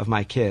of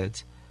my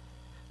kids,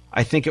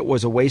 I think it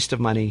was a waste of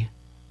money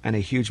and a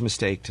huge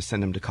mistake to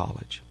send them to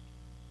college.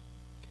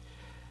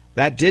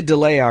 That did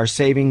delay our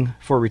saving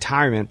for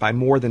retirement by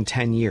more than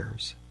 10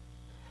 years.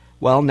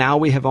 Well, now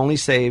we have only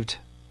saved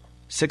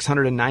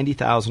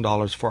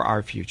 $690,000 for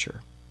our future.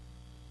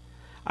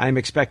 I am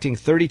expecting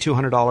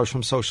 $3,200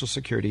 from Social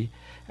Security,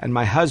 and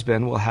my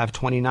husband will have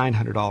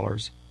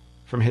 $2,900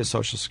 from his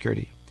Social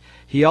Security.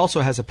 He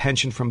also has a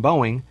pension from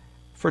Boeing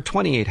for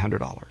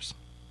 $2,800.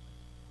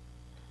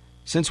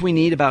 Since we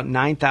need about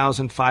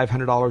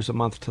 $9,500 a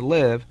month to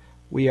live,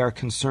 we are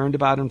concerned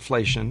about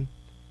inflation,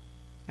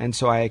 and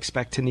so I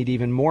expect to need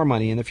even more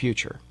money in the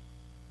future.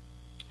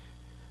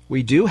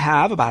 We do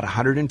have about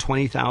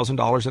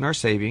 $120,000 in our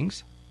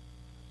savings,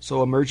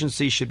 so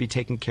emergencies should be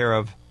taken care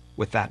of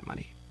with that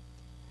money.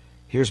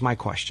 Here's my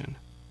question.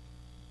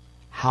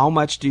 How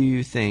much do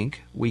you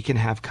think we can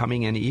have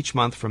coming in each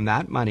month from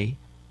that money,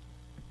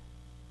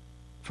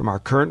 from our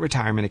current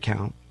retirement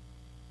account,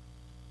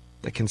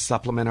 that can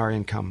supplement our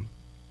income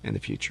in the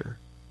future?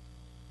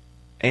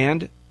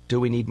 And do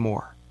we need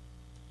more?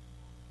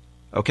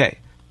 Okay,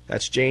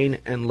 that's Jane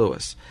and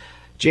Lewis.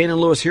 Jane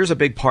and Lewis, here's a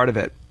big part of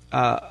it.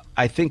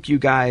 I think you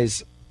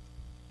guys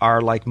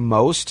are like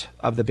most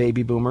of the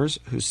baby boomers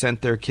who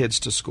sent their kids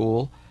to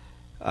school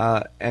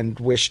and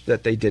wish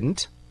that they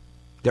didn't.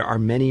 There are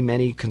many,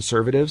 many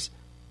conservatives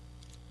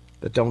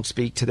that don't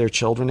speak to their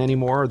children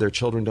anymore, or their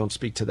children don't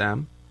speak to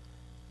them.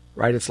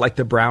 Right? It's like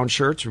the brown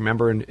shirts.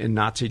 Remember in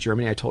Nazi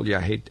Germany, I told you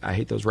I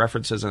hate those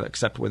references,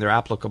 except when they're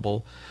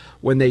applicable.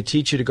 When they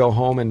teach you to go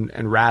home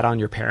and rat on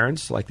your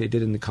parents, like they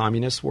did in the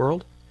communist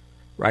world,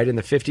 right? In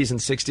the 50s and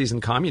 60s in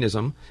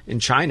communism,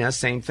 in China,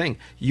 same thing.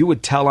 You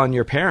would tell on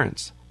your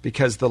parents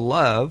because the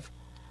love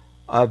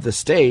of the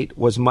state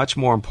was much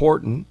more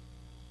important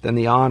than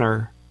the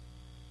honor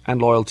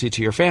and loyalty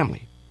to your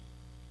family.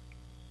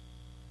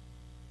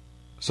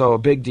 So a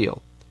big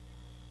deal.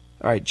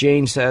 All right,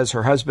 Jane says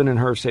her husband and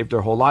her saved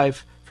their whole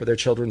life for their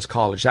children's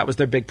college. That was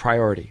their big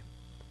priority.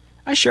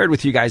 I shared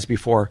with you guys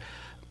before,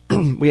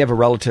 we have a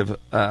relative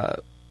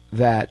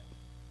that,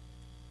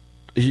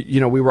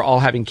 we were all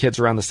having kids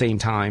around the same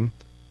time.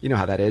 You know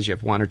how that is. You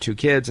have 1 or 2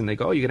 kids, and they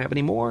go, oh, you going to have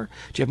any more?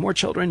 Do you have more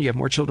children? You have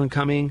more children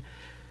coming?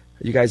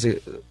 Are you guys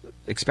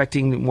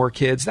expecting more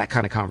kids? That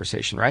kind of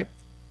conversation, right?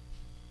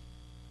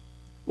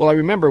 Well, I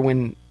remember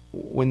when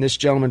this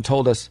gentleman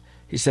told us,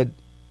 he said,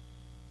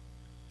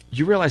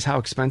 you realize how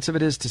expensive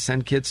it is to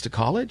send kids to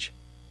college?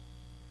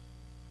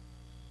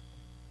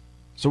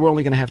 So we're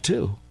only going to have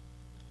 2.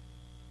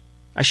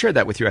 I shared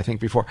that with you, I think,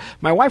 before.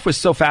 My wife was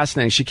so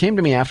fascinating. She came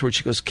to me afterwards.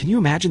 She goes, can you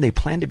imagine they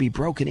plan to be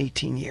broke in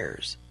 18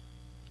 years?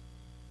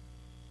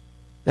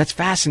 That's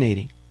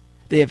fascinating.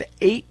 They have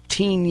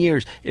 18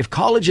 years. If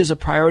college is a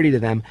priority to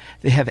them,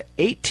 they have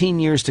 18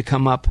 years to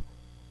come up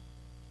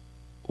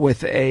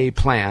with a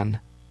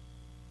plan,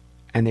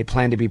 and they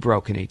plan to be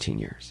broke in 18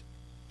 years.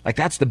 Like,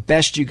 that's the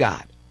best you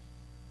got.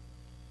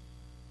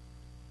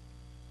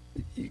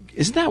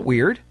 Isn't that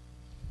weird?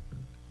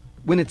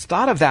 When it's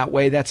thought of that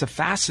way, that's a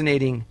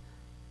fascinating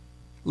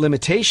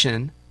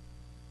limitation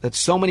that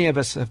so many of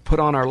us have put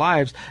on our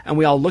lives, and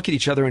we all look at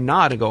each other and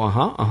nod and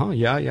go,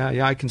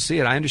 yeah, I can see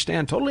it. I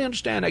understand, totally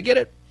understand. I get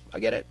it.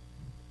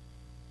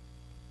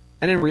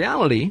 And in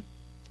reality,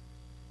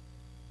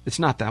 it's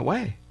not that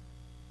way.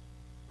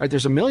 Right?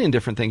 There's a million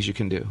different things you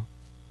can do.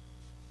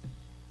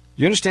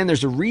 You understand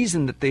there's a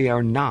reason that they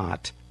are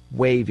not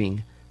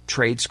waiving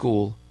trade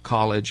school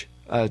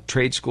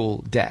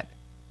debt.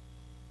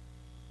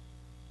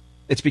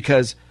 It's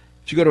because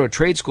if you go to a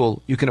trade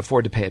school, you can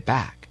afford to pay it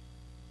back.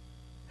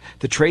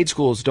 The trade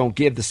schools don't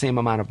give the same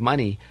amount of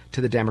money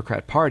to the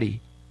Democrat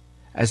Party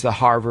as the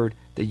Harvard,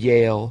 the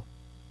Yale,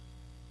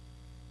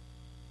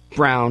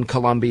 Brown,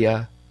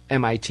 Columbia,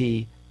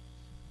 MIT,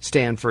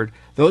 Stanford.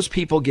 Those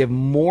people give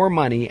more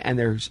money and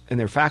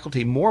their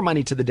faculty more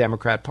money to the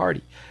Democrat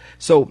Party.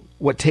 So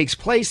what takes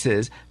place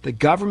is the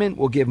government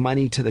will give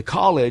money to the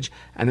college,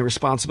 and the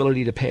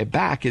responsibility to pay it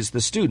back is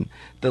the student.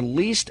 The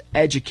least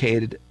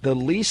educated, the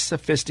least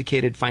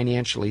sophisticated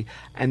financially,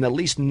 and the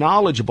least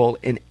knowledgeable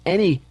in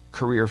any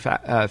career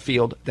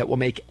field that will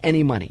make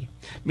any money.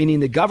 Meaning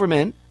the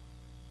government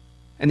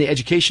and the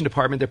education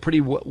department, they're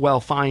pretty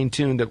well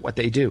fine-tuned at what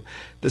they do.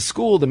 The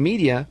school, the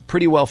media,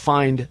 pretty well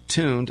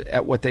fine-tuned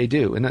at what they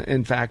do. And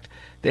in fact,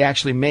 they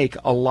actually make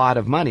a lot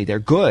of money. They're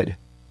good.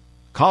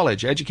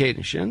 College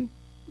education,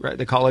 right?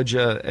 The college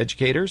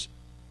educators,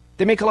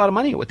 they make a lot of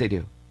money at what they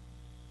do.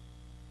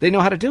 They know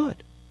how to do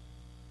it.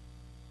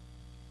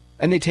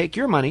 And they take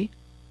your money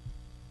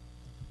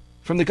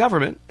from the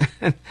government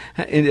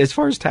as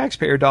far as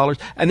taxpayer dollars,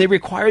 and they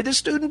require the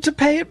student to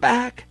pay it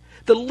back.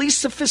 The least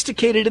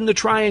sophisticated in the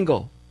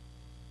triangle,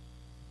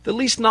 the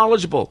least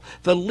knowledgeable,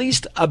 the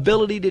least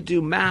ability to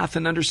do math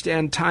and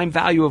understand time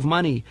value of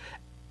money,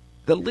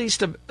 the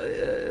least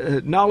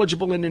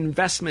knowledgeable in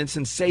investments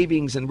and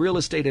savings and real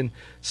estate and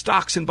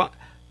stocks and bonds.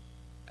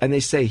 And they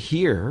say,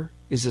 here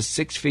is a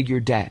 6-figure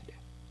debt.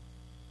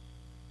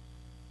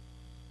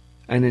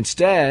 And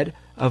instead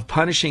of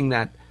punishing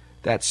that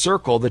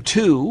circle, the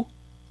 2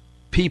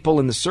 people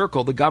in the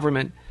circle, the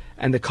government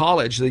and the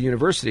college, the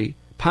university,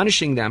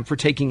 punishing them for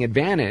taking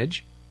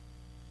advantage,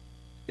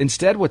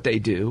 instead what they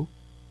do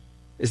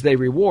is they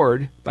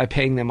reward by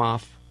paying them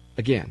off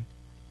again.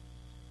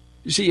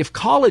 You see, if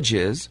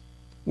colleges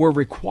were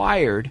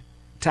required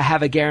to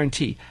have a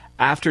guarantee,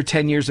 after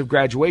 10 years of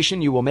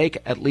graduation, you will make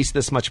at least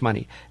this much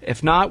money.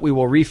 If not, we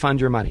will refund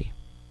your money.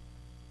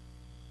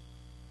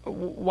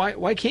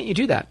 Why can't you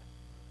do that?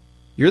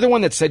 You're the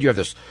one that said you have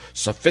this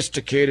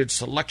sophisticated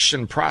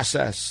selection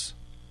process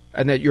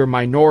and that your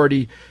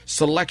minority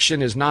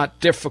selection is not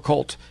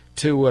difficult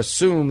to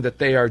assume that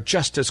they are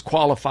just as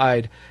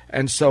qualified.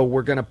 And so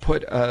we're going to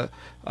put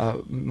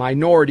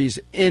minorities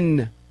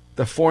in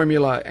the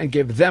formula and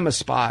give them a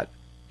spot,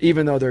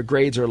 even though their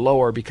grades are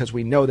lower, because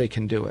we know they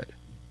can do it.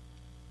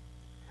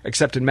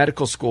 Except in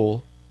medical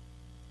school,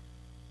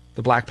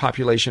 the black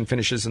population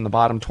finishes in the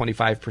bottom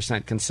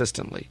 25%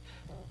 consistently.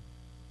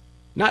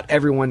 Not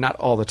everyone, not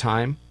all the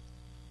time.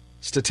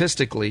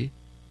 Statistically,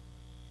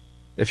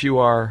 if you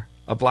are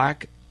a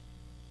black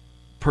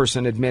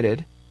person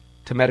admitted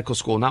to medical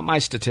school, not my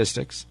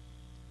statistics,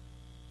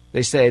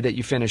 they say that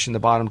you finish in the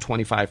bottom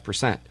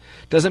 25%.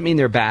 Doesn't mean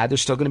they're bad. They're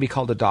still going to be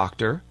called a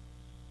doctor.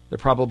 They're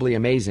probably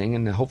amazing,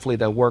 and hopefully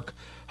they'll work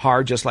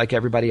hard just like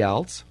everybody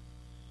else.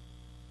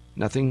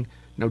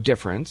 No no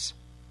difference.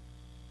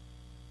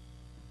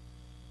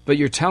 But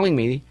you're telling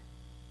me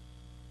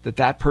that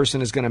that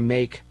person is going to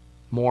make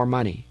more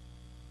money.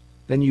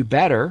 Then you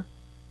better,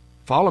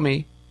 follow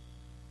me,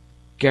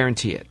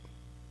 guarantee it.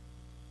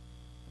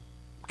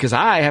 Because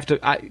I have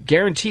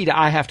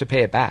to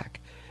pay it back.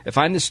 If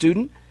I'm the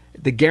student,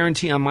 the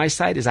guarantee on my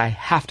side is I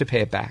have to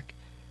pay it back.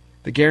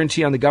 The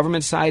guarantee on the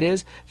government side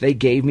is they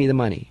gave me the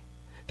money.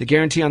 The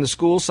guarantee on the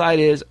school side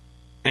is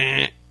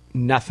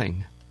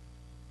nothing.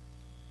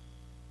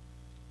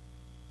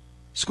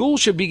 School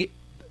should be,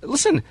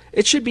 listen,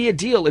 it should be a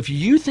deal. If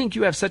you think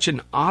you have such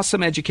an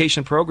awesome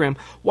education program,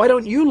 why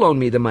don't you loan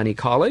me the money,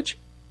 college?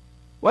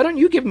 Why don't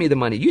you give me the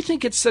money? You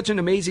think it's such an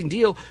amazing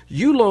deal.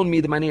 You loan me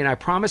the money and I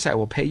promise I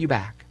will pay you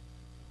back.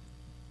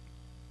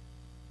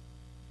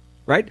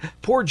 Right?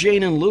 Poor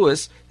Jane and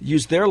Lewis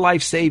used their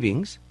life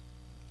savings,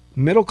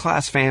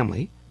 middle-class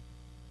family,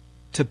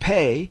 to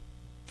pay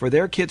for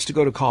their kids to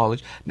go to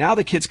college. Now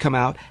the kids come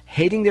out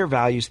hating their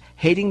values,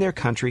 hating their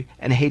country,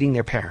 and hating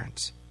their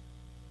parents.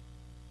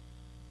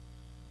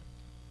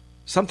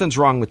 Something's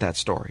wrong with that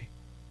story.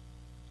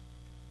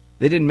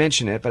 They didn't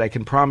mention it, but I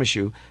can promise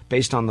you,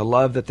 based on the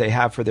love that they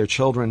have for their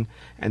children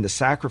and the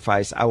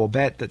sacrifice, I will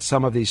bet that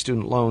some of these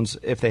student loans,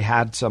 if they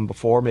had some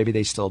before, maybe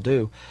they still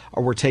do,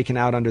 or were taken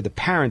out under the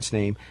parents'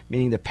 name,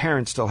 meaning the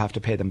parents still have to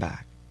pay them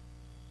back.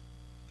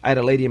 I had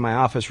a lady in my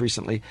office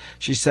recently.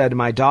 She said,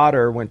 my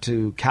daughter went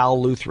to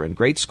Cal Lutheran,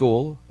 great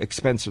school,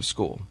 expensive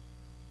school.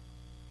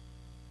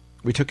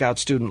 We took out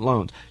student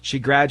loans. She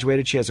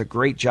graduated. She has a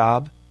great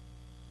job.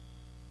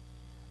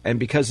 And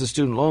because the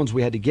student loans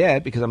we had to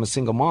get, because I'm a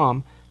single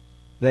mom,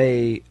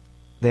 they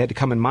had to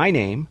come in my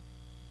name.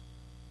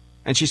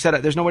 And she said,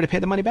 there's no way to pay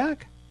the money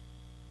back.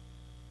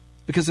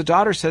 Because the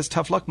daughter says,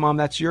 tough luck, Mom,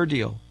 that's your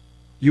deal.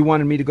 You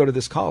wanted me to go to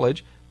this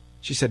college.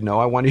 She said, no,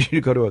 I wanted you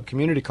to go to a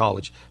community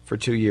college for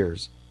 2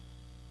 years.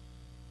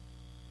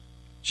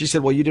 She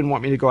said, well, you didn't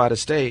want me to go out of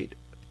state,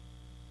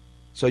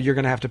 so you're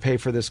going to have to pay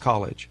for this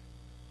college.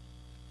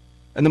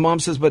 And the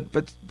mom says,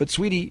 but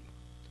sweetie,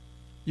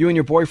 you and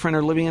your boyfriend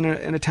are living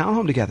in a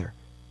townhome together.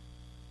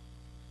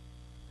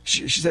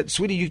 She said,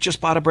 sweetie, you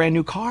just bought a brand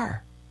new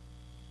car.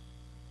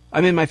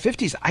 I'm in my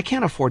 50s. I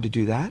can't afford to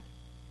do that.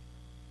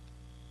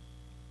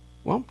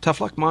 Well, tough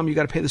luck, Mom. You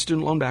got to pay the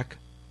student loan back,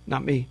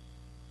 not me.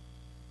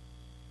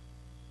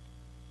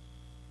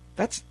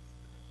 That's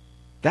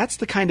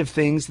the kind of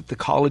things that the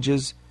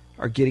colleges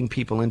are getting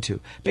people into.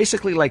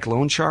 Basically like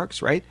loan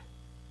sharks, right?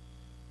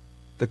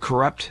 The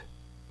corrupt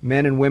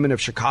men and women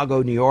of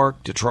Chicago, New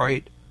York,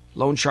 Detroit,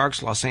 loan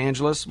sharks, Los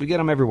Angeles. We get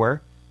them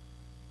everywhere.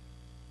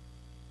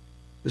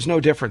 There's no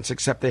difference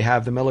except they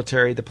have the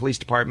military, the police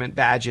department,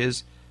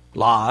 badges,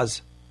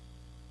 laws.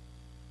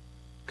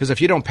 Because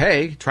if you don't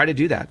pay, try to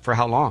do that. For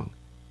how long?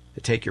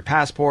 They take your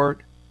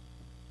passport.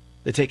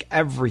 They take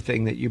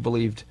everything that you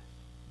believed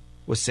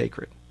was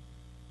sacred.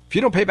 If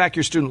you don't pay back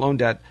your student loan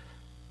debt,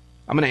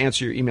 I'm going to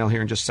answer your email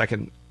here in just a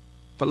second.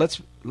 But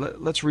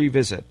let's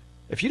revisit.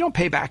 If you don't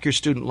pay back your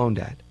student loan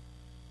debt,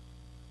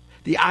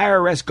 the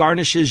IRS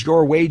garnishes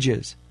your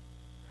wages.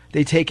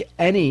 They take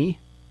any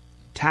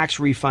tax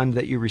refund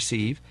that you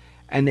receive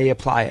and they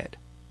apply it.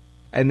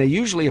 And they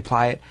usually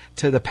apply it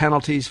to the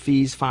penalties,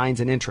 fees, fines,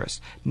 and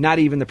interest, not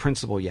even the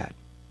principal yet.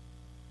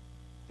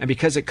 And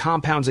because it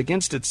compounds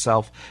against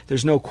itself,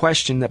 there's no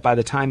question that by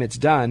the time it's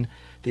done,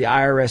 the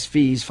IRS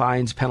fees,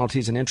 fines,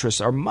 penalties, and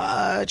interests are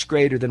much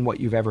greater than what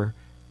you've ever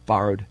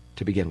borrowed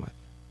to begin with.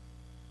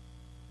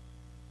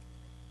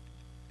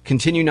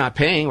 Continue not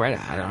paying, right?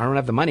 I don't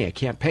have the money. I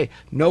can't pay.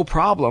 No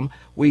problem.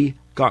 We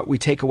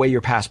take away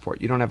your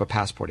passport. You don't have a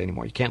passport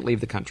anymore. You can't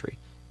leave the country.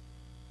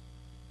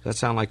 Does that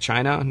sound like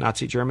China,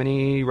 Nazi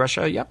Germany,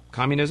 Russia? Yep.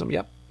 Communism?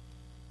 Yep.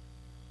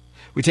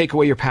 We take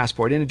away your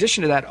passport. In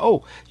addition to that,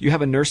 you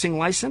have a nursing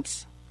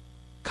license,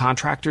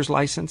 contractor's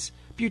license,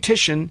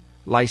 beautician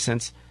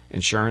license,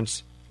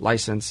 insurance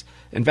license,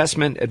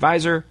 investment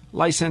advisor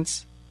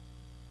license.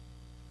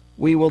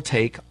 We will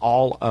take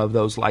all of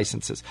those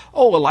licenses.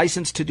 A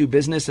license to do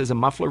business as a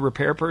muffler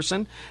repair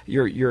person,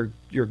 your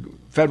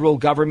federal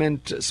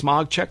government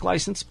smog check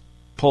license,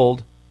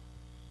 pulled.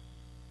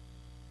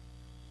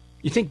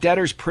 You think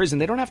debtor's prison,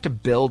 they don't have to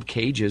build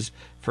cages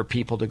for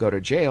people to go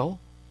to jail.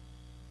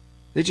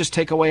 They just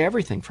take away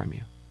everything from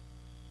you.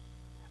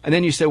 And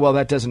then you say, well,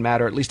 that doesn't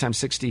matter. At least I'm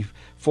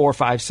 64,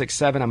 5, 6,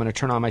 7. I'm going to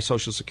turn on my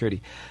Social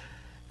Security.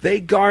 They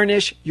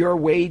garnish your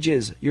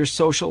wages, your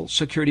Social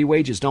Security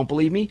wages. Don't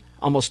believe me?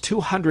 Almost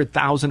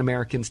 200,000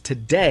 Americans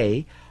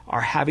today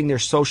are having their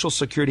Social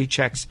Security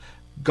checks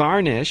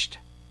garnished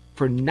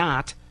for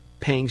not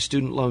paying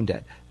student loan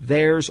debt,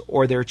 theirs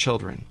or their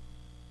children.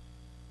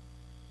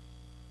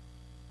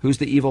 Who's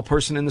the evil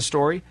person in the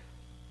story?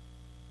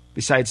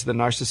 Besides the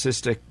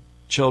narcissistic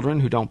children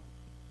who don't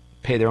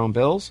pay their own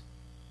bills?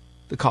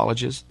 The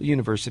colleges, the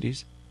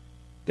universities.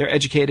 They're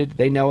educated.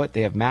 They know it.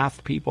 They have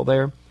math people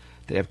there.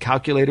 They have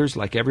calculators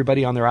like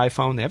everybody on their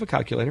iPhone. They have a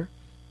calculator.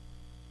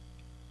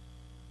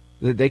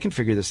 They can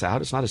figure this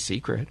out. It's not a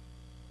secret.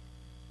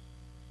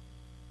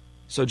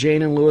 So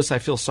Jane and Lewis, I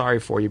feel sorry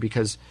for you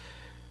because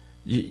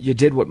you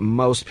did what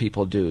most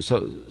people do.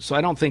 So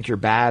I don't think you're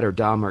bad or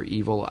dumb or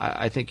evil.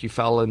 I think you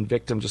fell in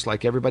victim, just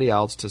like everybody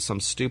else, to some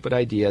stupid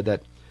idea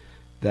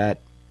that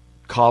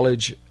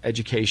college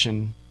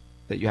education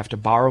that you have to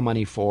borrow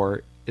money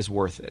for is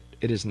worth it.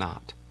 It is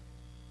not.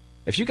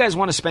 If you guys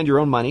want to spend your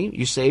own money,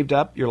 you saved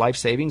up your life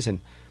savings and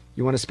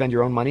you want to spend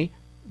your own money,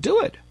 do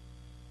it.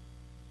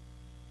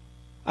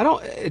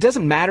 It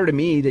doesn't matter to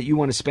me that you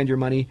want to spend your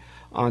money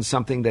on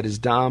something that is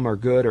dumb or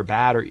good or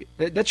bad, or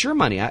that's your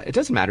money. It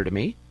doesn't matter to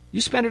me.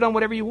 You spend it on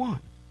whatever you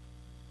want.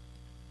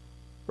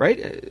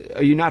 Right?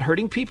 Are you not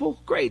hurting people?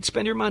 Great,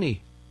 spend your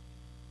money.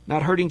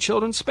 Not hurting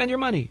children? Spend your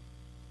money.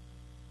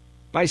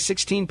 Buy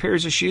 16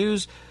 pairs of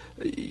shoes,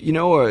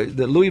 or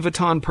the Louis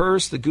Vuitton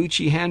purse, the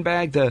Gucci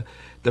handbag, the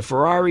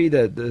Ferrari,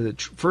 the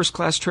first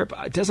class trip.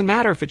 It doesn't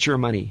matter if it's your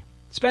money.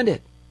 Spend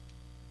it.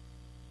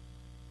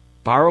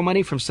 Borrow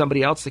money from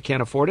somebody else that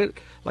can't afford it,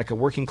 like a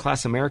working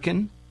class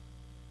American.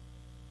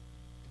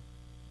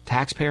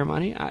 Taxpayer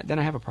money, then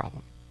I have a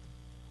problem.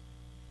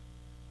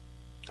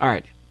 All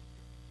right,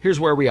 here's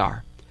where we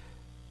are.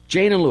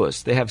 Jane and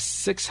Lewis, they have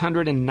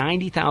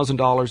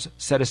 $690,000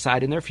 set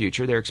aside in their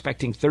future. They're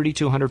expecting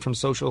 $3,200 from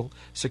Social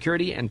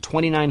Security and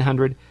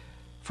 $2,900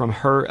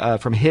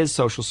 from his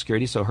Social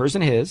Security. So hers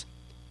and his.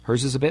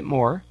 Hers is a bit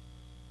more.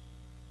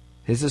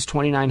 His is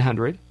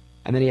 $2,900,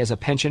 and then he has a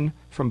pension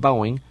from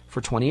Boeing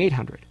for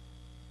 $2,800.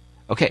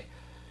 Okay,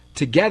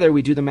 together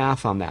we do the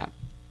math on that.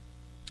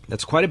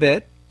 That's quite a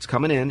bit. It's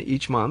coming in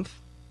each month.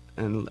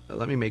 And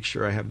let me make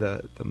sure I have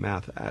the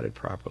math added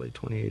properly.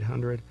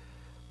 2,800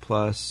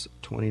 plus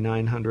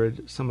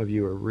 2,900. Some of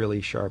you are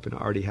really sharp and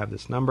already have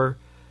this number.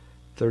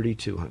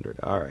 3,200.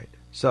 All right.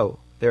 So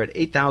they're at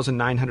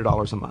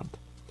 $8,900 a month.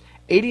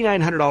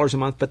 $8,900 a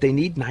month, but they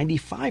need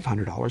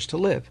 $9,500 to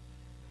live.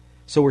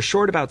 So we're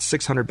short about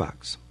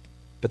 $600.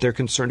 But they're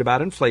concerned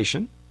about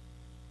inflation.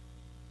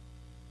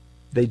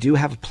 They do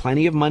have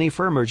plenty of money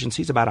for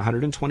emergencies, about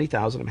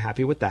 $120,000. I'm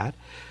happy with that.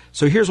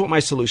 So here's what my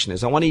solution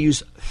is. I want to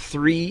use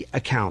 3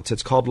 accounts.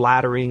 It's called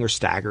laddering or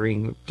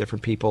staggering.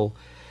 Different people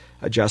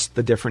adjust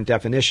the different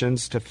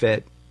definitions to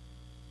fit.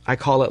 I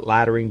call it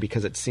laddering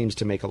because it seems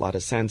to make a lot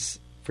of sense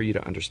for you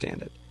to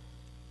understand it.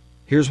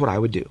 Here's what I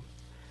would do.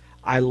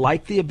 I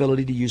like the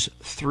ability to use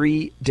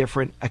 3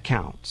 different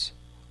accounts,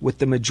 with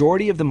the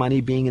majority of the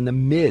money being in the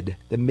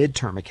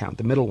midterm account,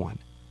 the middle one.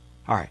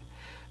 All right.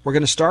 We're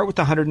going to start with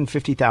the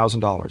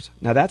 $150,000.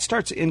 Now that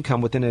starts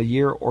income within a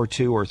year or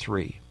 2 or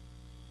 3.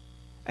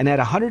 And at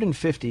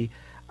 $150,000,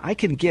 I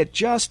can get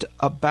just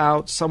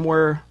about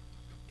somewhere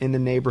in the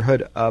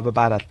neighborhood of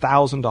about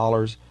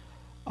 $1,000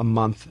 a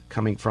month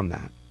coming from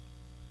that.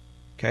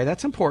 Okay,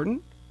 that's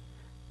important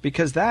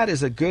because that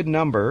is a good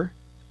number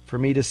for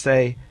me to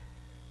say,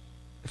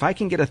 if I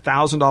can get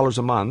 $1,000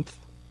 a month,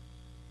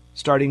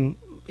 starting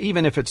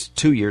even if it's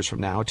 2 years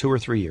from now, 2 or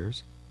 3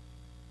 years,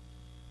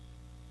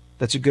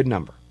 that's a good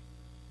number.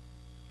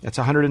 That's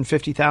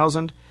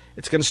 $150,000.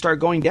 It's going to start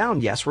going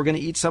down. Yes, we're going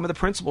to eat some of the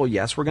principal.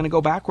 Yes, we're going to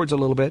go backwards a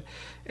little bit.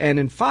 And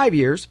in 5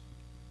 years,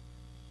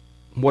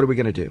 what are we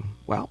going to do?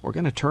 Well, we're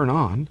going to turn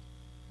on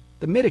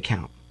the mid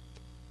account.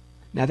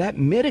 Now, that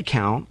mid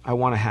account I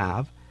want to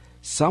have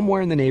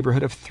somewhere in the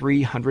neighborhood of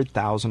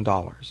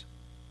 $300,000.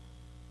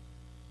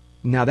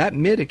 Now, that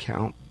mid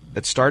account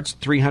that starts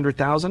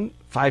 $300,000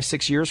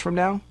 5-6 years from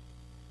now,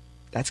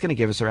 that's going to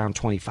give us around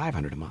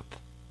 $2,500 a month.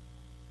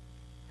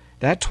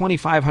 That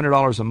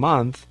 $2,500 a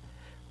month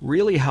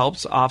really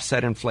helps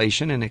offset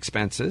inflation and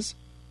expenses.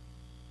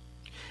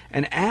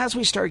 And as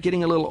we start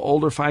getting a little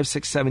older, 5,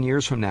 6, 7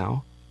 years from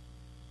now,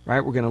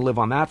 right, we're going to live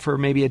on that for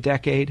maybe a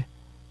decade.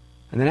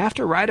 And then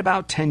after right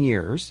about 10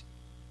 years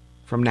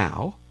from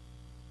now,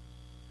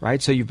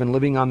 right, so you've been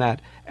living on that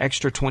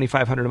extra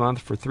 $2,500 a month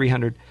for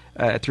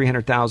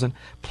 $300,000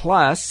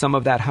 plus some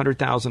of that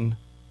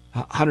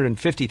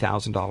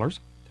 $150,000.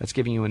 That's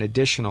giving you an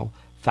additional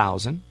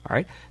 $1,000. All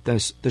right,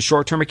 the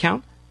short-term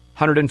account,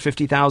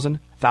 $150,000,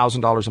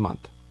 $1,000 a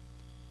month.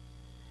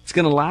 It's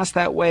going to last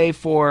that way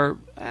for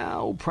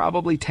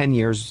probably 10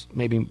 years,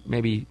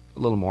 maybe a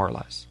little more or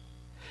less.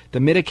 The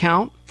mid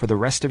account for the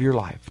rest of your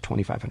life,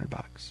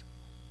 $2,500.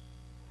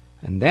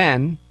 And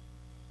then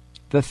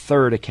the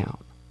third account.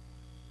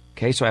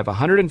 Okay, so I have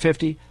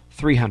 $150,000,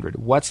 $300,000.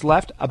 What's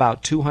left?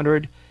 About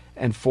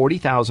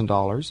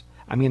 $240,000.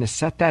 I'm going to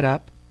set that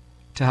up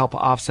to help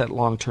offset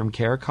long-term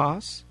care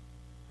costs,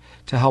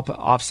 to help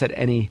offset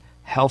any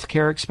health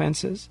care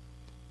expenses.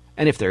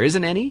 And if there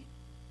isn't any,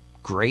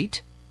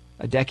 great.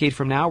 A decade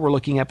from now, we're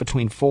looking at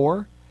between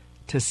 $4,000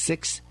 to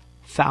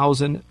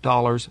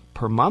 $6,000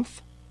 per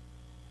month,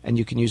 and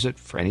you can use it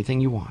for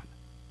anything you want.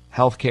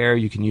 Health care,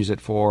 you can use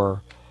it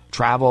for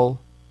travel.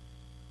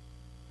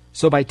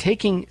 So by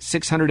taking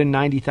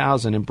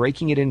 $690,000 and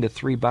breaking it into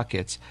 3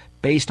 buckets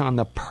based on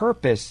the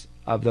purpose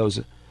of those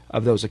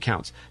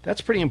accounts,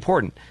 that's pretty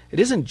important. It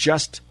isn't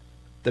just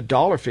the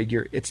dollar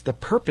figure, it's the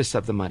purpose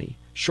of the money.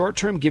 Short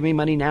term, give me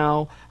money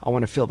now. I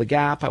want to fill the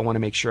gap. I want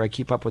to make sure I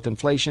keep up with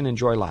inflation,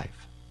 enjoy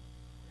life.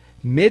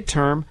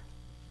 Midterm,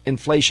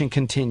 inflation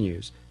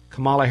continues.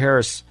 Kamala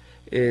Harris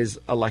is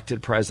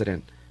elected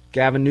president.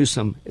 Gavin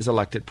Newsom is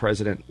elected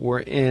president. We're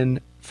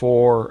in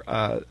for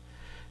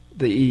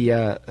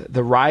the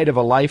ride of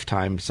a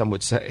lifetime, some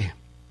would say.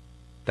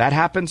 That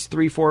happens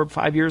 3, 4,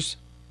 5 years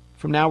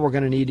from now. We're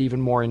going to need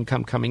even more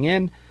income coming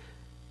in,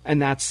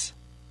 and that's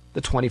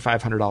the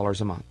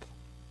 $2,500 a month.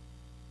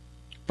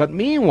 But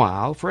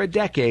meanwhile, for a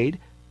decade,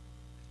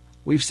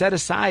 we've set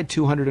aside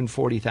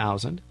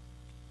 $240,000.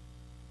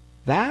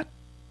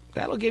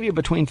 That'll give you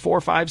between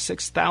 $4,000,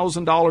 $5,000,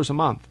 $6,000 a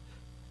month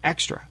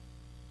extra.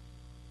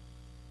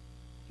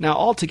 Now,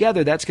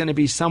 altogether, that's going to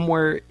be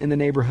somewhere in the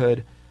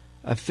neighborhood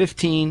of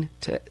 $15,000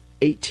 to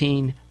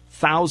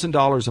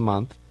 $18,000 a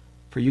month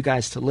for you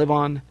guys to live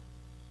on,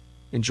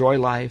 enjoy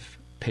life,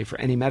 pay for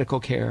any medical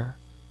care.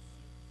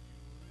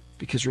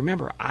 Because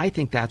remember, I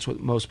think that's what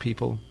most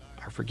people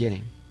are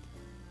forgetting,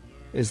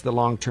 is the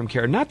long-term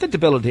care. Not the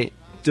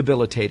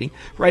debilitating,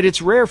 right?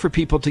 It's rare for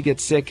people to get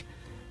sick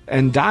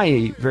and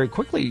die very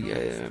quickly.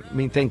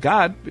 Thank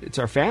God, it's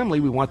our family.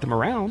 We want them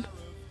around.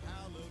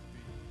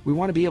 We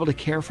want to be able to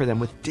care for them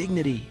with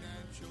dignity,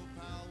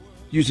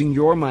 using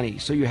your money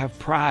so you have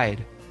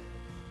pride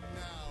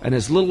and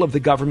as little of the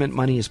government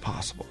money as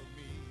possible.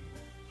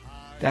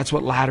 That's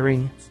what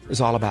laddering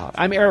is all about.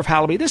 I'm Arif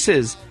Halaby. This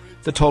is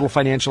the Total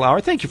Financial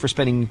Hour. Thank you for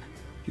spending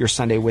your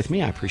Sunday with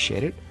me. I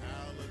appreciate it.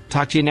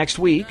 Talk to you next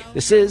week.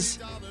 This is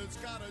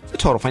the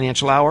Total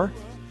Financial Hour.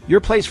 Your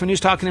place for news,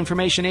 talk, and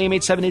information, AM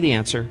 870 The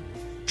Answer,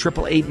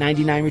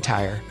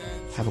 888-99-RETIRE.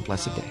 Have a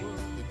blessed day.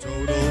 The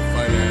Total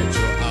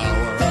Financial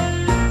Hour.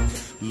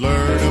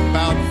 Learn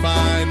about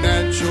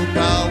financial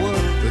power.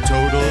 The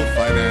Total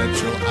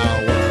Financial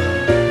Hour.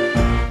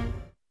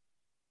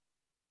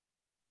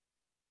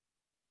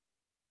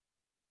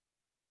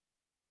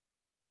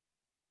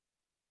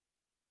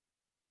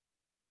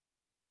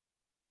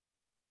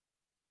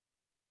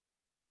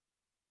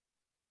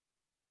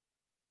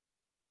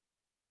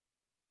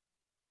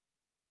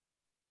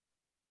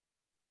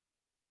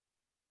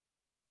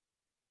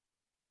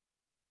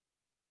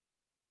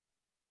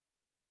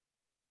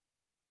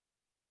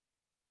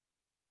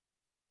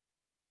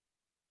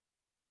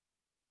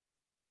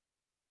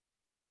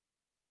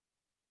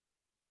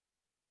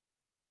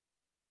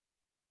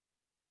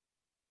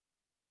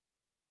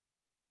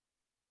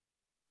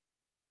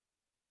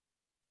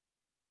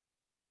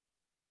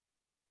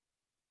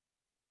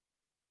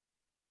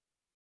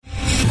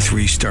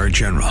 Three-star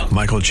General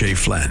Michael J.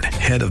 Flynn,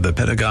 head of the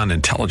Pentagon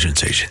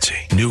Intelligence Agency,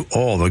 knew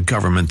all the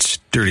government's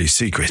dirty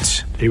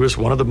secrets. He was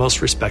one of the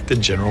most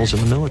respected generals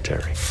in the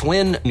military.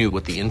 Flynn knew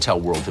what the intel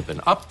world had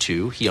been up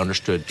to. He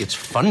understood its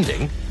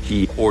funding.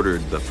 He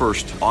ordered the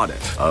first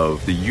audit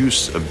of the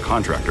use of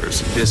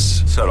contractors.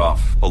 This set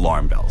off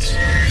alarm bells.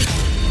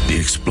 The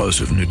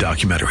explosive new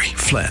documentary,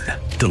 Flynn,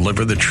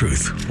 Deliver the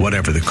Truth,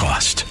 Whatever the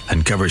Cost,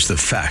 uncovers the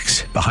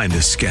facts behind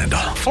this scandal.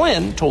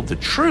 Flynn told the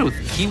truth.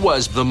 He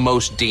was the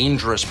most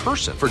dangerous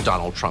person for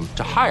Donald Trump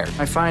to hire.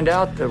 I find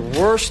out the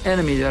worst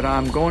enemy that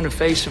I'm going to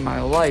face in my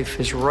life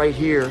is right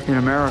here in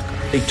America.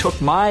 They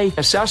took my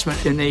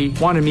assessment and they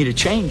wanted me to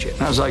change it.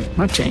 And I was like, I'm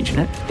not changing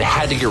it. They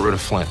had to get rid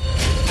of Flynn.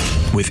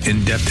 With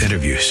in-depth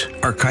interviews,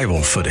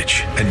 archival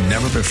footage, and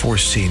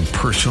never-before-seen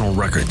personal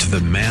records of the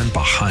man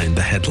behind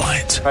the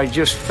headlines. I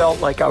just felt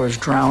like I was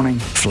drowning.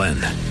 Flynn,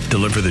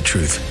 Deliver the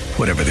Truth,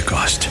 Whatever the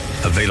Cost.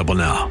 Available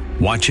now.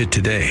 Watch it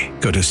today.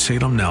 Go to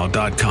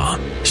salemnow.com.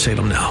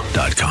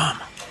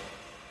 salemnow.com.